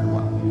 So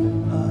what?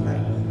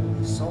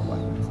 So what?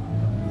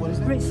 What is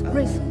that?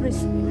 Wrist.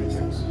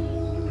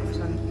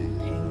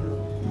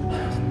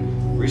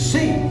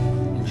 Receive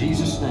in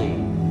Jesus'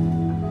 name.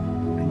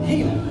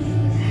 Healing.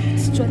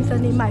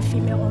 strengthening my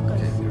female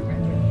organs.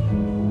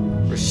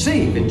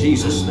 Receive in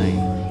Jesus' name.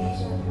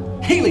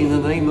 Healing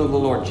in the name of the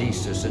Lord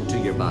Jesus into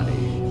your body.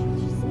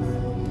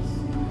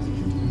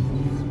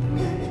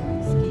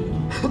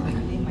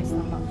 My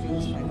stomach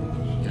feels like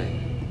Okay.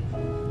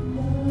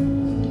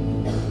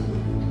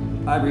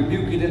 I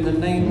rebuke it in the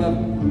name of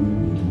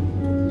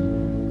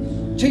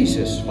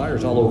Jesus.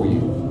 Fire's all over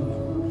you.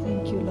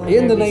 thank you, Lord.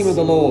 In the name of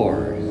the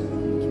Lord.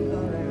 Thank you,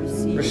 Lord. I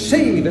receive.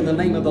 Receive in the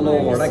name of the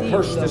Lord. I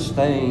curse this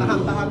thing.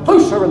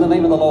 Loose her in the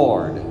name of the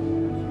Lord.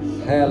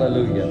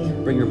 Hallelujah.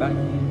 Bring her back.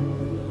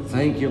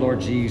 Thank you, Lord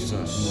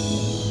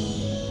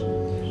Jesus.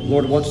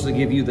 Lord wants to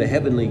give you the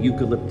heavenly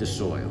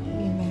eucalyptus oil.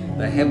 Amen.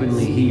 The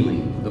heavenly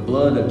healing. The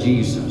blood of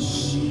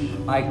Jesus.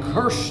 I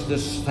curse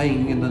this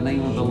thing in the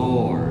name of the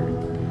Lord.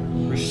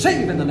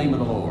 Receive in the name of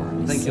the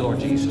Lord. Thank you, Lord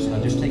Jesus.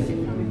 Now just take it.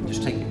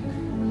 Just take it.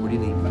 What do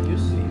you need?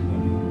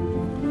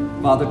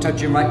 Father,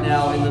 touch him right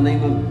now in the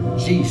name of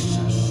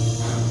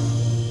Jesus.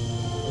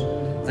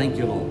 Thank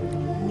you, Lord.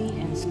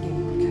 Knee and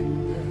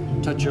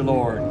skin. Touch your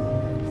Lord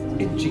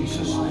in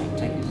Jesus' name.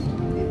 Take it.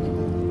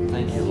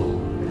 Thank you, Lord.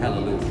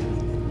 Hallelujah.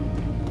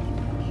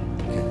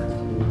 Okay.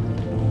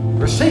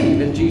 Receive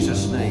in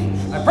Jesus' name.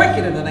 I break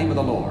it in the name of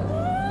the Lord.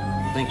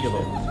 Thank you,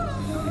 Lord.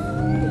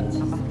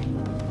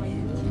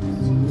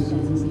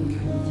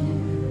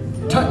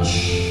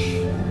 Touch.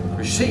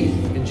 Receive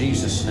in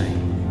Jesus' name.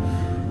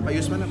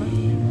 Payus mana ba?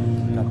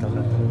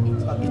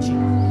 Itchy.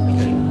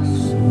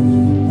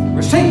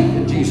 Receive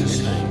in Jesus'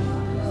 name.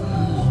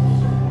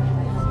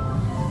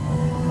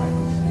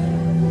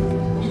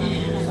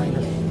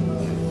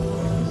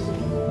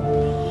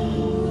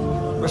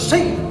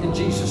 Receive in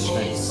Jesus'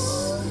 name.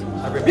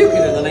 I rebuke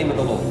it in the name of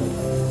the Lord.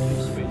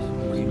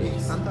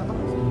 Santa ba?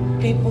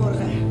 Paper.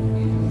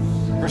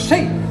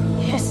 Receive.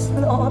 Yes,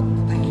 Lord.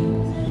 Thank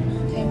you.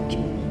 Thank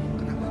you.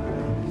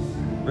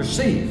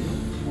 Receive.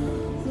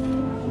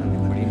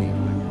 What do you need?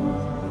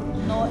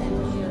 No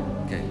energy.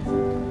 Okay.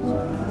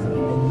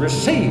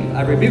 Receive.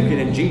 I rebuke it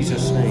in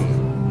Jesus' name.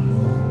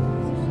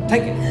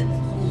 Take it.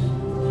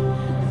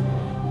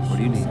 What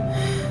do you need?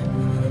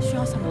 需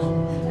要什么？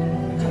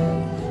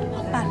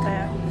半个。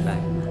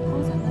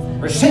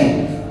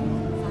 Receive.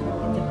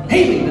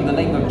 Healing in the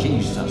name of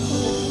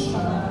Jesus.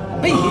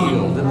 Be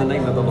healed in the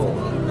name of the Lord.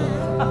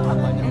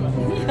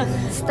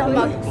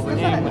 Stomach.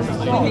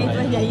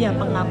 Iya,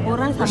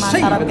 pengapuran sama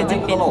Receive saraf in the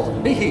name of the kejepit. Lord.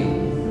 Be healed.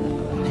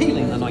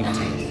 Healing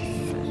anointing.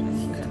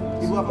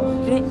 Ibu apa?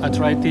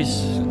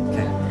 Arthritis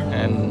Okay.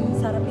 and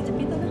Saraf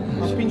kejepit itu.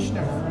 Pinch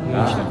nerve.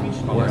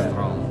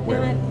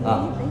 Where?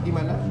 Di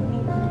mana?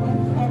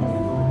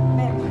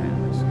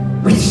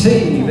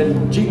 Receive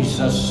in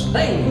Jesus'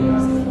 name.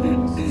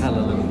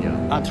 Hallelujah.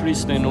 artery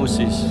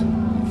stenosis.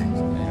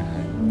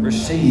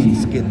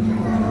 Receive. Yeah.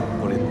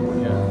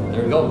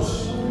 There it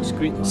goes.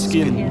 Skin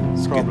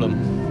problem.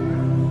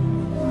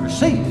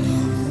 Receive.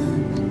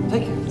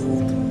 Take it.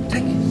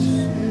 Take it.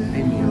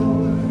 Amen.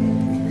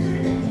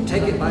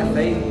 Take it by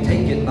faith.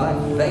 Take it by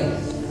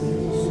faith.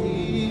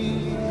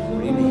 What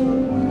do you need?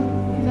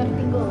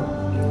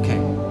 Okay.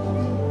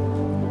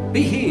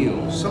 Be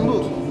healed.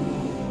 Sembuh.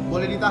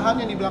 Boleh ditahan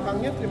yang di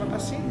belakangnya. Terima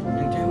kasih.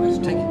 Okay, let's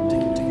take it.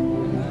 Take it. Take it.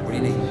 What do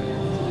you need?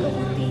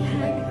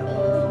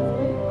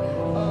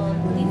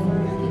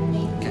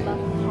 Okay.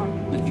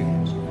 Lift your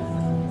hands.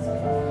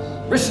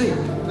 Receive.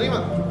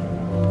 Terima.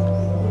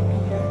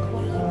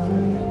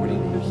 What do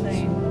you need?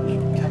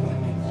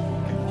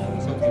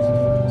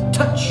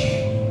 Touch.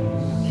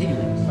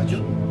 Healing.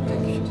 Maju.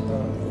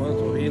 Want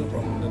to heal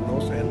from the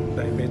nose and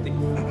diabetic.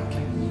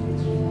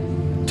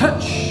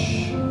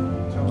 Touch.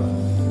 Coba.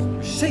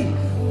 Receive.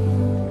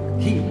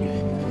 Healing.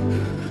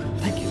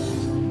 Thank you.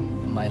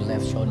 My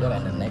left shoulder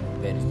and the neck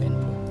very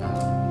painful.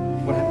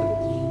 What happened?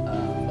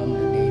 From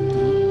the day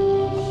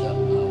two,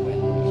 when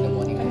in the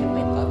morning I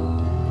wake up,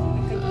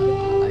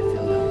 I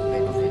feel the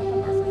very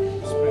painful.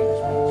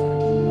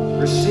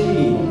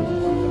 Receive.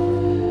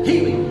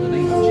 Healing in the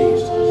name of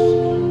Jesus.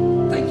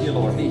 Thank you,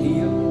 Lord. Be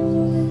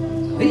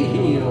healed. Be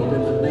healed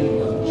in the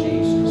name of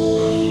Jesus.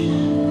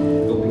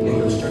 Go begin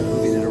to start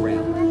moving it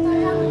around.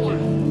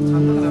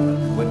 Santa kenapa?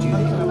 What do you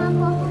need?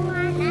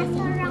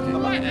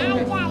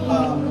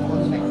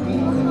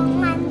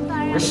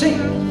 Receive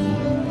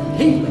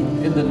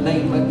healing in the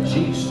name of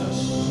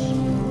Jesus.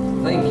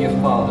 Thank you,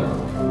 Father.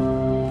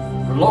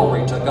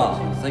 Glory to God.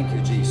 Thank you,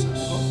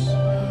 Jesus.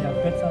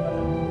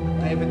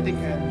 Diabetic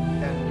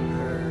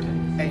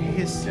and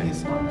his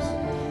arms.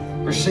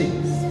 Receive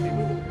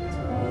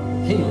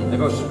healing. That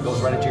goes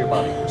right into your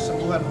body.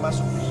 Kesembuhan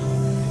masuk.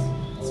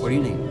 What do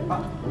you need?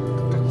 Pak.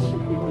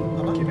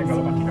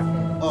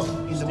 Oh,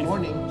 in the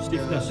morning,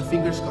 the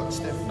fingers got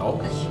stiff.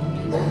 Okay.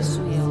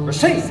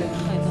 Receive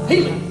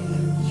healing.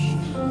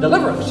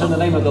 Deliverance in the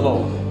name of the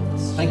Lord.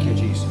 Thank you,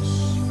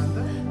 Jesus.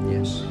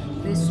 Yes.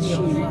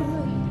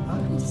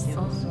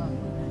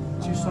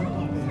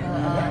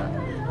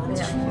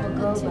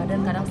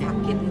 Badan kadang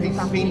sakit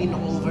gitu. Pain in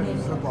all over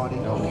her body.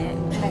 Here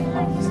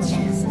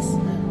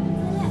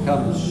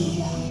comes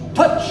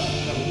touch.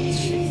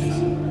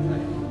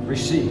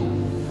 Receive.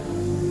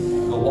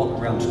 Go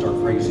walk around and start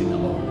praising the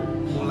Lord.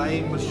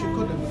 mulai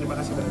bersyukur dan berterima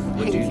kasih pada Tuhan.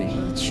 What do you need?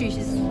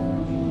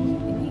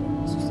 Ini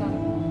susah.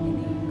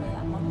 Ini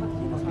kayak mampet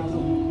gitu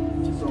selalu.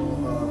 So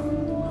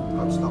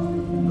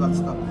God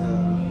stop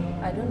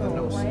I don't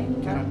know why.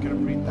 cannot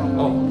breathe.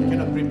 Oh.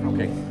 Cannot breathe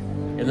properly.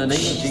 Okay. In the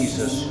name of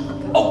Jesus,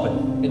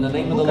 open. In the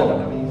name of the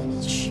Lord.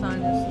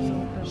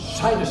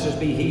 Sinuses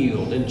be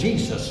healed in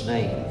Jesus'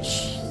 name.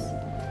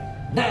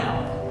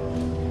 Now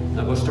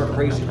go start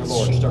praising the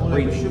Lord. Start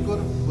Mulai breathing. bersyukur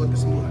buat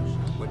kesembuhan.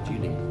 What do you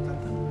need?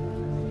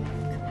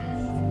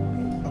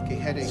 Okay,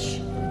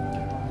 headache.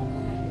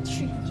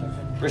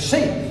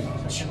 Receive.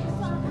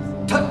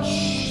 Touch.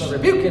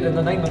 Rebuke it in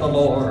the name of the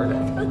Lord.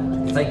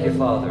 Thank you,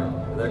 Father.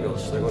 There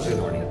goes the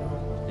anointing.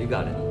 You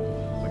got it.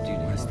 What do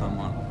you need? My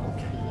stomach.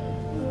 Okay.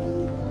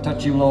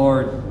 Touch him,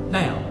 Lord.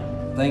 Now.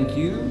 Thank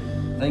you.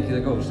 Thank you.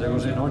 There goes the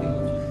anointing.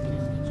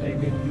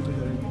 Amen.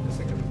 The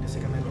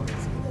second anointing.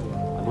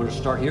 I'm going to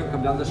start here.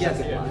 Come down the Yes,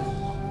 second yes. line.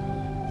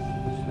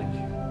 Thank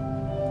you.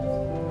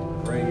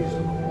 Praise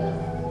the Lord.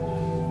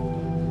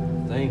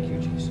 Thank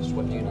you, Jesus.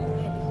 What do you need?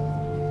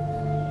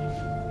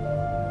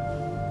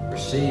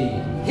 Receive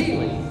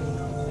healing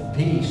and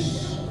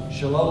peace.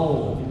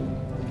 Shalom.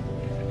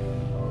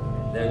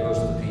 There goes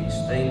the peace.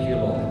 Thank you,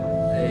 Lord.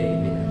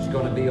 Amen. It's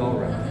going to be all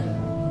right.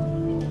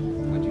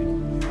 What do you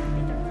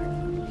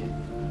need?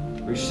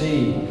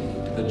 Receive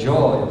the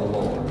joy of the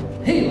Lord.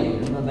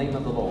 Healing in the name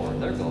of the Lord.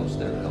 There it goes.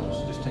 There it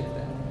goes. Just take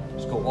that.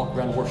 Let's go walk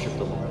around and worship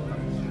the Lord.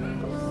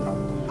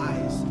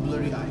 Eyes,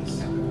 blurry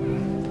eyes.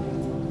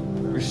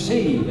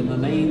 Receive in the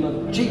name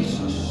of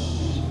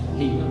Jesus.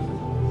 Healing.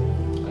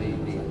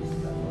 Amen.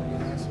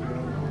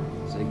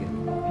 Say again.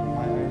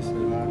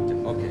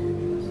 Okay.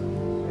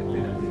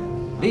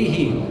 Be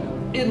healed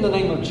in the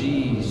name of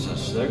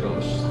Jesus. There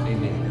goes.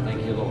 Amen.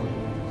 Thank you, Lord.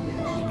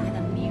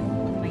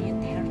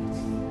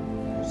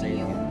 Say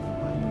it again.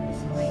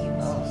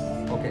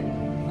 Okay.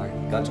 All right.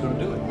 God's going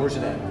to do it. Where's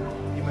it at?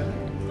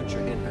 Put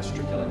your hand,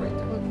 Pastor Kelly, right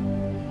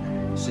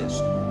there.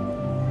 Assist.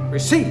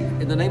 Receive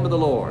in the name of the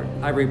Lord.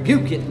 I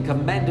rebuke it and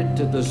command it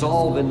to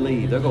dissolve and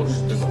leave. There goes.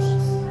 There goes.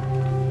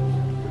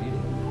 What do you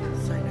need?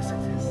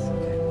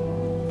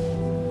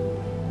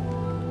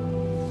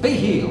 Be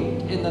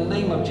healed in the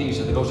name of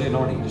Jesus. There goes the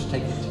anointing. Just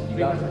take it. You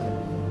got it?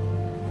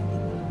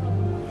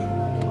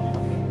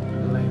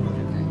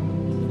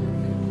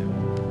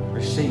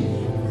 Receive.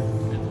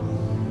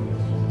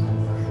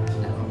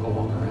 Now go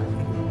walk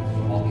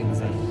around. Walk in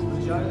faith.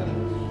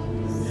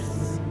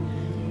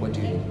 What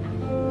do you need?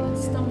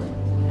 Stomach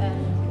and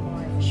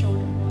my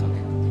shoulder.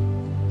 Okay.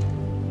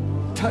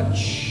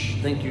 Touch.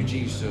 Thank you,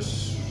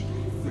 Jesus.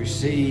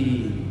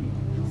 Receive.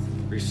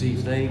 Receive.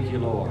 Thank you,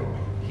 Lord.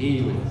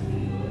 Healing.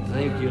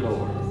 Thank you,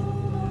 Lord.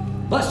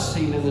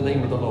 Blessing in the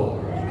name of the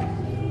Lord.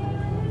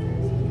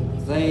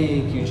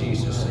 Thank you,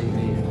 Jesus.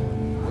 Amen.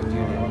 What do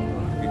you need?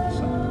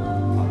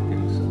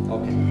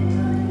 Okay.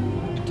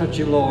 Touch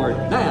him, Lord.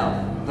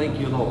 Now. Thank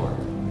you, Lord.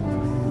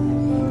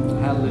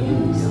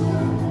 Hallelujah.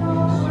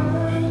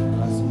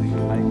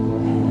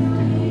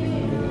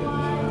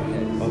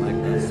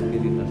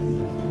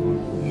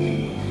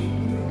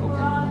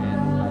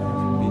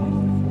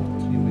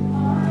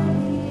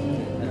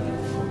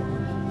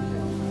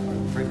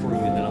 Pray for you,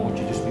 and then I want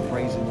you to just be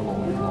praising the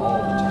Lord all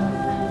the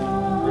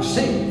time.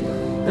 Receive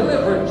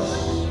deliverance,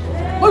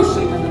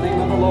 loosing in the name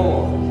of the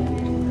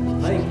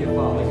Lord. Thank you,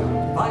 Father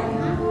God. Fire.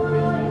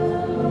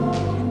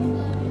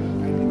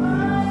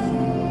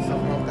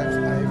 Sometimes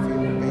I feel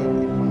pain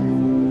in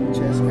my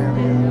chest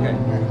area, Okay.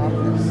 my heart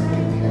and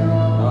kidney area.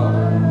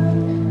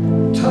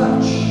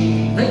 Touch.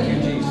 Thank you,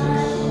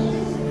 Jesus.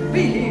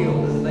 Be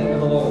healed in the name of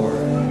the Lord.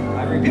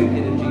 I rebuke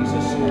it in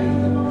Jesus' name.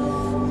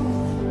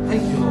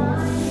 Thank you, Lord.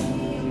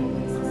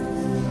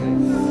 Okay.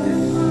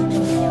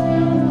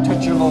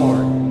 Touch your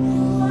Lord.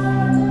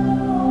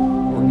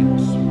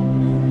 Organs.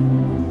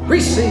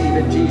 Receive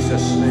in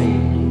Jesus'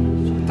 name.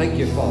 Thank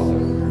you, Father.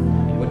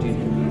 What do you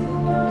need?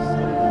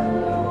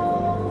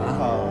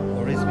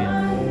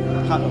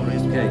 Heart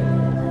arrhythmia. Okay.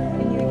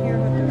 Can you hear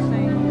what they're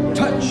saying?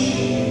 Touch.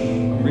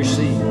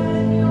 Receive.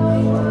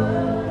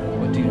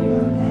 What do you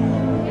need?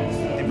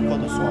 Difficult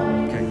to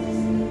swallow. Okay.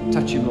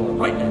 Touch him, Lord,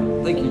 right now.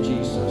 Thank you,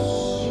 Jesus.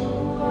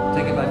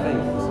 Take it by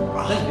faith.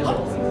 Thank you,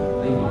 Lord.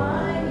 Amen.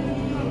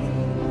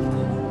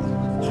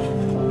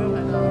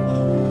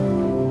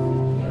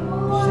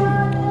 Receive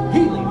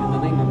healing in the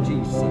name of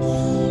Jesus.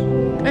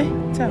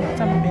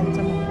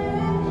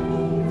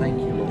 Thank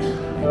you, Lord.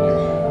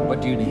 What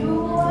do you need?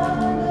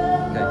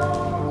 Okay.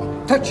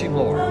 Touch him,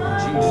 Lord, in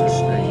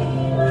Jesus' name.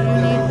 Do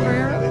you need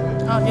prayer?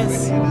 Oh,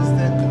 yes.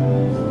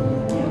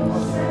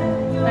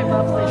 High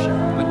blood pressure.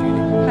 What do you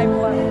need? High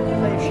blood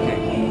pressure.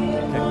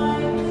 Okay.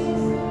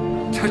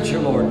 Touch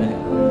your Lord now.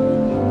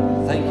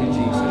 Thank you,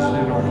 Jesus.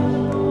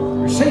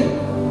 Receive.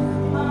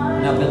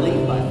 Now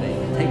believe by faith.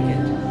 Take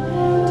it.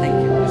 Take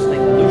it. This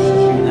thing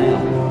looses you now.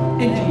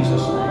 In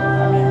Jesus' name.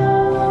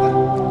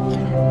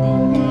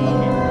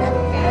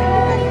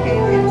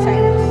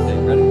 Okay,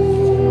 ready?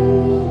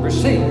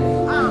 Receive.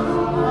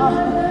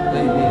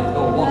 Amen.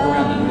 Go walk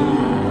around and move.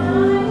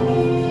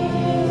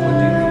 What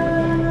do you need?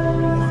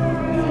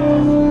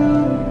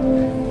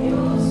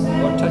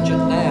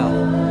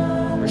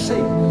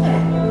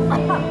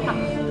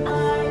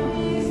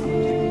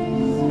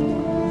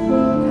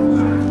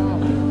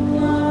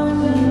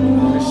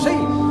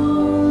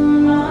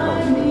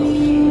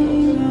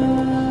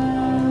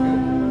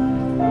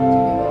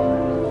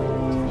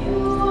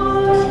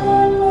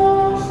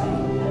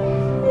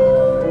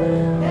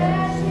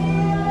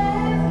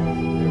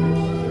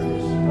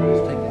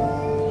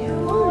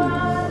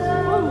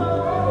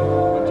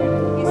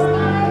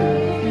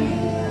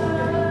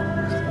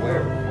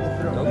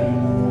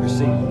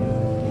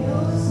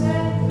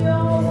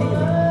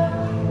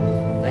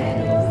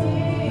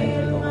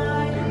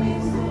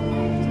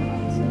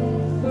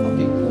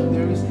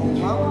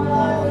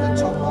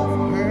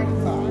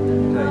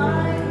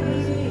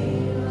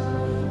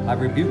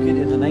 rebuke it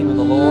in the name of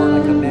the Lord. I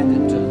command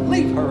it to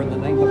leave her in the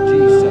name of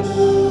Jesus.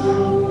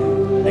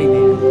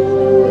 Amen.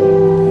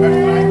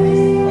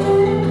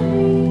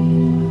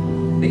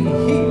 Be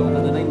healed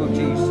in the name of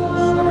Jesus. I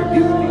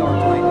rebuke the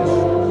arthritis.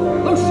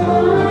 Loose her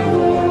in the name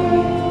of the Lord.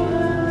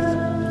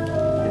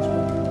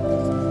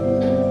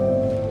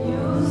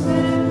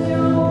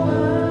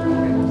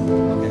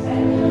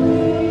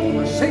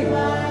 Receive.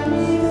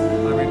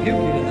 I rebuke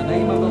it in the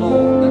name of the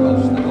Lord. There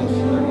goes, there goes,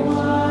 there goes.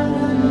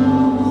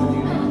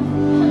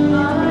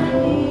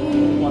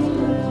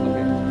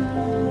 Okay.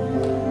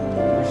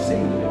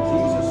 Receive it in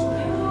Jesus'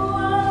 name.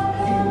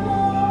 Heal.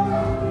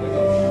 There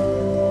goes.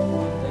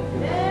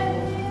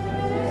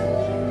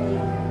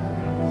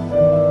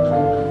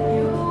 Thank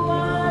you.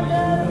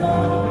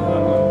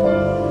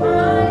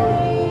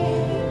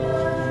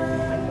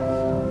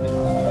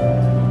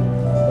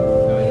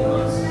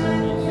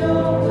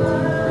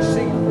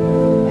 Receive.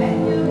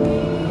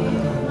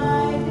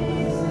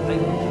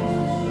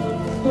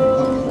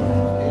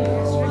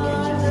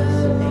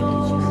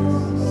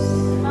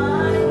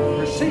 Thank you,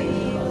 receive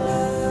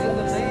in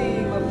the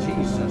name of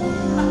Jesus.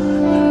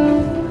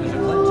 There's a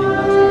cleansing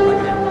touch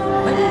right now.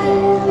 Thank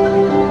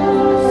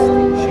you.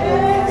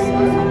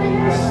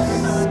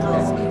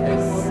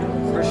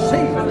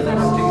 Receive in the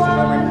name of Jesus.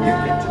 I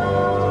rebuke it.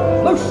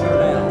 Loose her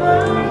now.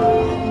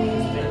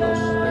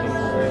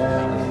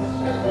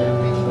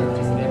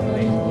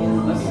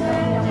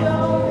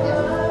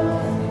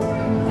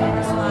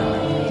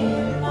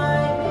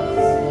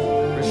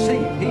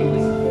 Receive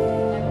healing.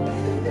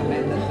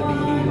 Command that to be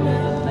healed in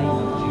the name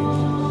of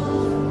Jesus.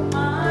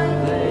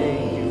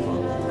 Thank you,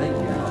 Father. Thank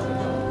you, Father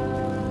God.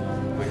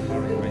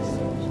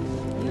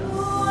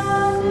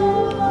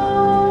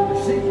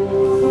 Receive.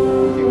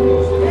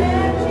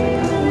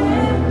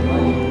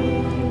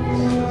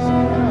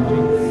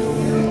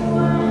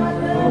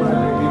 Lord,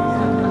 I rebuke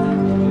that.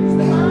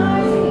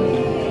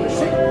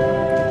 Receive.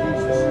 In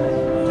Jesus' name.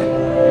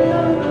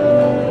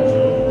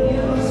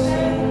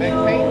 Back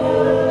pain.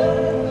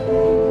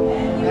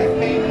 Back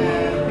pain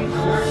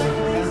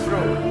and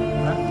throat.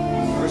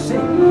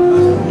 Receive.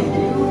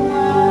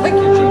 Thank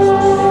you,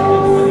 Jesus.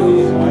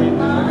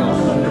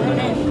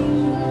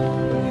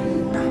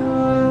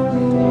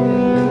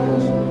 There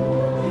goes.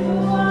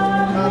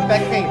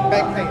 Back pain,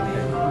 back pain.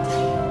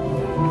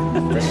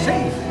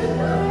 Receive.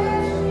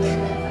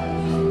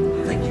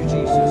 Thank you,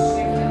 Jesus.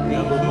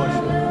 There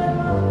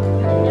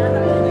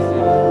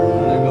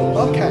goes.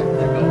 Okay,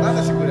 There goes.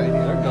 that's a good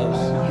idea. There goes.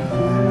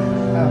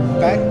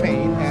 Back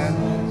pain, and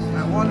I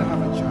want to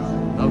have a child.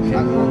 Okay.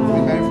 I've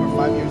been married for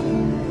 5 years.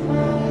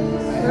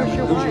 Where's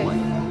your wife?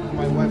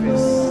 My wife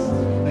is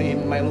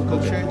in my local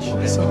church.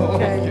 So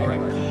Okay. All right.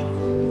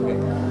 Okay.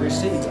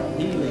 Receive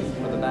healing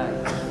for the back.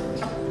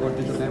 Lord,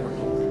 do the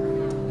miracle.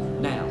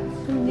 Now.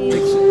 Fix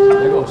it.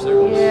 There goes. There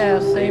goes.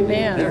 Yes,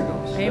 amen. There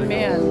goes. There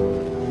Amen.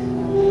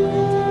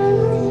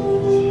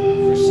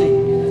 Receive.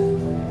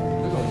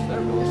 There goes.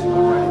 There goes.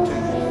 Going right into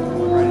it.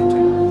 Going right into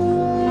it.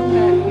 Come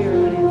back here,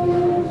 honey.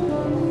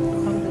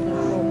 Come to the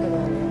pulpit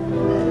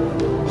area.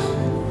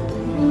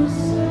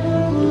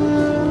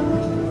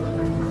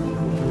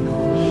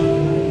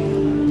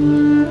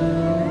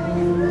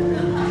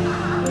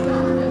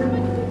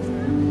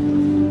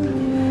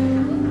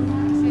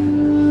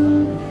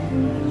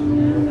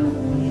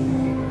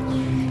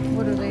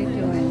 What are they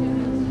doing?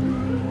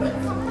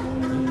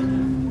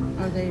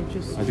 Are they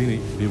just, I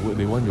think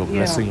they want your Yeah.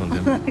 blessing on I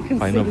them. can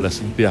Final see.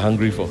 blessing. They are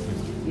hungry for.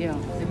 yeah,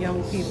 the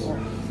young people?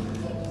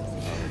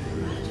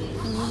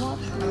 Can you watch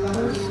the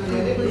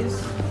please?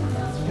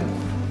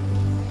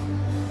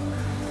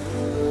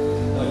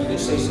 No, you can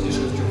say so. Just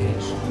lift your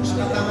hands.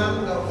 tangan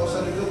nggak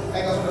usah duduk,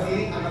 nggak usah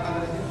berdiri, angkat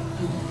tangan aja.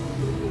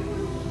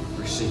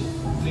 Receive.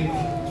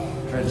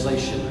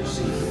 Translation.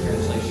 Receive.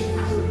 Translation.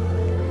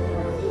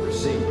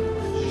 Receive.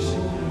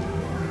 Receive.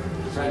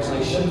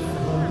 Translation.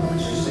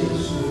 Receive.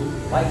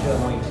 Like the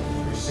anointing.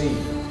 Receive.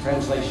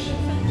 Translation.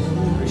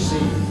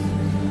 Receive.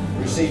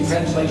 Receive.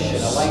 Translation.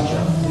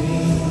 Elijah.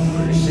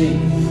 Receive.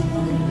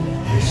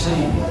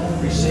 Receive.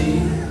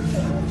 Receive.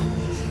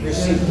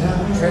 Receive.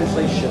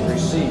 Translation.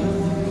 Receive.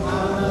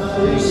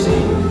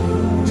 Receive.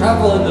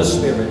 Travel in the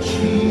Spirit.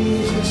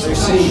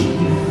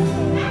 Receive.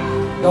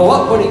 Go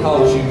up when He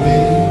calls you.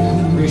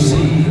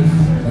 Receive.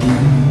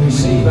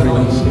 Receive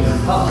anointing.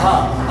 Ha ha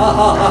ha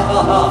ha ha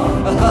ha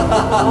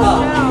ha.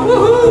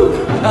 Woohoo!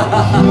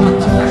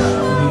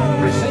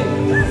 Receive.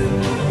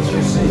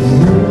 Receive.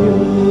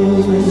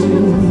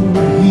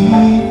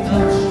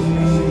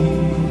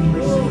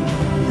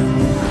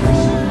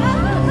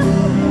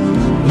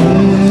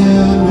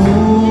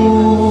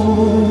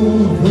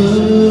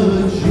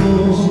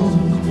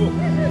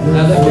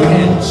 Now lift your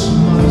hands.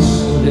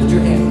 Lift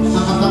your hands.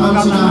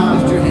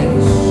 Lift your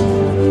hands.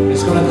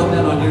 It's going to come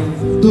down on you.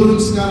 Turun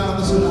sekarang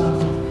atas saudara.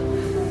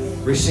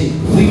 Receive.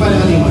 Terima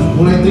dengan iman.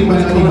 Mulai terima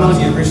dengan Come iman.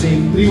 on you. Receive.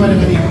 Terima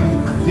dengan iman.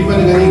 Terima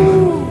dengan iman.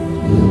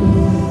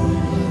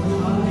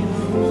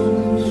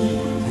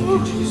 Thank you,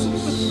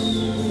 Jesus.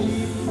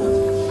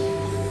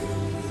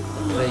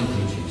 Thank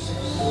you, Jesus.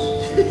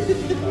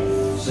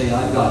 Say,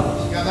 I got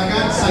it.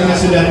 Katakan, saya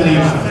sudah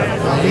terima.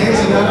 Oke,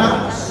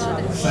 saudara,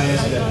 saya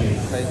sudah terima.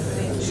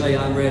 Say,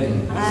 I'm ready.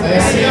 Saya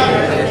siap.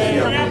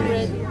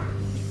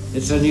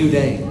 It's a new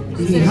day.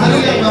 Ini hari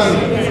yang baru.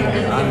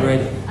 I'm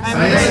ready.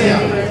 Saya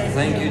siap.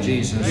 Thank you,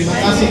 Jesus. Terima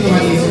kasih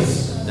Tuhan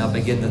Yesus. Now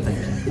begin to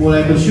thank Him.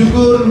 Mulai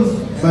bersyukur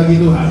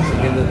bagi Tuhan.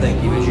 Begin to thank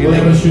Him. As you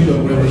Boleh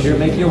bersyukur, boleh as you bersyukur.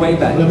 make your way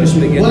back, Boleh just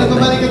bersyukur. begin Boleh to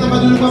kembali thank ke tempat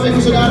dulu Bapak Ibu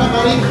Saudara.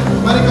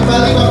 Mari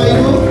kembali Bapak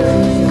Ibu.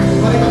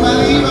 Mari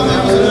kembali Bapak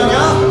Ibu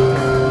Saudara.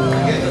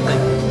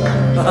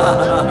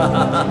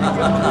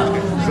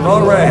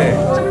 Glory.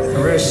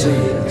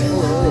 Receive.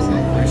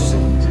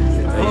 Receive.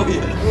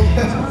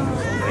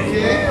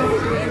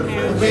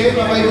 Oke,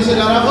 Bapak Ibu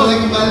Saudara boleh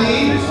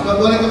kembali.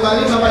 Boleh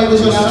kembali Bapak Ibu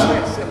Saudara.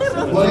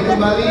 Boleh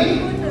kembali.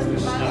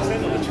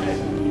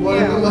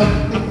 Boleh kembali.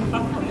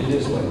 It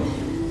is well.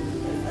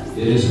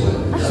 It is well.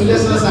 Sudah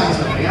selesai,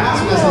 saudara ya.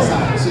 Sudah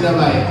selesai. Sudah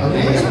baik.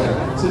 Oke.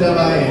 Sudah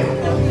baik.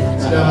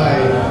 Sudah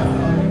baik.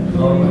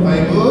 Bapak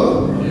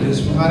Ibu,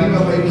 mari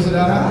Bapak Ibu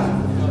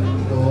Saudara.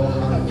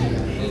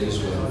 It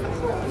is well.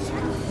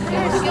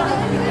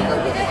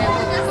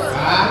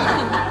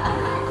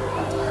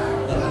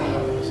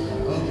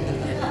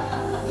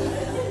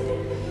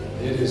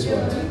 It is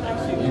well.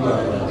 You are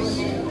blessed.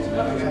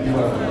 You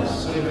are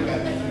blessed.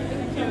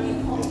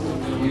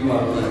 You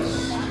are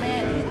blessed.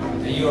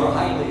 And you are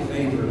highly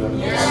favored of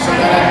God.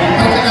 Saudara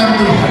diberkati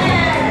Tuhan.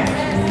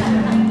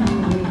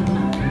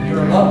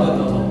 You're loved of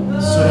the Lord.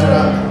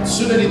 Saudara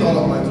sudah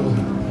ditolong oleh Tuhan.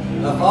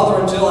 Now,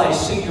 Father, until I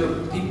see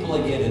your people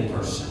again in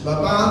person,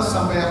 Bapak,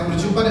 sampai aku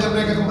berjumpa dengan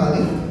mereka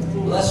kembali,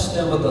 bless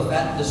them with the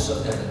fatness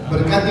of heaven,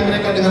 berkati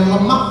mereka dengan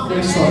lemak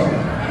dari sorga,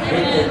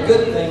 with the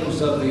good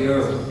things of the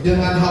earth,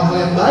 dengan hal-hal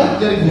yang baik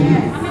dari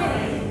bumi,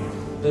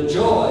 the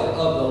joy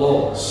of the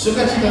Lord,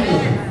 sukacita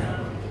Tuhan,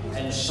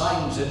 and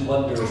signs and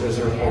wonders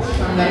as their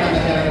portion.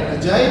 tanda-tanda yang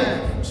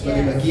ajaib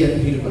sebagai bagian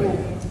hidup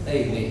mereka.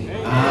 Amen.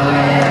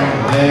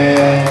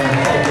 Amin.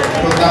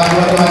 Tepuk tangan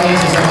buat Tuhan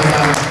Yesus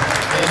sama-sama.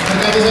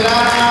 Berkati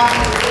saudara.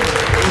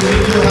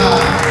 Puji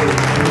Tuhan.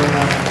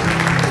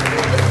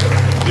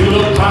 You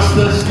love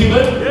Pastor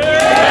Stephen?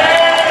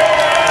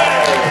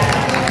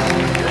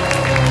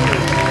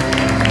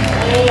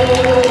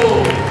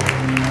 Oh,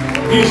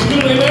 he's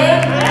good, amen?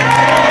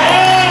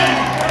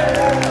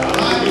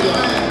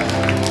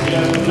 He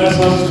has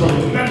blessed us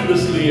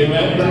tremendously,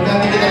 amen?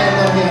 Berkati kita yang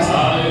luar biasa.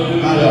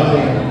 Hallelujah.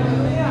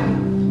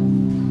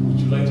 Would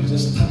you like to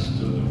just touch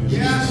the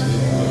musicians?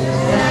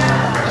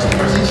 As the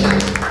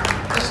musicians.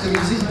 As the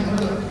musicians.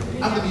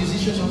 I'm the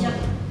musicians also.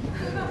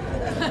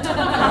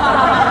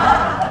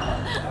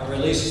 I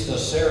release the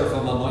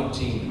seraphim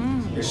anointing.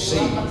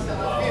 Receive.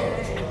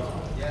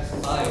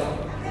 Fire.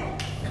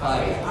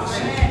 Fire.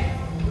 Receive.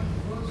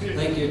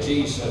 Thank you,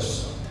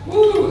 Jesus.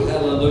 Woo,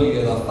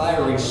 hallelujah. The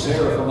fiery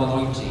seraphim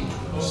anointing.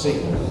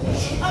 Receive.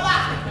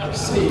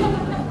 Receive.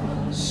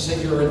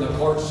 Singer in the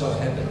courts of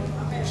heaven.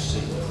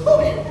 Receive.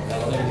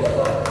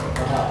 Hallelujah.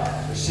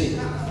 Receive.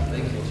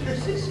 Thank you,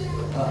 Jesus.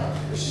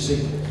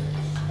 Receive.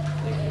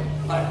 Thank you.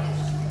 Fire.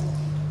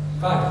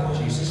 Fire in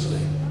Jesus'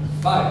 name.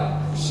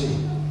 Fire.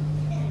 Receive.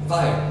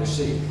 Fire.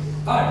 Receive.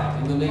 Fire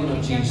in the name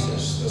of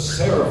Jesus. The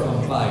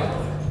seraphim fire.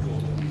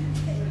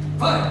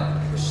 Fire.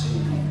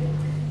 Receive.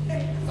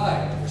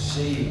 Fire.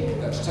 Receive.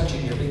 That's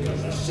touching your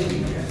fingers.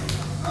 Receive.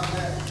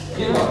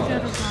 You are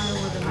Jedediah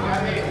with a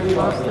man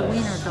lost the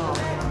wiener dog.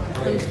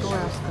 Please go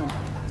ask him.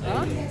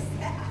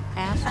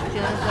 Ask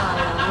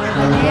Jedediah where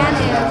the man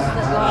is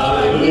that lost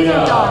the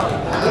wiener dog.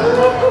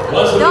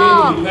 Once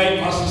again, we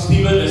thank Pastor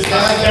Stephen and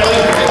Pastor Kelly.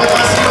 Terima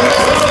kasih untuk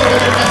Pastor Stephen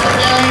dan Pastor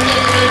Kelly. Thank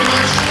you very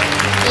much.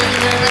 Thank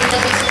you very much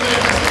Pastor Stephen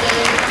dan Pastor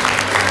Kelly.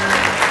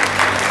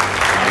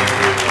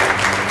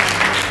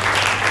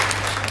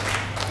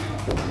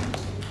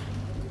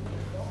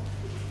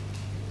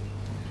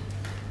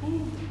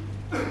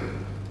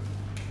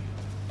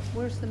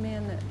 Where's the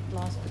man that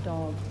lost the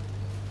dog?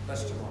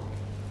 That's tomorrow.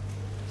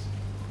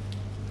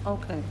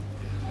 Okay.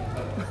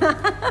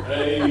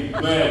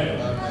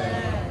 Amen.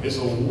 It's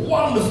a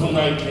wonderful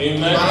night,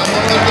 amen. Malam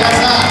yang luar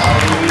biasa.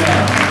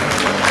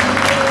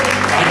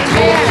 I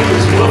told you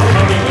it's worth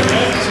coming,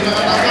 amen. Sudah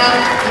katakan,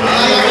 inilah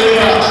yang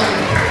Hallelujah. datang.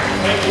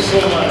 Thank you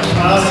so much.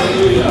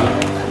 Hallelujah.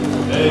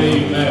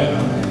 Amen.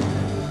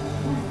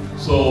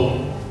 So,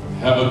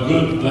 have a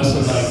good,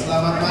 blessed night.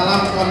 Selamat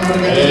malam, Tuhan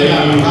berkati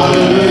kita. Amen.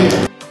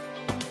 Haleluya.